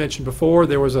 White has mentioned before,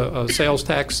 there was a sales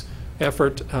tax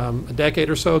effort a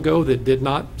decade or so ago that did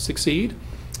not succeed.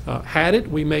 Had it,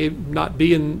 we may not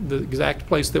be in the exact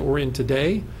place that we're in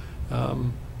today.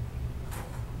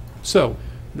 So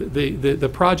the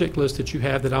project list that you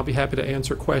have that I'll be happy to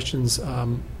answer questions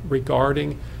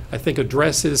regarding, I think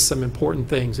addresses some important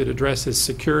things. It addresses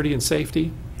security and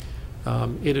safety.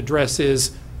 It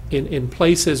addresses, in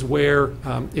places where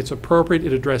it's appropriate,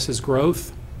 it addresses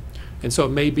growth. And so it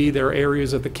may be there are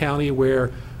areas of the county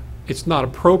where it's not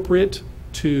appropriate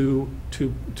to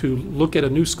look at a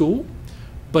new school,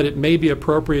 but it may be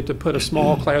appropriate to put a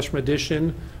small classroom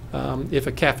addition if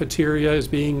a cafeteria is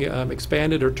being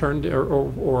expanded or turned,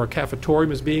 or a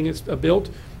cafetorium is being built,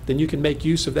 then you can make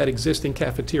use of that existing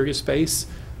cafeteria space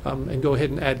and go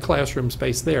ahead and add classroom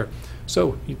space there.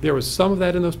 So there was some of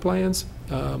that in those plans,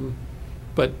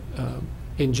 but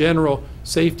in general,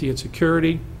 safety and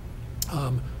security,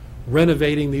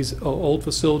 renovating these old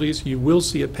facilities. You will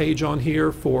see a page on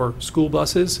here for school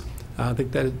buses. I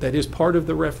think that is part of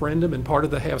the referendum and part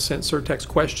of the half-cent surtax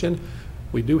question.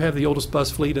 We do have the oldest bus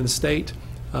fleet in the state.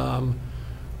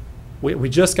 We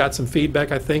just got some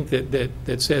feedback, I think,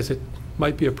 that says it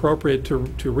might be appropriate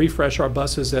to refresh our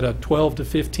buses at a 12 to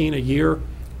 15 a year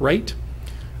rate.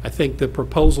 I think the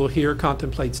proposal here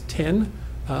contemplates 10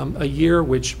 a year,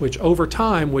 which over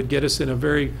time would get us in a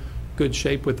very good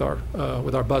shape with our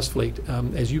bus fleet.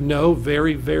 As you know,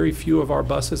 very, very few of our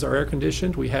buses are air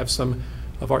conditioned. We have some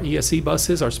of our ESE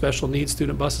buses, our special needs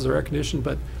student buses, are air conditioned,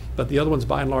 but the other ones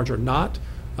by and large are not.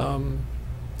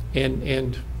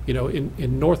 And you know,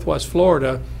 in Northwest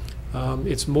Florida,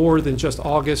 it's more than just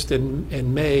August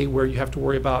and May where you have to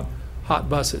worry about hot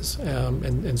buses,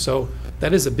 and so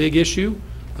that is a big issue,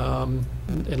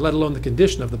 and let alone the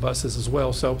condition of the buses as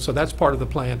well. So that's part of the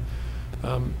plan.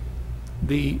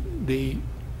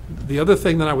 The other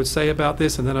thing that I would say about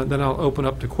this, and then I'll open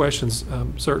up to questions,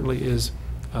 certainly, is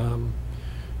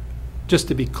just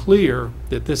to be clear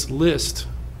that this list,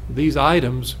 these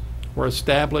items, were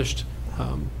established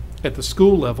at the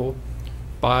school level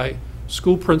by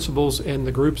school principals and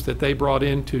the groups that they brought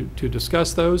in to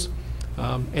discuss those,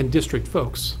 and district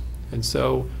folks. And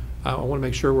so I want to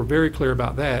make sure we're very clear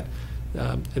about that.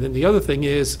 And then the other thing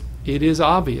is, it is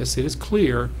obvious, it is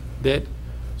clear that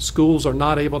schools are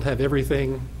not able to have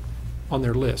everything on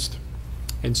their list.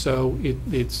 And so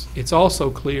it's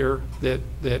also clear that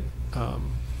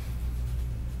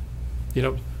you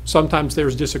know, sometimes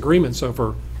there's disagreements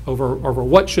over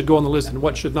what should go on the list and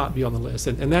what should not be on the list,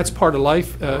 and that's part of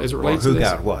life as it relates to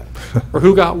this. Or who got what. Or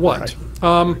who got what.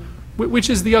 Right. Which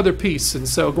is the other piece. And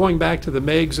so going back to the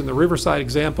Meigs and the Riverside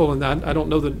example, and I don't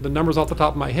know the numbers off the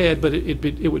top of my head, but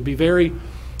it would be very,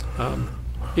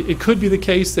 it could be the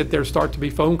case that there start to be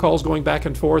phone calls going back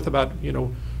and forth about, you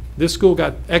know, this school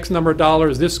got X number of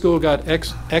dollars, this school got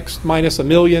X minus $1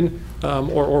 million,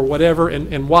 or whatever,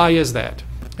 and why is that?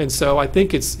 And so I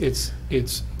think it's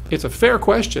a fair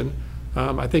question.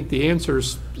 I think the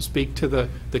answers speak to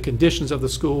the conditions of the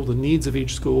school, the needs of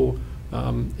each school,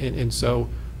 and so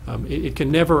it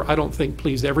can never, I don't think,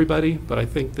 please everybody, but I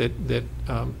think that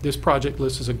this project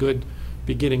list is a good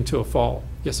beginning to a fall.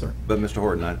 Yes, sir. But Mr.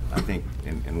 Horton, I think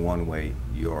in one way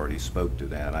you already spoke to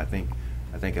that. I think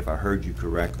if I heard you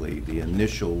correctly, the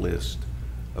initial list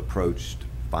approached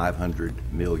 $500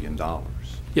 million.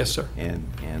 Yes, sir.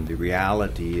 And the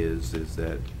reality is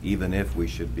that even if we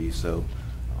should be so,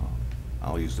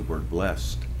 I'll use the word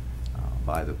blessed,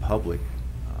 by the public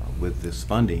with this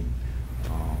funding,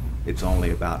 it's only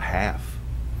about half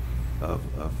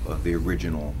of the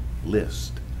original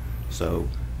list. So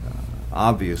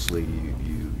obviously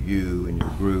you and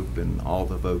your group and all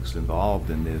the folks involved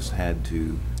in this had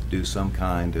to do some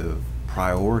kind of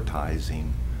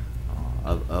prioritizing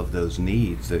of those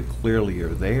needs that clearly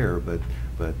are there, but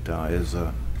as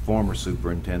a former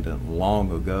superintendent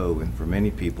long ago, and for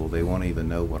many people, they won't even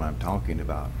know what I'm talking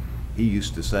about. He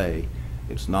used to say,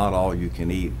 It's not all you can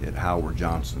eat at Howard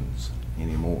Johnson's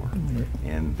anymore.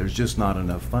 And there's just not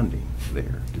enough funding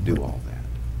there to do all that.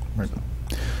 Right. So,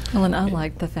 Well, and I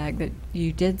like the fact that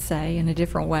you did say in a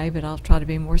different way, but I'll try to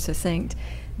be more succinct,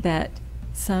 that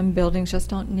some buildings just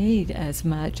don't need as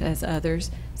much as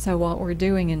others. So what we're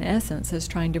doing in essence is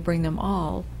trying to bring them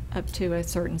all up to a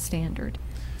certain standard.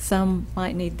 Some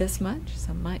might need this much,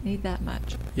 some might need that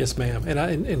much. Yes, ma'am.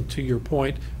 And to your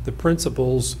point, the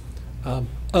principals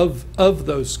of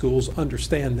those schools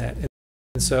understand that.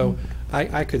 And so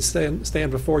I could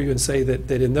stand before you and say that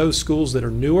in those schools that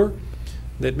are newer,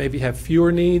 that maybe have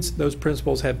fewer needs, those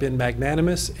principals have been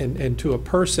magnanimous and to a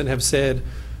person have said,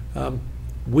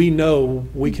 we know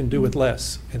we can do with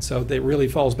less. And so it really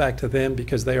falls back to them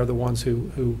because they are the ones who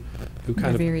kind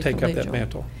They're very of take up that collegial.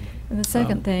 mantle. And the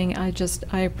second thing, I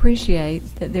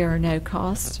appreciate that there are no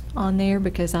costs on there,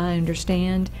 because I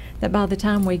understand that by the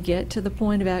time we get to the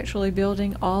point of actually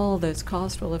building, all those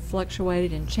costs will have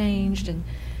fluctuated and changed, and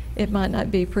it might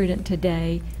not be prudent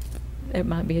today. It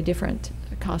might be a different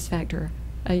cost factor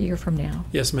a year from now.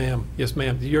 Yes, ma'am. Yes,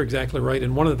 ma'am. You're exactly right.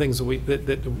 And one of the things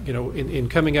that you know, in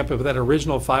coming up with that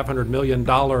original $500 million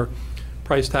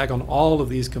price tag on all of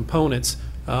these components,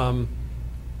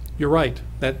 you're right.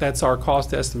 That's our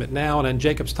cost estimate now. And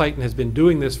Jacobs Titan has been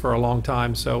doing this for a long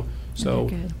time. So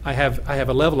good. I have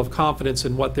a level of confidence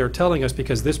in what they're telling us,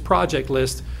 because this project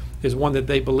list is one that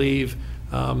they believe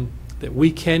that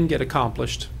we can get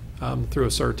accomplished through a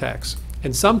surtax.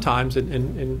 And sometimes,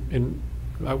 and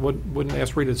I wouldn't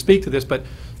ask Rita to speak to this, but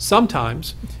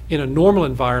sometimes in a normal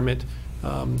environment,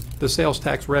 the sales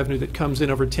tax revenue that comes in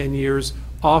over 10 years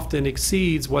often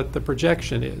exceeds what the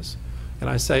projection is. And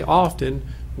I say often,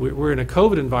 we're in a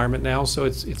COVID environment now, so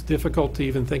it's difficult to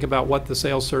even think about what the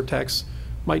sales surtax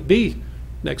might be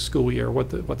next school year, what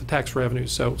the tax revenue.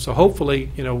 So hopefully,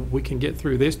 you know, we can get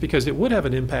through this, because it would have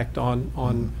an impact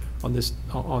on this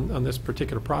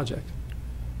particular project.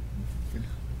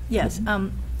 Yes.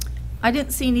 I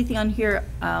didn't see anything on here,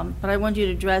 but I wanted you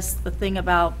to address the thing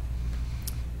about,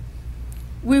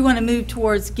 we want to move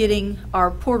towards getting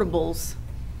our portables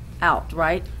out,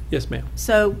 right? Yes, ma'am.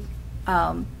 So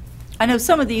I know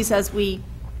some of these, as we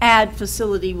add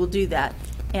facility, will do that.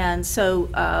 And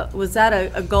so was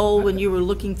that a goal when you were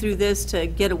looking through this, to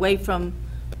get away from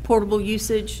portable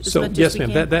usage as So much yes, as we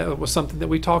ma'am. can? That was something that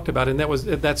we talked about, and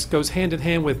that goes hand in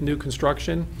hand with new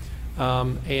construction.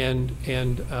 So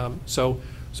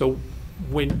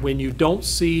when you don't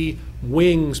see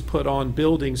wings put on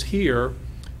buildings here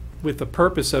with the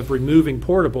purpose of removing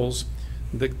portables,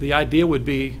 the idea would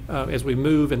be, as we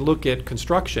move and look at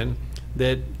construction,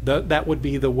 that would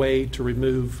be the way to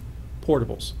remove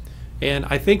portables. And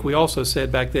I think we also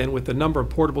said back then, with the number of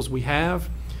portables we have,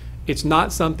 it's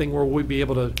not something where we'd be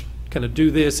able to kind of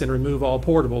do this and remove all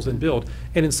portables and build.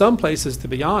 And in some places, to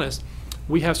be honest,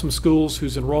 we have some schools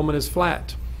whose enrollment is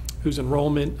flat, whose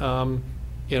enrollment,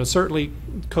 you know, certainly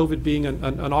COVID being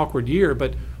an awkward year,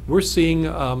 but we're seeing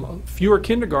fewer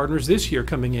kindergartners this year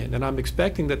coming in. And I'm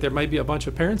expecting that there might be a bunch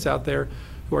of parents out there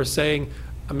who are saying,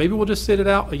 maybe we'll just sit it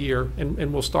out a year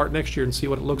and we'll start next year and see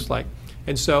what it looks like.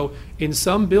 And so in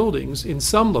some buildings, in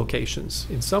some locations,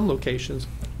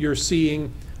 you're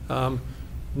seeing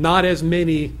not as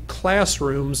many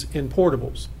classrooms in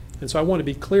portables. And so I want to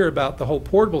be clear about the whole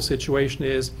portable situation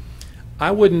is,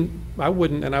 I wouldn't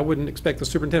expect the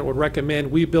superintendent would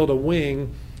recommend we build a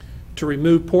wing to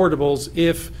remove portables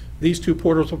if these two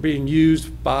portables were being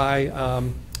used by,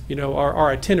 you know,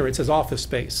 our itinerants as office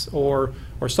space or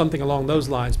something along those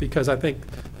lines, because I think,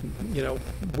 you know,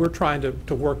 we're trying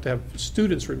to work to have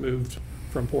students removed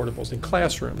from portables in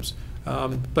classrooms.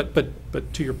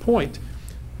 But to your point,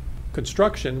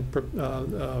 construction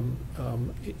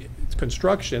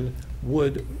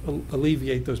would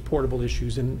alleviate those portable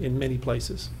issues in many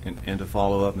places. And to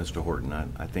follow up, Mr. Horton,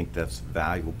 I think that's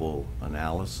valuable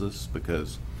analysis,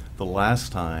 because the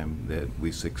last time that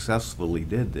we successfully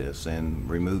did this and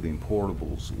removing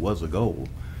portables was a goal,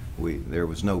 there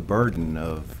was no burden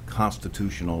of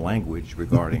constitutional language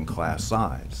regarding class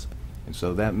size. And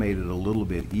so that made it a little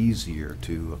bit easier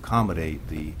to accommodate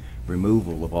the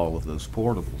removal of all of those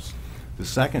portables. The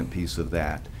second piece of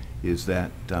that is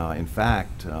that, in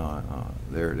fact,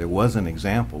 there was an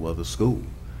example of a school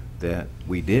that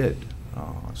we did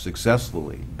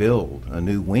successfully build a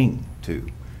new wing to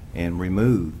and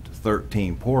removed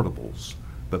 13 portables.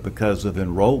 But because of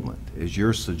enrollment, as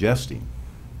you're suggesting,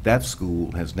 that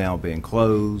school has now been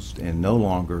closed and no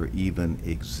longer even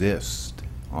exists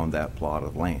on that plot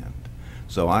of land.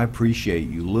 So I appreciate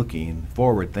you looking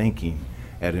forward, thinking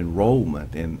at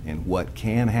enrollment and what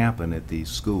can happen at these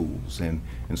schools. And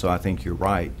so I think you're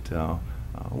right.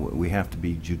 we have to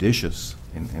be judicious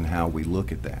in how we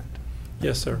look at that.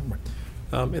 Yes, sir.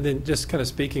 And then just kind of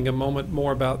speaking a moment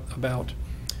more about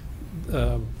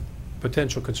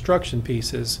potential construction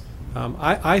pieces,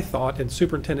 I thought, and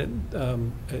Superintendent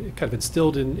kind of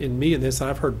instilled in me in this, and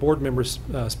I've heard board members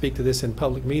speak to this in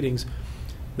public meetings,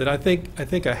 that I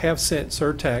think a half-cent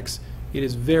surtax, it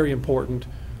is very important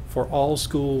for all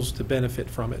schools to benefit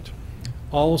from it,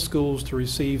 all schools to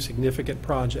receive significant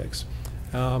projects.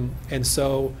 And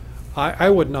so I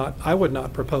would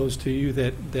not propose to you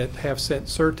that half-cent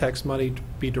surtax money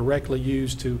be directly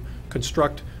used to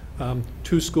construct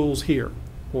 2 schools here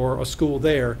or a school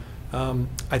there.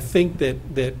 I think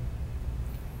that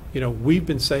we've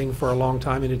been saying for a long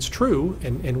time, and it's true,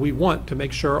 and we want to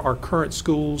make sure our current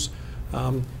schools,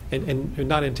 and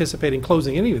not anticipating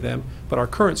closing any of them, but our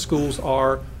current schools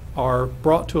are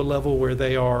brought to a level where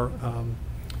they are,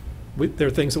 they're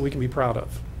things that we can be proud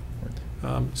of.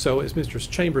 So as Mr.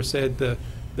 Chambers said, the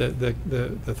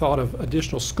thought of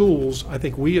additional schools, I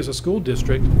think we as a school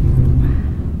district,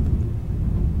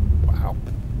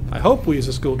 I hope we as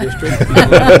a school district, if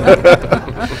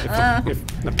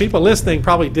the people listening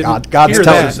probably didn't hear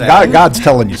that. God's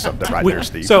telling you something right there,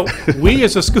 Steve. So we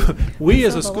as a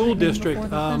school district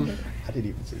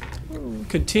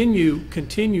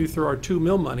continue through our 2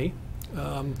 mill money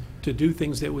to do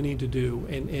things that we need to do,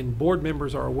 and board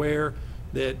members are aware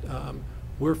that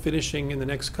we're finishing in the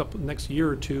next year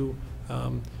or 2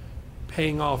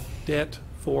 paying off debt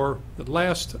for the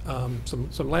last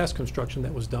some last construction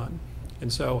that was done.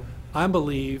 And so I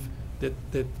believe that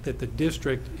the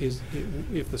district is,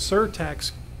 if the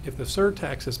surtax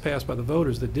is passed by the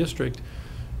voters, the district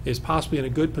is possibly in a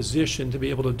good position to be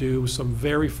able to do some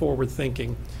very forward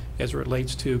thinking as it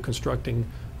relates to constructing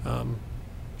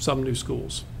some new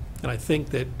schools. And I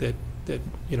think that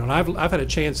and I've had a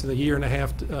chance in the year and a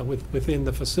half within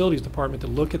the facilities department to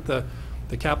look at the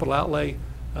capital outlay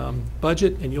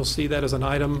budget, and you'll see that as an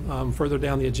item further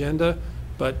down the agenda.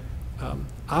 But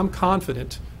I'm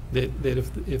confident that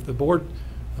if the board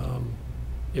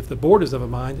is of a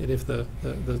mind, and if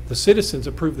the citizens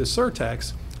approve this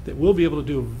surtax, that we'll be able to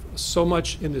do so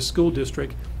much in this school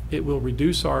district. It will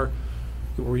reduce our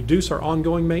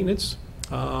ongoing maintenance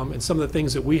and some of the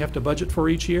things that we have to budget for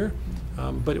each year.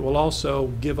 But it will also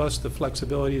give us the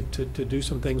flexibility to do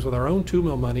some things with our own 2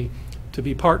 mill money to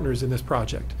be partners in this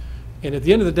project. And at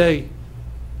the end of the day,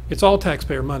 it's all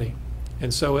taxpayer money.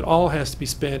 And so it all has to be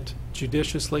spent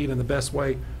judiciously and in the best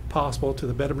way possible to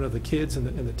the betterment of the kids and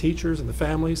the teachers and the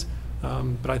families.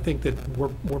 But I think that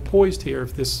we're poised here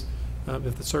if the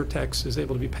surtax is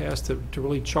able to be passed to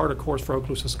really chart a course for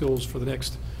Okaloosa schools for the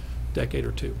next decade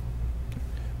or 2.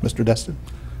 Mr. Destin?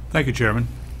 Thank you, Chairman.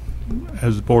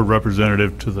 As the board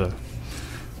representative to the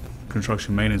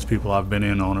construction maintenance people, I've been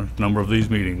in on a number of these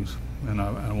meetings, and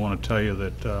I want to tell you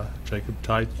that Jacob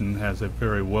Titan has a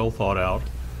very well thought out,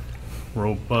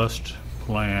 robust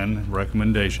plan,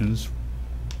 recommendations,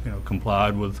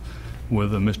 complied with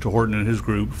Mr. Horton and his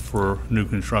group for new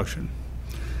construction.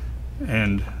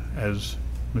 And as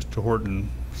Mr. Horton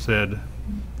said,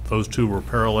 those 2 were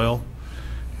parallel.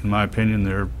 In my opinion,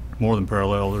 they're more than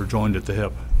parallel, they're joined at the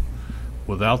hip.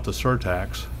 Without the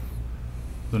surtax,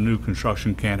 the new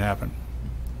construction can't happen,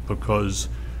 because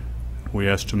we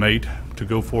estimate to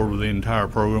go forward with the entire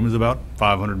program is about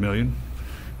 $500 million.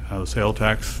 The sale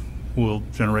tax will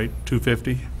generate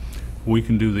 $250. We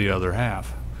can do the other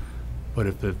half. But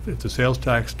if the sales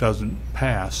tax doesn't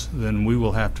pass, then we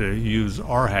will have to use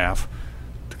our half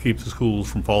to keep the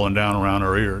schools from falling down around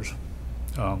our ears.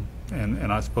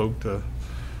 And I spoke to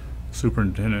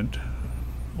Superintendent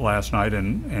last night,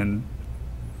 and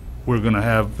we're going to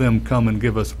have them come and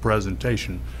give us a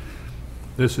presentation.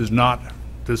 This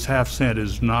half-cent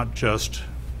is not just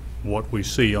what we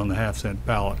see on the half-cent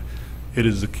ballot. It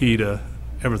is the key to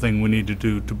everything we need to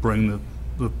do to bring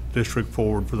the district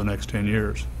forward for the next 10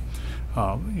 years.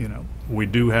 We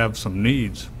do have some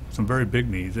needs, some very big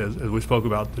needs, as we spoke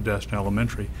about the Destin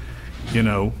Elementary. There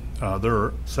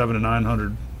are 700 to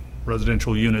 900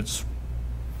 residential units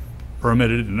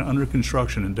permitted and under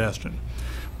construction in Destin.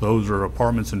 Those are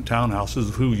apartments and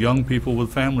townhouses who young people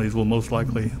with families will most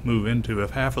likely move into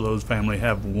if half of those families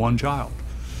have 1 child.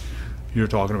 You're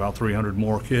talking about 300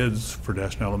 more kids for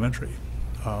Destin Elementary.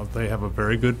 They have a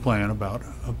very good plan about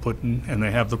putting, and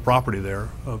they have the property there,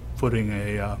 of putting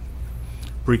a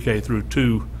pre-K through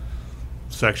 2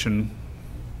 section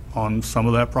on some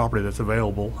of that property that's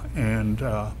available, and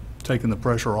taking the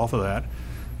pressure off of that,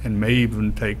 and may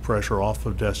even take pressure off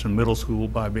of Destin Middle School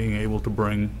by being able to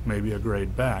bring maybe a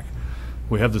grade back.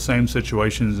 We have the same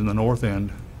situations in the north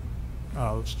end.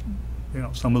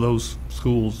 Some of those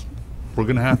schools we're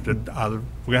going to have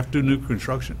to do new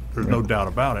construction. There's no doubt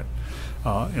about it.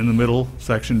 In the middle,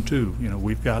 section 2, you know,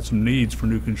 we've got some needs for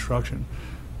new construction.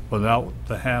 Without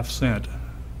the half-cent,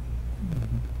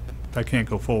 that can't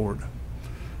go forward.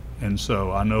 And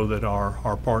so I know that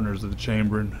our partners at the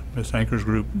Chamber and Ms. Anker's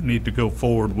group need to go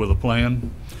forward with a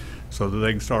plan so that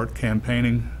they can start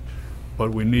campaigning.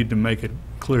 But we need to make it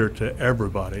clear to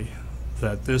everybody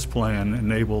that this plan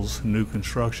enables new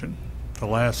construction. The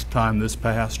last time this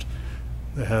passed,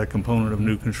 they had a component of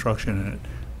new construction in it.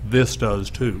 This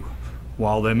does too.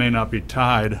 While they may not be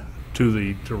tied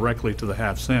to directly to the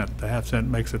half-cent, the half-cent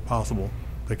makes it possible.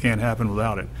 They can't happen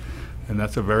without it. And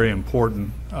that's a very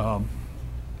important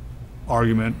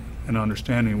argument and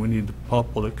understanding we need the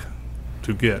public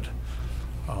to get.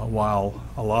 While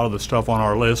a lot of the stuff on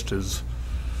our list is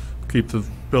keep the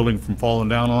building from falling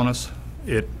down on us,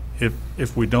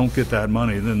 if we don't get that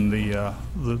money, then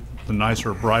the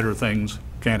nicer, brighter things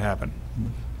can't happen.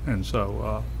 And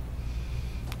so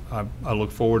I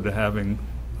look forward to having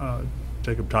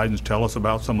Jacob Tidens tell us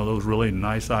about some of those really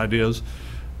nice ideas,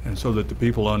 and so that the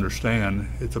people understand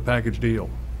it's a package deal.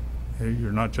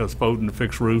 You're not just voting to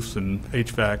fix roofs and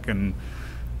HVAC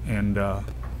and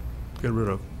get rid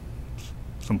of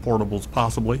some portables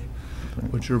possibly,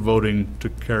 but you're voting to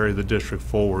carry the district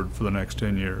forward for the next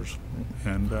 10 years.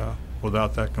 And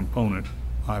without that component,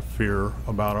 I fear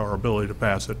about our ability to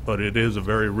pass it, but it is a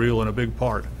very real and a big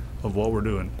part of what we're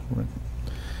doing.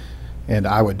 And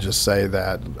I would just say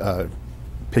that,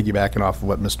 piggybacking off of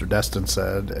what Mr. Destin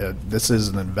said, this is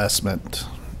an investment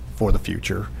for the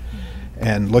future.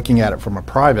 And looking at it from a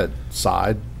private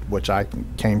side, which I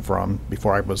came from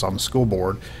before I was on the school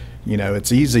board, you know,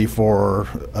 it's easy for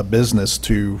a business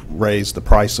to raise the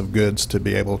price of goods to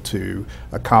be able to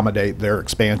accommodate their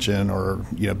expansion or,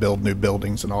 you know, build new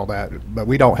buildings and all that. But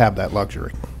we don't have that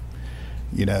luxury.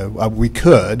 You know, we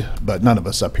could, but none of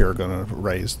us up here are going to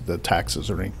raise the taxes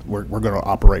or anything. We're going to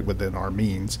operate within our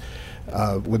means.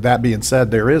 With that being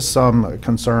said, there is some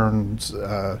concerns,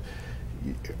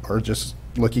 or just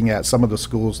looking at some of the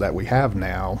schools that we have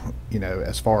now, you know,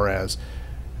 as far as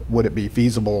would it be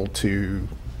feasible to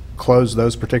close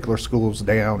those particular schools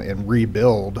down and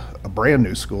rebuild a brand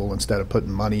new school instead of putting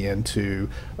money into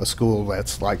a school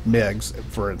that's like Meigs,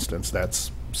 for instance,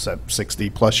 that's 60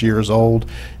 plus years old,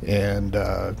 and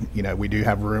you know, we do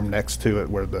have room next to it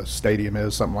where the stadium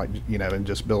is, something like, you know, and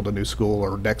just build a new school,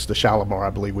 or next to Shalimar, I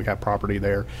believe we have property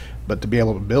there. But to be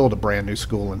able to build a brand new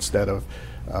school instead of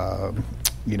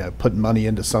you know, putting money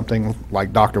into something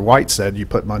like Dr. White said, you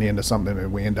put money into something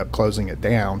and we end up closing it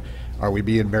down, are we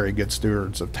being very good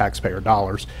stewards of taxpayer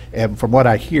dollars? And from what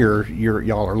I hear,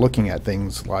 y'all are looking at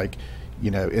things like,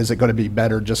 you know, is it going to be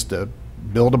better just to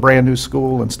build a brand new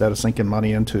school instead of sinking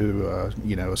money into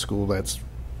you know, a school that's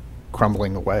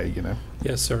crumbling away, you know?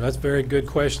 Yes, sir. That's a very good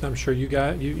question. I'm sure you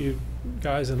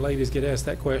guys and ladies get asked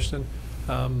that question.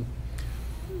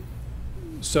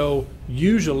 So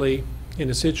usually in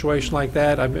a situation like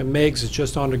that, Meigs has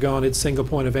just undergone its single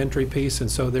point of entry piece, and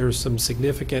so there's some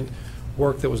significant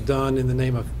work that was done in the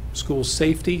name of school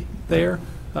safety there.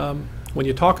 When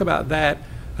you talk about that,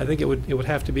 I think it would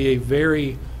have to be a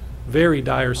very, very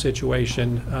dire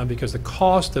situation, because the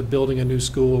cost of building a new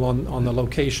school on the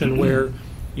location where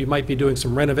you might be doing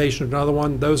some renovation of another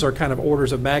one, those are kind of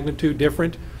orders of magnitude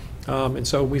different. And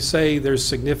so we say there's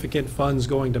significant funds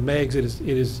going to Meigs. It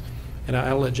is, and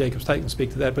I'll let Jacob Tidens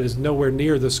speak to that, but it's nowhere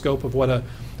near the scope of what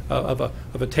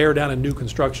a tear down and new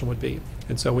construction would be.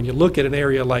 And so when you look at an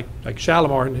area like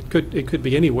Shalimar, and it could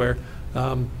be anywhere,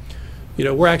 you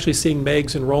know, we're actually seeing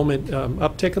Meigs enrollment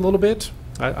uptick a little bit.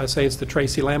 I say it's the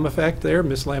Tracy Lamb effect there,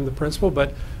 Miss Lamb the principal,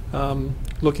 but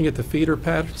looking at the feeder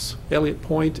paths, Elliott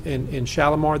Point and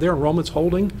Shalimar, their enrollment's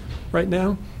holding right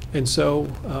now. And so,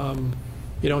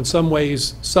 you know, in some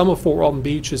ways, some of Fort Walton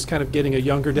Beach is kind of getting a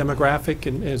younger demographic,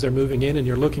 and as they're moving in, and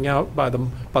you're looking out by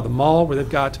the mall where they've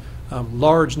got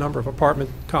large number of apartment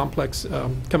complex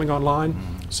coming online.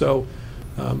 So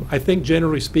I think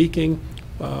generally speaking,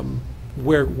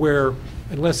 where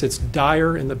unless it's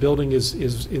dire and the building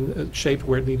is in a shape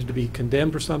where it needed to be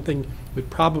condemned or something, we'd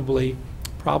probably,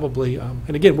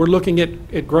 and again, we're looking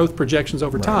at growth projections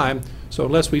over time, so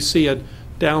unless we see a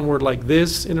downward like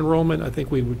this in enrollment, I think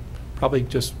we would probably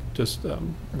just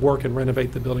work and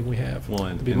renovate the building we have. Well,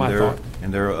 would be my thought.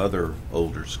 And there are other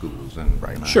older schools, and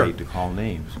I hate to call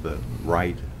names, but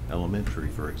Wright Elementary,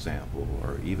 for example,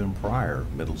 or even Pryor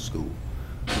Middle School.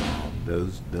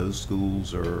 Those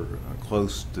schools are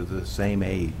close to the same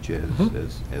age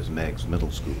as Meigs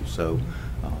Middle School. So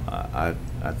I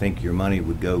think your money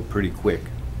would go pretty quick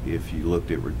if you looked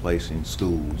at replacing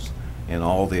schools and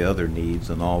all the other needs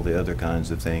and all the other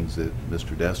kinds of things that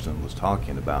Mr. Destin was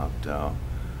talking about,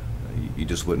 you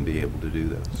just wouldn't be able to do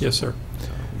those. Yes, sir. So,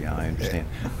 yeah, I understand.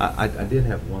 I did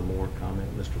have one more comment,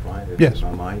 Mr. Bryant, Yes. if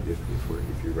I might, if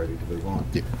you're ready to move on.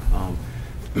 Yeah.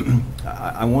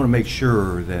 I want to make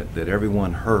sure that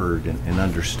everyone heard and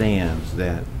understands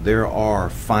that there are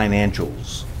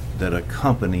financials that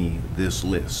accompany this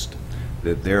list,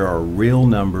 that there are real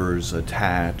numbers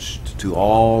attached to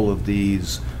all of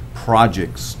these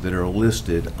projects that are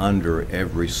listed under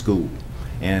every school,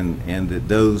 and that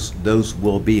those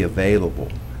will be available.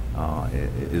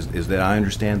 Is that, I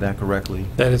understand that correctly?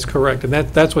 That is correct, and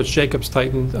that's what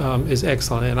Jacobs-Titan is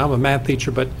excellent in. I'm a math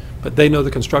teacher, but they know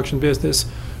the construction business,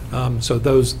 so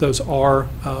those are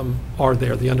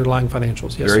there, the underlying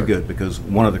financials. Yes, Very sir. good, because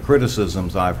one of the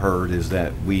criticisms I've heard is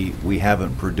that we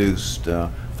haven't produced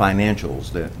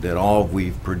financials, that all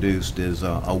we've produced is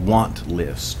a want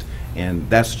list, and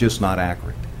that's just not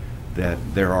accurate. That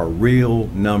there are real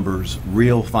numbers,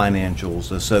 real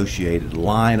financials associated,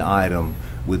 line item,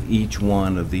 with each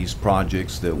one of these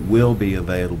projects that will be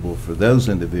available for those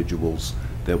individuals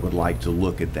that would like to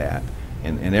look at that.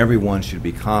 And everyone should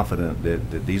be confident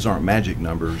that these aren't magic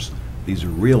numbers, these are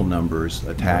real numbers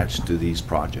attached to these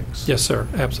projects. Yes, sir,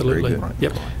 absolutely. Very good.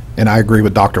 Yep. And I agree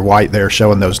with Dr. White there,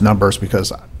 showing those numbers,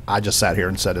 because I just sat here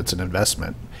and said it's an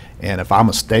investment. And if I'm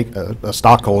a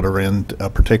stockholder in a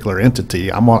particular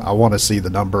entity, I want to see the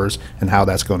numbers and how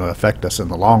that's going to affect us in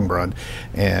the long run.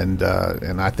 And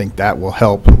I think that will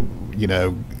help,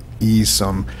 ease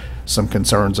some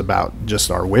concerns about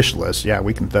just our wish list. Yeah,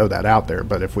 we can throw that out there,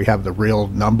 but if we have the real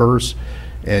numbers,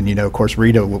 and of course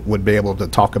Rita would be able to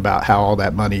talk about how all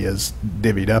that money is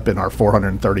divvied up in our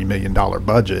 $430 million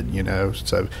budget,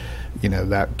 so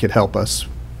that could help us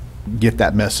get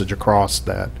that message across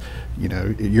that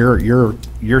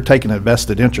you're taking a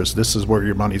vested interest. This is where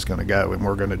your money's going to go, and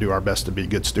we're going to do our best to be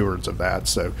good stewards of that.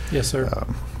 So Yes, sir.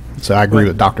 So I agree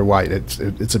with Dr. White.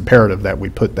 It's imperative that we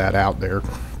put that out there.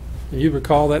 You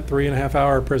recall that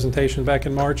 3.5-hour presentation back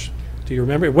in March? Do you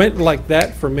remember? It went like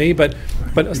that for me, but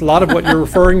a lot of what you're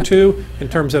referring to in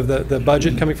terms of the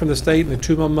budget coming from the state and the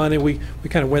TUMO money, we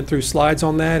kind of went through slides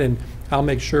on that, and I'll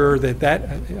make sure that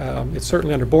it's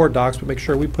certainly under board docs, but make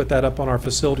sure we put that up on our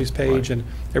facilities page, and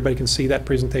everybody can see that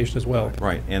presentation as well.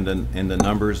 Right, and the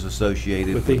numbers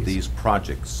associated With with these. these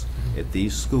projects at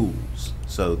these schools,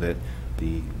 so that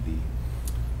the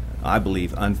I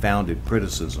believe unfounded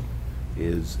criticism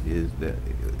is that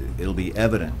it'll be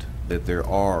evident that there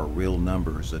are real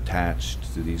numbers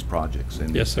attached to these projects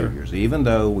in Yes, these sir. figures, even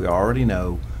though we already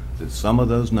know that some of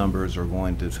those numbers are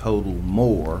going to total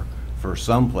more for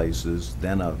some places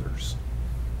than others.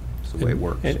 It's the way it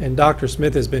works. And Dr.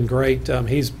 Smith has been great.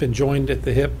 He's been joined at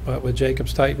the hip with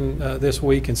Jacobs-Titan this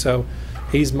week, and so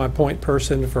he's my point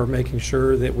person for making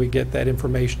sure that we get that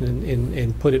information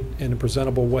and put it in a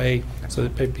presentable way so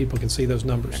that people can see those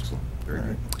numbers. Excellent, very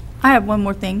good. I have one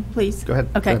more thing, please. Go ahead.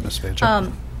 Okay. Go ahead, Ms.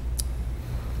 Fancher.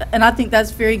 And I think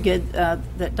that's very good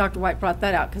that Dr. White brought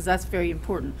that out, because that's very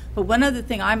important. But one other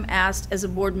thing I'm asked as a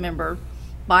board member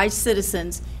by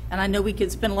citizens, and I know we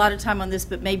could spend a lot of time on this,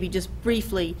 but maybe just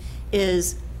briefly,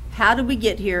 is how did we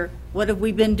get here? What have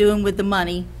we been doing with the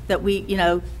money that we,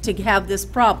 to have this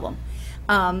problem?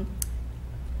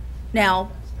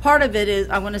 Now, part of it is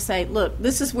I want to say, look,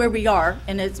 this is where we are,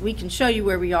 and we can show you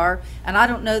where we are. And I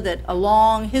don't know that a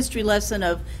long history lesson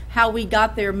of how we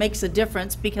got there makes a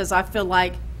difference, because I feel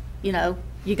like,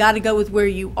 you got to go with where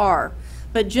you are.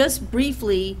 But just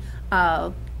briefly,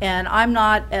 and I'm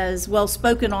not as well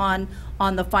spoken on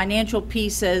the financial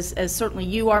piece as certainly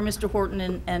you are, Mr.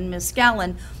 Horton and Ms.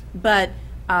 Scallon, but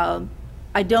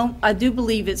I do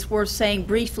believe it's worth saying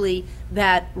briefly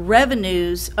that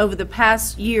revenues over the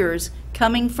past years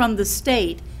coming from the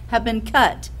state have been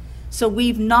cut. So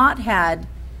we've not had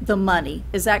the money.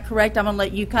 Is that correct? I'm going to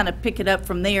let you kind of pick it up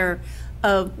from there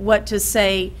of what to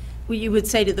say, what you would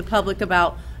say to the public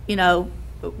about,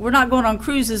 we're not going on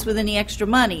cruises with any extra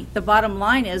money. The bottom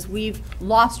line is we've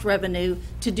lost revenue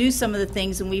to do some of the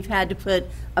things, and we've had to put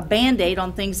a Band-Aid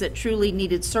on things that truly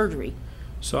needed surgery.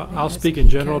 So I'll speak in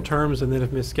general terms, and then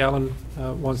if Ms. Scallon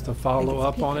wants to follow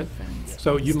up on it.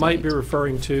 So you might be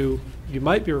referring to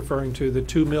the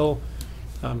 2 mil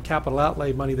capital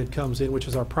outlay money that comes in, which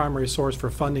is our primary source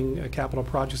for funding capital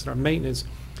projects and our maintenance.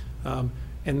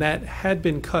 And that had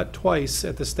been cut twice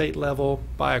at the state level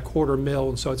by $0.25 mil,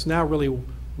 and so it's now really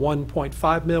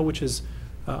 1.5 mil, which is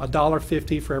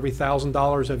 $1.50 for every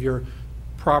 $1,000 of your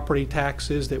property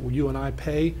taxes that you and I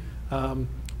pay.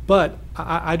 But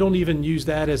I don't even use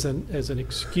that as an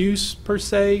excuse per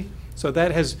se. So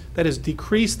that has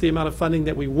decreased the amount of funding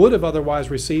that we would have otherwise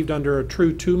received under a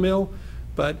true 2 mil,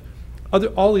 but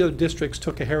all the other districts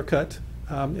took a haircut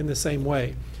in the same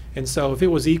way. And so if it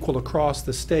was equal across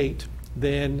the state,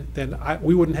 then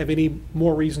we wouldn't have any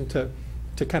more reason to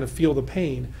kind of feel the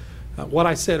pain. What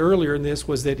I said earlier in this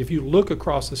was that if you look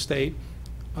across the state,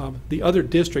 the other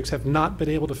districts have not been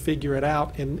able to figure it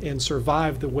out and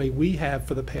survive the way we have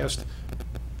for the past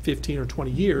 15 or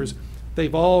 20 years.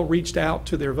 They've all reached out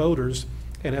to their voters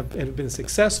and have been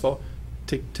successful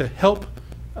to help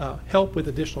with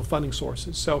additional funding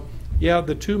sources. So yeah,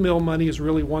 the 2 mil money is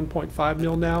really 1.5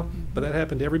 mil now, but that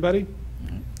happened to everybody.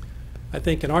 I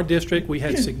think in our district we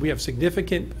have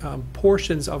significant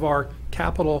portions of our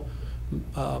capital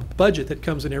budget that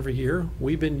comes in every year.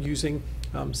 We've been using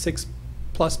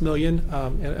 $6+ million,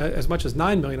 as much as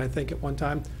 $9 million, I think, at one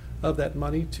time, of that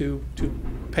money to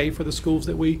pay for the schools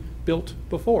that we built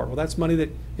before. Well, that's money that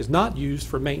is not used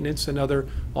for maintenance and other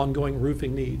ongoing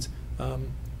roofing needs.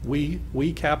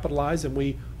 We capitalize,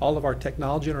 and all of our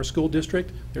technology in our school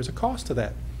district, there's a cost to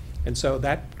that. And so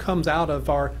that comes out of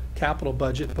our capital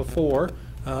budget before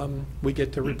we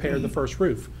get to repair the first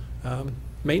roof.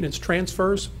 Maintenance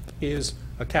transfers is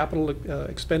a capital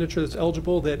expenditure that's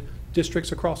eligible that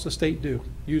districts across the state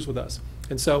use with us.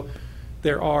 And so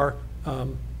there are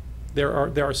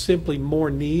simply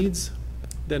more needs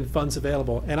than funds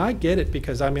available. And I get it,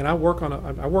 because I mean I work on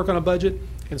a budget,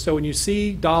 and so when you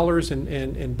see dollars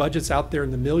and budgets out there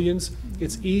in the millions,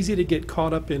 it's easy to get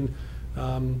caught up in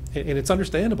and it's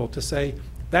understandable to say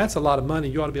that's a lot of money,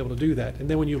 you ought to be able to do that. And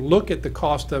then when you look at the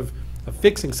cost of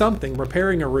fixing something,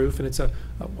 repairing a roof, and it's a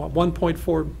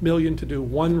 $1.4 million to do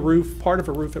one roof, part of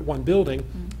a roof at one building,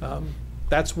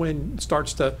 that's when you start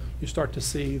to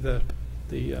see the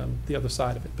other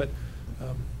side of it. But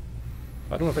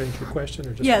I don't know if I answered your question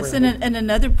or just yes, and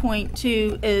another point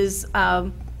too is,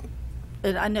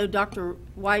 and I know Dr.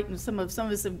 White and some of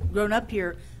us have grown up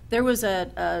here. There was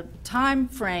a time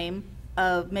frame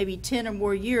of maybe 10 or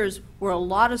more years where a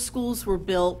lot of schools were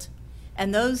built,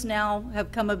 and those now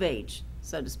have come of age,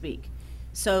 so to speak.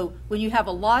 So when you have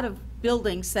a lot of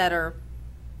buildings that are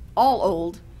all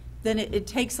old, then it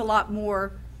takes a lot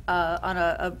more on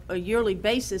a yearly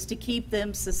basis to keep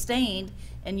them sustained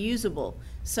and usable.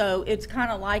 So it's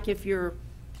kind of like if your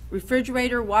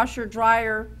refrigerator, washer,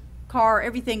 dryer, car,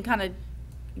 everything kind of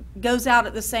goes out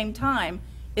at the same time,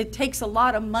 it takes a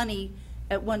lot of money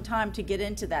at one time to get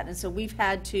into that. And so we've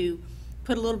had to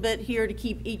put a little bit here to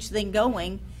keep each thing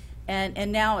going.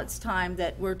 And now it's time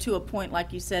that we're to a point,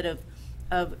 like you said,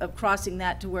 of crossing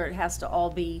that to where it has to all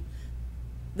be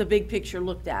the big picture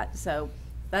looked at. So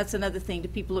that's another thing. To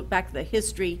people look back at the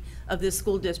history of this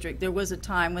school district, there was a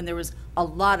time when there was a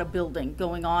lot of building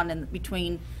going on in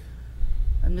between,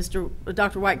 and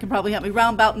Dr. White can probably help me,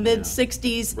 around about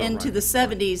mid-60s into the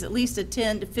 70s, at least a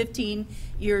 10 to 15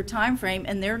 year time frame,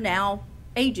 and they're now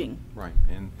aging. Right,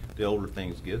 and the older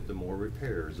things get, the more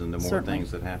repairs and the more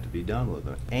things that have to be done with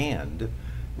them. And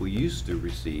we used to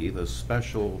receive a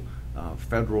special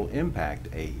federal impact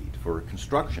aid for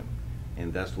construction,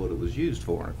 and that's what it was used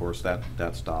for. And of course,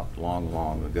 that stopped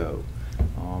long ago.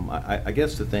 I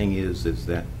guess the thing is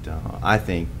that I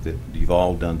think that you've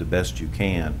all done the best you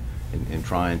can in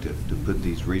trying to put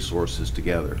these resources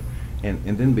together.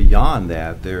 And then beyond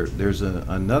that, there's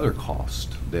another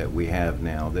cost that we have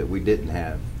now that we didn't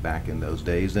have back in those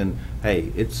days. And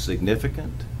hey, it's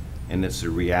significant, and it's a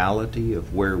reality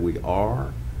of where we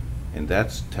are, and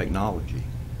that's technology.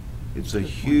 It's a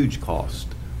huge cost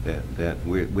that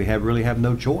we really have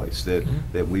no choice,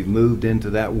 that we've moved into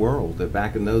that world, that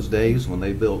back in those days when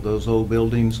they built those old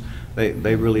buildings,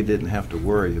 they really didn't have to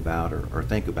worry about or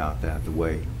think about that the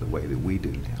way that we do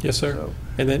now. Yes, sir. So,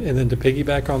 and then to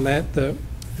piggyback on that,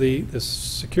 the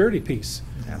security piece.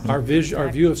 Our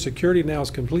view of security now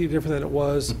is completely different than it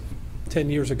was 10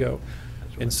 years ago.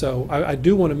 Right. And so I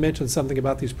do want to mention something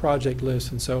about these project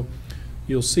lists. And so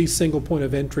you'll see single point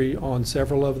of entry on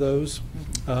several of those.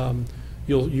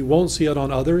 You won't see it on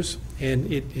others,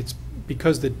 and it's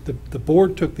because the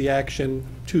board took the action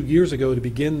 2 years ago to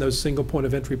begin those single point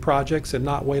of entry projects and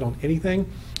not wait on anything.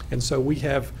 And so we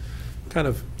have kind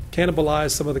of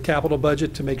cannibalized some of the capital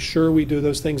budget to make sure we do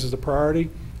those things as a priority.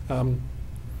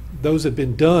 Those have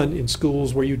been done in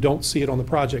schools where you don't see it on the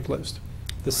project list.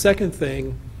 The second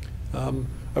thing,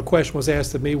 a question was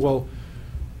asked of me, well,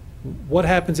 what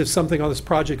happens if something on this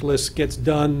project list gets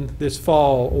done this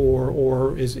fall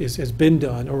or has been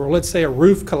done? Or let's say a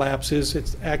roof collapses,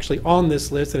 it's actually on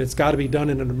this list and it's got to be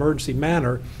done in an emergency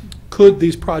manner. Could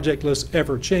these project lists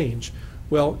ever change?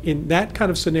 Well, in that kind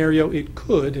of scenario, it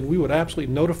could, and we would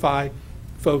absolutely notify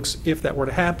folks if that were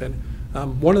to happen.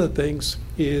 One of the things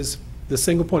is the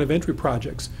single point of entry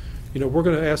projects. We're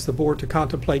going to ask the board to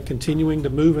contemplate continuing to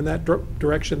move in that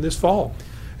direction this fall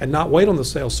and not wait on the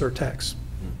sales surtax.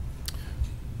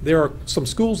 There are some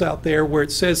schools out there where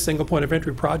it says single point of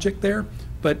entry project there,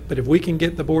 but if we can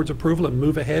get the board's approval and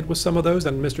move ahead with some of those,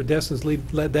 and Mr. Dessens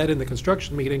led that in the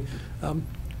construction meeting,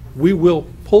 we will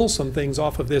pull some things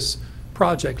off of this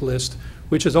project list,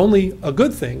 which is only a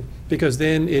good thing, because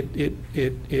then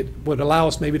it would allow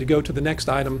us maybe to go to the next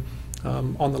item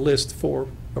on the list for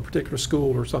a particular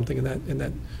school or something in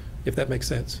that, if that makes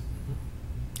sense.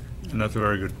 And that's a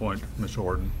very good point, Mr.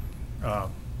 Horton.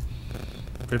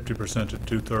 50% to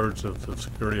 2/3 of the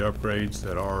security upgrades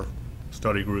that are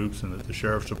study groups and that the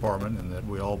Sheriff's Department and that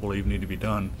we all believe need to be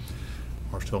done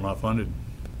are still not funded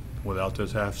without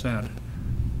this half cent.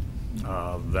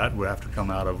 That would have to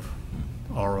come out of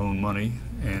our own money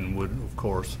and would, of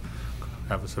course,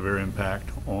 have a severe impact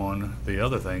on the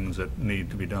other things that need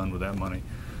to be done with that money.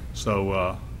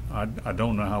 So I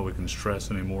don't know how we can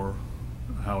stress anymore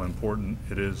how important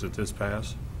it is that this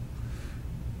pass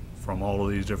from all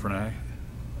of these different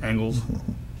angles.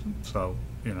 So,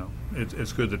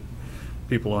 it's good that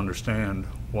people understand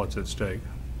what's at stake.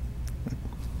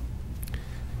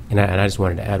 And I just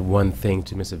wanted to add one thing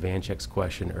to Ms. Ivanchek's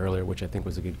question earlier, which I think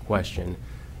was a good question.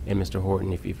 And Mr.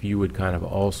 Horton, if you would kind of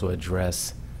also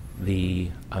address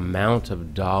the amount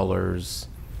of dollars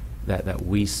that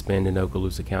we spend in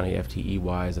Okaloosa County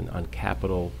FTE-wise and on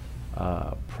capital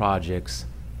projects,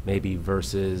 maybe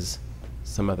versus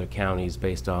some other counties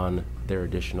based on their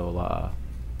additional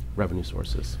revenue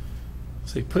sources.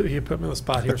 So you put me on the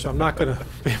spot here, so I'm not going to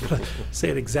be able to say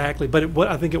it exactly, but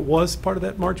I think it was part of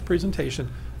that March presentation.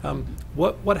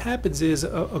 What happens is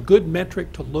a good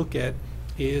metric to look at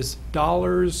is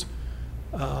dollars,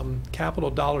 capital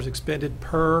dollars expended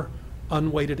per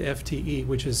unweighted FTE,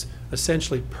 which is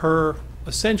essentially per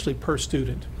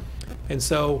student. And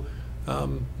so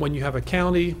when you have a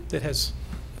county that has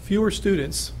fewer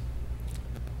students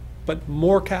but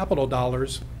more capital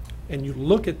dollars, and you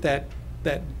look at that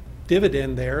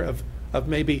dividend there of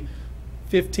maybe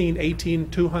 $1,500,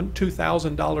 $1,800,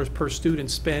 $2,000 per student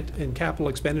spent in capital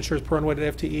expenditures per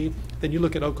unweighted FTE, then you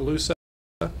look at Okaloosa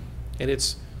and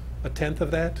it's a tenth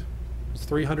of that. It's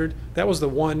 300. That was the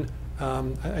one.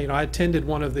 I attended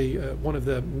one of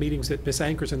the meetings that Ms.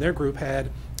 Ankers and their group had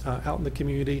out in the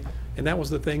community, and that was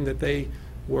the thing that they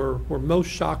were most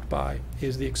shocked by,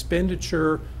 is the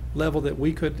expenditure level that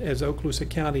we could, as Okaloosa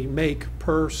County, make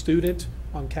per student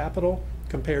on capital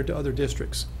compared to other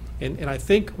districts. And I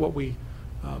think what we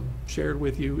shared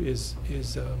with you is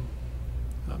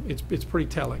it's pretty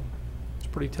telling. It's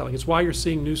pretty telling. It's why you're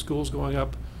seeing new schools going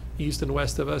up east and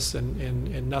west of us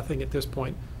and nothing at this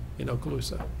point in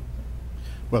Okaloosa.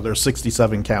 Well, there's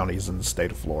 67 counties in the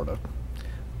state of Florida.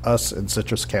 Us and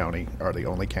Citrus County are the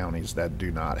only counties that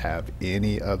do not have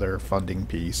any other funding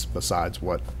piece besides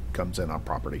what comes in on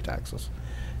property taxes.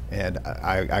 And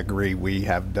I agree, we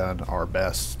have done our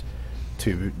best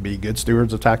to be good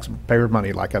stewards of taxpayer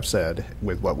money, like I've said,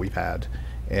 with what we've had.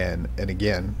 And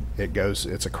again,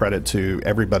 it's a credit to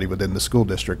everybody within the school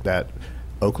district that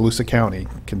Okaloosa County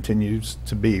continues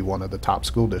to be one of the top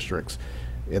school districts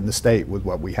in the state with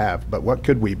what we have. But what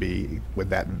could we be with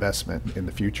that investment in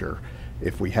the future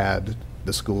if we had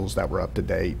the schools that were up to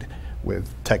date with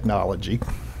technology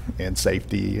and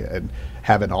safety and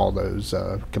having all those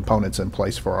components in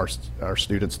place for our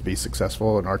students to be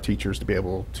successful and our teachers to be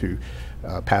able to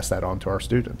pass that on to our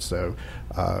students. So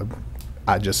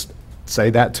I just say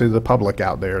that to the public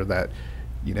out there that,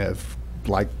 if,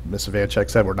 like Ms.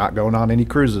 Ivanchek said, we're not going on any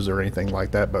cruises or anything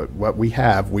like that, but what we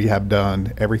have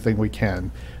done everything we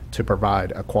can to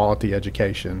provide a quality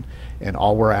education, and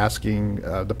all we're asking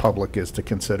the public is to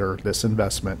consider this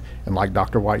investment. And like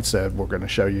Dr. White said, we're going to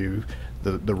show you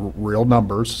the real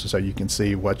numbers so you can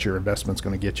see what your investment's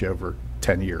going to get you over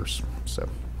 10 years. So,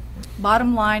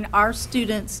 bottom line, our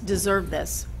students deserve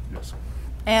this. yes.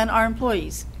 And our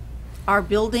employees. Our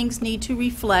buildings need to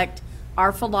reflect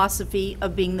our philosophy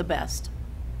of being the best.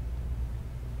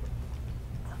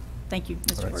 Thank you,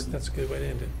 Mr. Horton. That's a good way to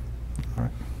end it. All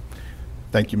right.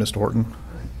 Thank you, Mr. Horton.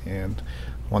 And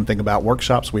one thing about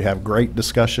workshops, we have great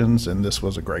discussions, and this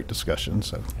was a great discussion.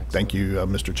 So thank you,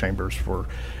 Mr. Chambers, for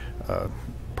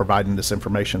providing this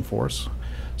information for us.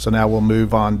 So now we'll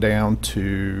move on down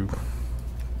to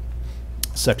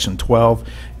Section 12,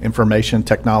 Information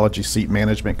Technology Seat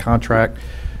Management Contract.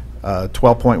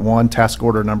 12.1, Task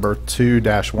Order Number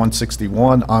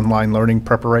 2-161, Online Learning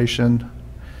Preparation.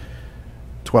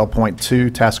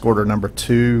 12.2, Task Order Number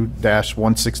 2-162,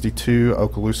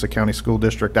 Okaloosa County School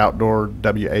District Outdoor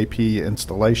WAP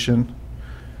Installation.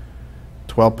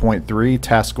 12.3,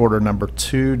 task order number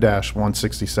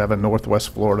 2-167,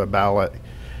 Northwest Florida ballot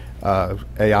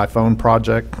AI phone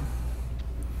project.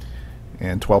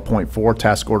 And 12.4,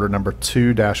 task order number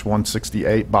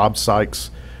 2-168, Bob Sykes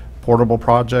portable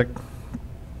project.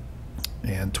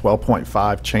 And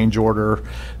 12.5, change order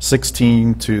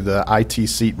 16 to the IT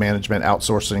seat management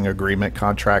outsourcing agreement,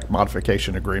 contract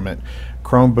modification agreement,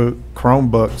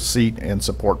 Chromebook seat and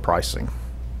support pricing.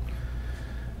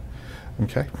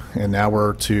 Okay, and now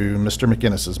we're to Mr.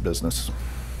 McInnes's business.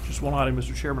 Just one item,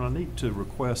 Mr. Chairman. I need to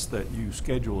request that you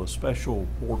schedule a special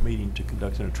board meeting to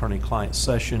conduct an attorney-client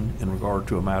session in regard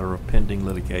to a matter of pending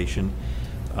litigation.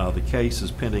 The case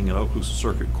is pending in Okaloosa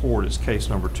Circuit Court. It's case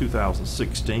number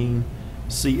 2016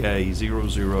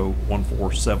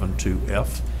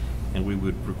 CA001472F, and we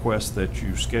would request that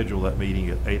you schedule that meeting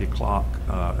at 8 o'clock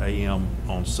a.m.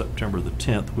 on September the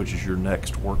 10th, which is your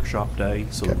next workshop day,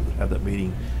 so Okay. we would have that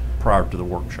meeting prior to the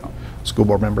workshop. School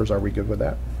board members, are we good with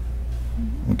that?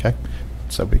 Okay,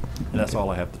 so be. And that's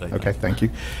all I have today. Okay, thank you.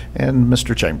 And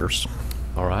Mr. Chambers.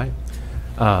 All right.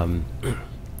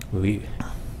 It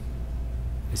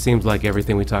seems like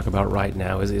everything we talk about right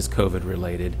now is COVID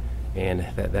related, and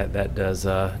that does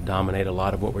dominate a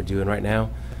lot of what we're doing right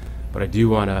now. But I do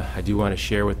want to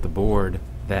share with the board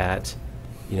that,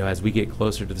 you know, as we get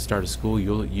closer to the start of school,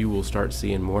 you will start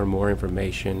seeing more and more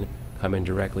information coming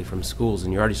directly from schools,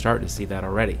 and you're already starting to see that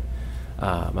already.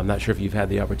 I'm not sure if you've had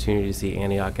the opportunity to see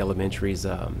Antioch Elementary's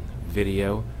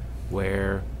video,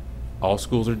 where all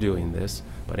schools are doing this,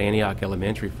 but Antioch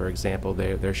Elementary, for example,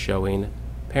 they're showing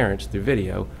parents through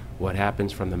video what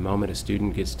happens from the moment a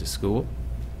student gets to school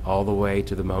all the way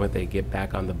to the moment they get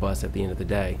back on the bus at the end of the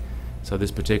day. So this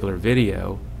particular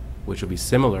video, which will be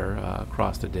similar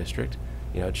across the district,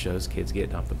 you know, it shows kids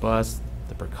getting off the bus,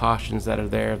 the precautions that are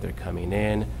there, they're coming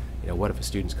in, you know, what if a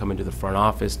student's coming to the front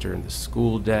office during the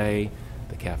school day,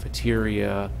 the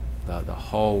cafeteria, the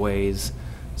hallways.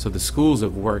 So the schools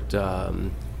have worked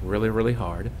really, really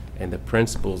hard, and the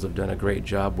principals have done a great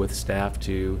job with staff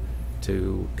to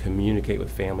communicate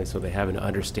with families so they have an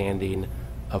understanding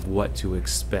of what to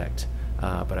expect.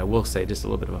 But I will say, just a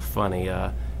little bit of a funny,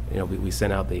 you know, we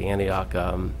sent out the Antioch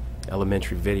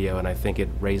Elementary video, and I think it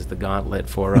raised the gauntlet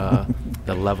for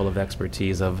the level of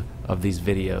expertise of these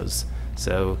videos.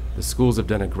 So the schools have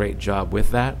done a great job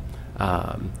with that.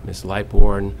 Ms.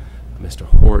 Lightbourne, Mr.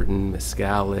 Horton, Ms.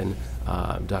 Scallon,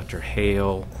 Dr.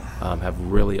 Hale have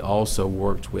really also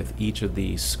worked with each of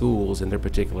the schools in their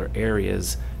particular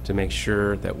areas to make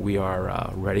sure that we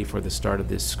are ready for the start of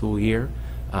this school year.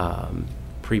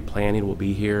 Pre-planning will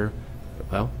be here.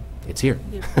 Well, it's here.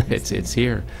 It's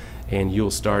here. And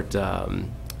you'll start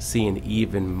seeing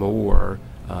even more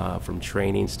from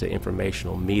trainings to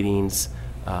informational meetings,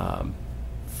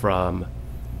 from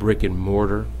brick and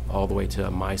mortar all the way to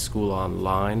My School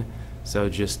Online. So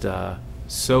just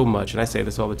so much, and I say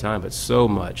this all the time, but so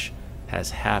much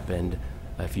has happened.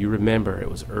 If you remember, it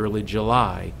was early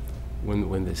July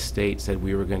when the state said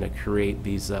we were going to create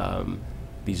these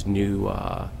new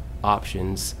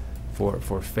options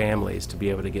for families to be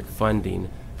able to get funding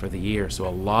for the year. So a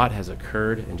lot has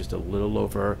occurred in just a little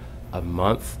over a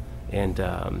month, and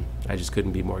I just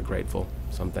couldn't be more grateful.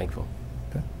 So I'm thankful.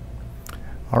 Okay.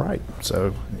 All right.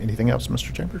 So anything else,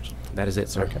 Mr. Chambers? That is it,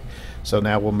 sir. Okay. So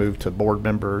now we'll move to board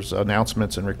members'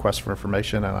 announcements and requests for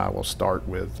information, and I will start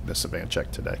with Ms.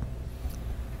 Ivanchek today.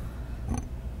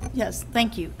 Yes,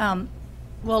 thank you. Well,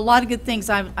 a lot of good things.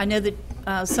 I know that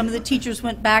some of the teachers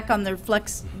went back on their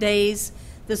flex days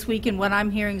this week, and what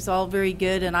I'm hearing is all very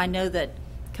good, and I know that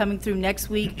coming through next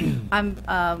week,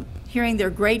 I'm hearing they're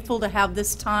grateful to have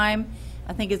this time.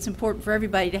 I think it's important for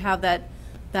everybody to have that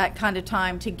kind of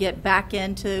time to get back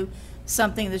into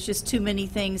something. There's just too many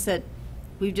things that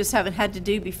we just haven't had to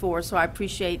do before, so I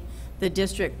appreciate the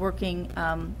district working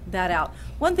that out.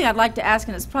 One thing I'd like to ask,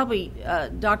 and it's probably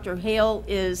Dr. Hale,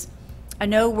 is I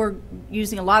know we're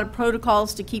using a lot of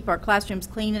protocols to keep our classrooms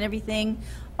clean and everything.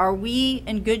 Are we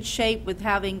in good shape with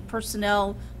having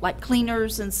personnel like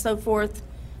cleaners and so forth?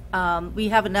 We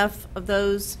have enough of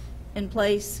those in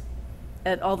place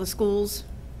at all the schools?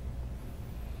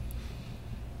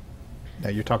 Now,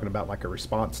 you're talking about like a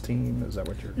response team? Is that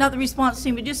what you're? Not the response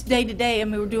team, but just day to day. I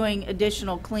mean, we're doing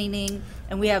additional cleaning,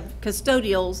 and we have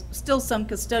custodials, still some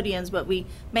custodians, but we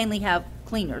mainly have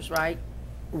cleaners, right?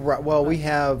 Right, well, we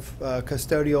have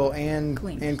custodial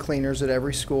and cleaners at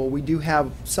every school. We do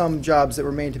have some jobs that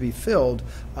remain to be filled.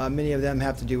 Many of them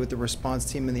have to do with the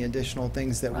response team and the additional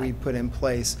things that we put in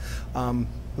place.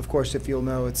 Of course, if you'll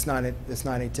know, it's not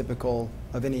atypical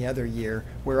of any other year.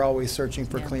 We're always searching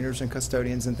for cleaners and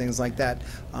custodians and things like that.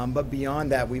 But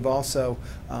beyond that, we've also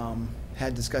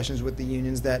had discussions with the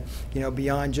unions that,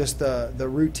 beyond just the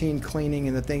routine cleaning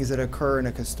and the things that occur in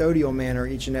a custodial manner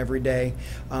each and every day,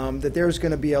 that there's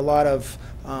going to be a lot of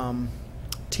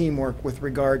teamwork with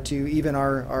regard to even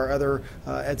our other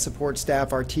ed support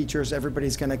staff, our teachers.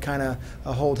 Everybody's going to kind of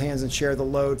hold hands and share the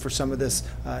load for some of this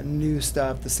new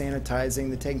stuff, the sanitizing,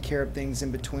 the taking care of things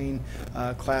in between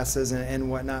classes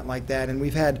and whatnot like that. And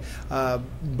we've had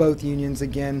both unions,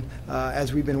 again,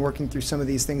 as we've been working through some of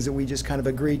these things that we just kind of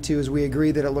agreed to, is we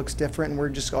agree that it looks different and we're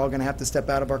just all going to have to step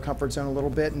out of our comfort zone a little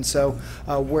bit. And so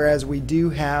whereas we do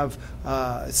have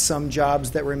some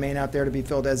jobs that remain out there to be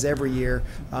filled as every year,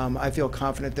 I feel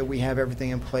confident that we have everything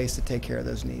in place to take care of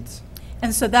those needs.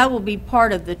 And so that will be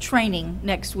part of the training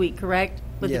next week, correct?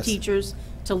 With Yes. the teachers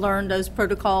to learn those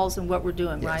protocols and what we're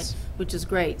doing, right? Yes. Which is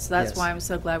great. So that's Yes. why I'm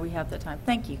so glad we have that time.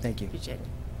 Thank you. Thank you. Appreciate it.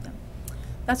 Yeah.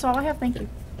 That's all I have. Thank you.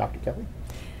 Dr. Kelly?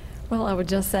 Well, I would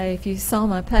just say, if you saw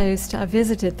my post, I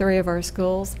visited 3 of our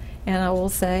schools, and I will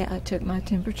say I took my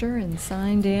temperature and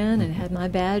signed in and had my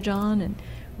badge on and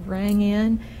rang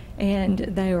in, and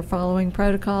they were following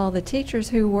protocol. The teachers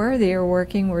who were there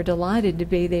working were delighted to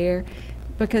be there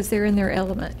because they're in their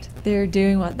element. They're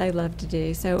doing what they love to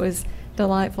do. So it was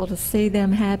delightful to see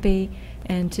them happy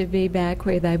and to be back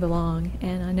where they belong.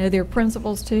 And I know their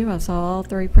principals too. I saw all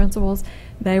 3 principals.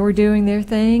 They were doing their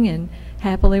thing and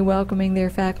happily welcoming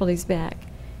their faculties back.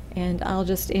 And I'll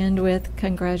just end with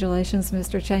congratulations,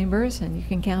 Mr. Chambers, and you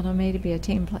can count on me to be a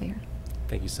team player.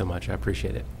 Thank you so much. I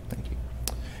appreciate it. Thank you.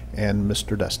 And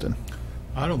Mr. Destin?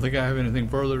 I don't think I have anything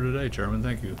further today, Chairman.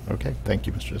 Thank you. Okay, thank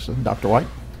you, Mr. Destin. Dr. White?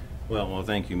 Well,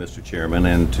 thank you, Mr. Chairman.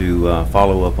 And to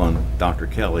follow up on Dr.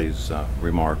 Kelly's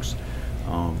remarks,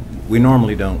 we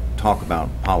normally don't talk about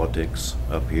politics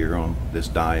up here on this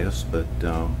dais, but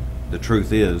the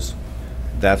truth is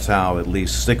that's how at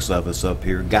least 6 of us up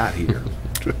here got here.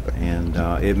 And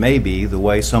it may be the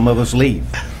way some of us leave.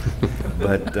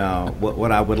 But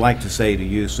what I would like to say to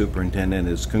you, Superintendent,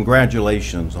 is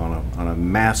congratulations on a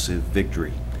massive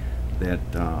victory that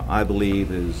I believe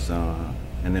is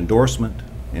an endorsement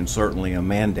and certainly a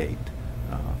mandate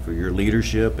for your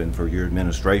leadership and for your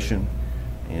administration.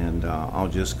 And I'll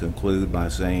just conclude by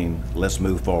saying, let's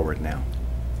move forward now.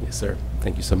 Yes, sir.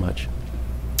 Thank you so much.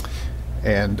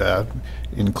 And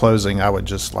in closing, I would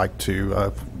just like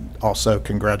to also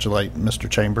congratulate Mr.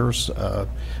 Chambers. I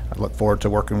look forward to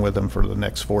working with him for the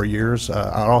next 4 years.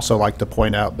 I'd also like to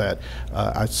point out that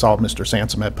I saw Mr.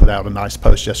 Sansom had put out a nice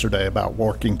post yesterday about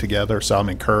working together, so I'm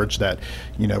encouraged that,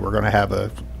 we're going to have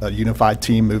a unified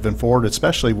team moving forward,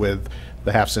 especially with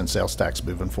the half-cent sales tax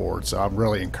moving forward. So I'm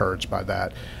really encouraged by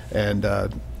that. And,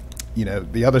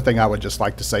 the other thing I would just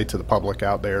like to say to the public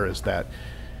out there is that,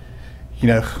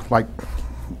 like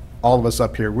all of us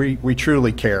up here, we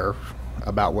truly care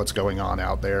about what's going on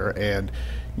out there. And,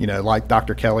 like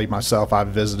Dr. Kelly, myself, I've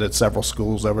visited several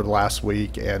schools over the last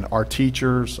week, and our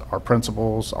teachers, our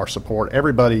principals, our support,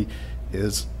 everybody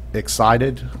is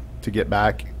excited to get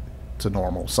back to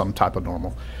normal, some type of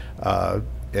normal.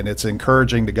 And it's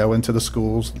encouraging to go into the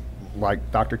schools.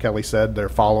 Like Dr. Kelly said, they're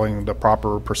following the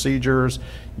proper procedures.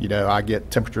 I get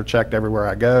temperature checked everywhere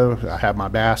I go. I have my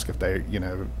mask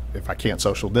if I can't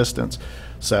social distance.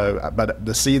 So, but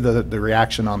to see the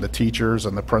reaction on the teachers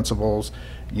and the principals,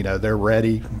 they're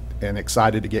ready and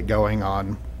excited to get going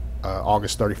on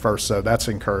August 31st. So that's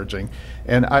encouraging.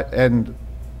 And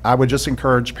I would just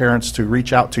encourage parents to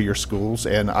reach out to your schools.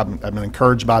 And I'm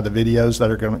encouraged by the videos that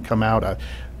are going to come out. I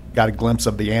got a glimpse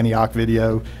of the Antioch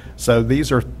video. So these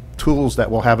are tools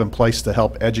that we'll have in place to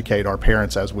help educate our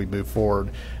parents as we move forward.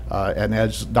 And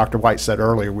as Dr. White said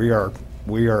earlier, we are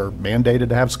mandated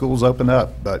to have schools open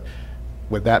up. But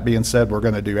with that being said, we're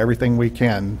going to do everything we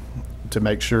can to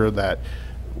make sure that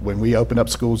when we open up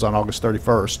schools on August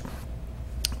 31st,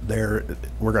 we're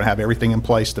going to have everything in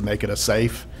place to make it a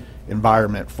safe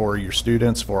environment for your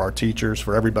students, for our teachers,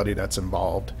 for everybody that's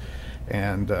involved.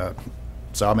 And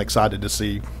so I'm excited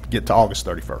to get to August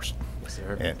 31st. Yes,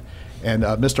 sir. And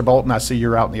Mr. Bolton, I see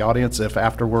you're out in the audience. If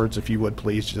afterwards, if you would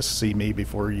please just see me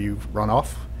before you run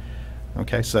off.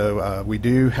 Okay, so we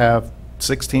do have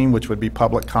 16, which would be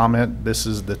public comment. This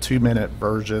is the 2-minute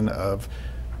version of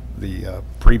the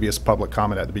previous public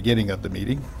comment at the beginning of the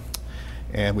meeting.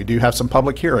 And we do have some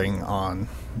public hearing on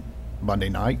Monday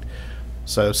night.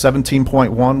 So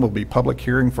 17.1 will be public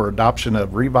hearing for adoption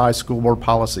of revised School Board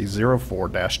Policy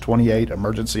 04-28,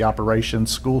 Emergency Operations,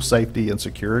 School Safety and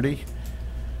Security.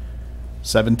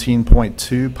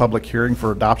 17.2, public hearing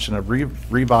for adoption of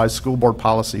revised School Board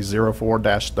Policy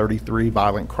 04-33,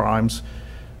 Violent Crimes,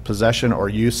 Possession or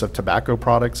Use of Tobacco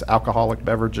Products, Alcoholic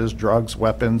Beverages, Drugs,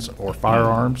 Weapons, or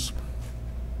Firearms.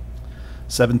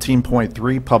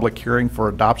 17.3, public hearing for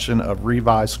adoption of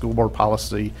revised school board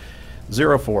policy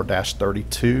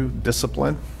 04-32,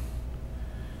 discipline.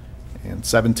 And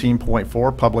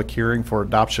 17.4, public hearing for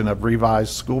adoption of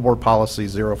revised school board policy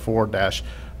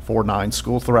 04-49,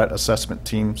 school threat assessment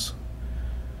teams.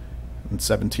 And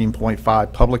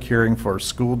 17.5, public hearing for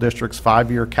school district's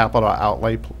 5-year capital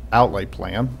outlay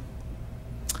plan.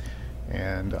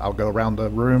 And I'll go around the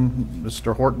room.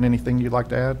 Mr. Horton, anything you'd like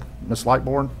to add? Ms.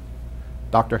 Lightbourne?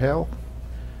 Dr. Hale?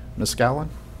 Ms. Scallon?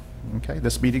 Okay,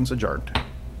 this meeting's adjourned.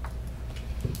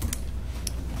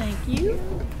 Thank you.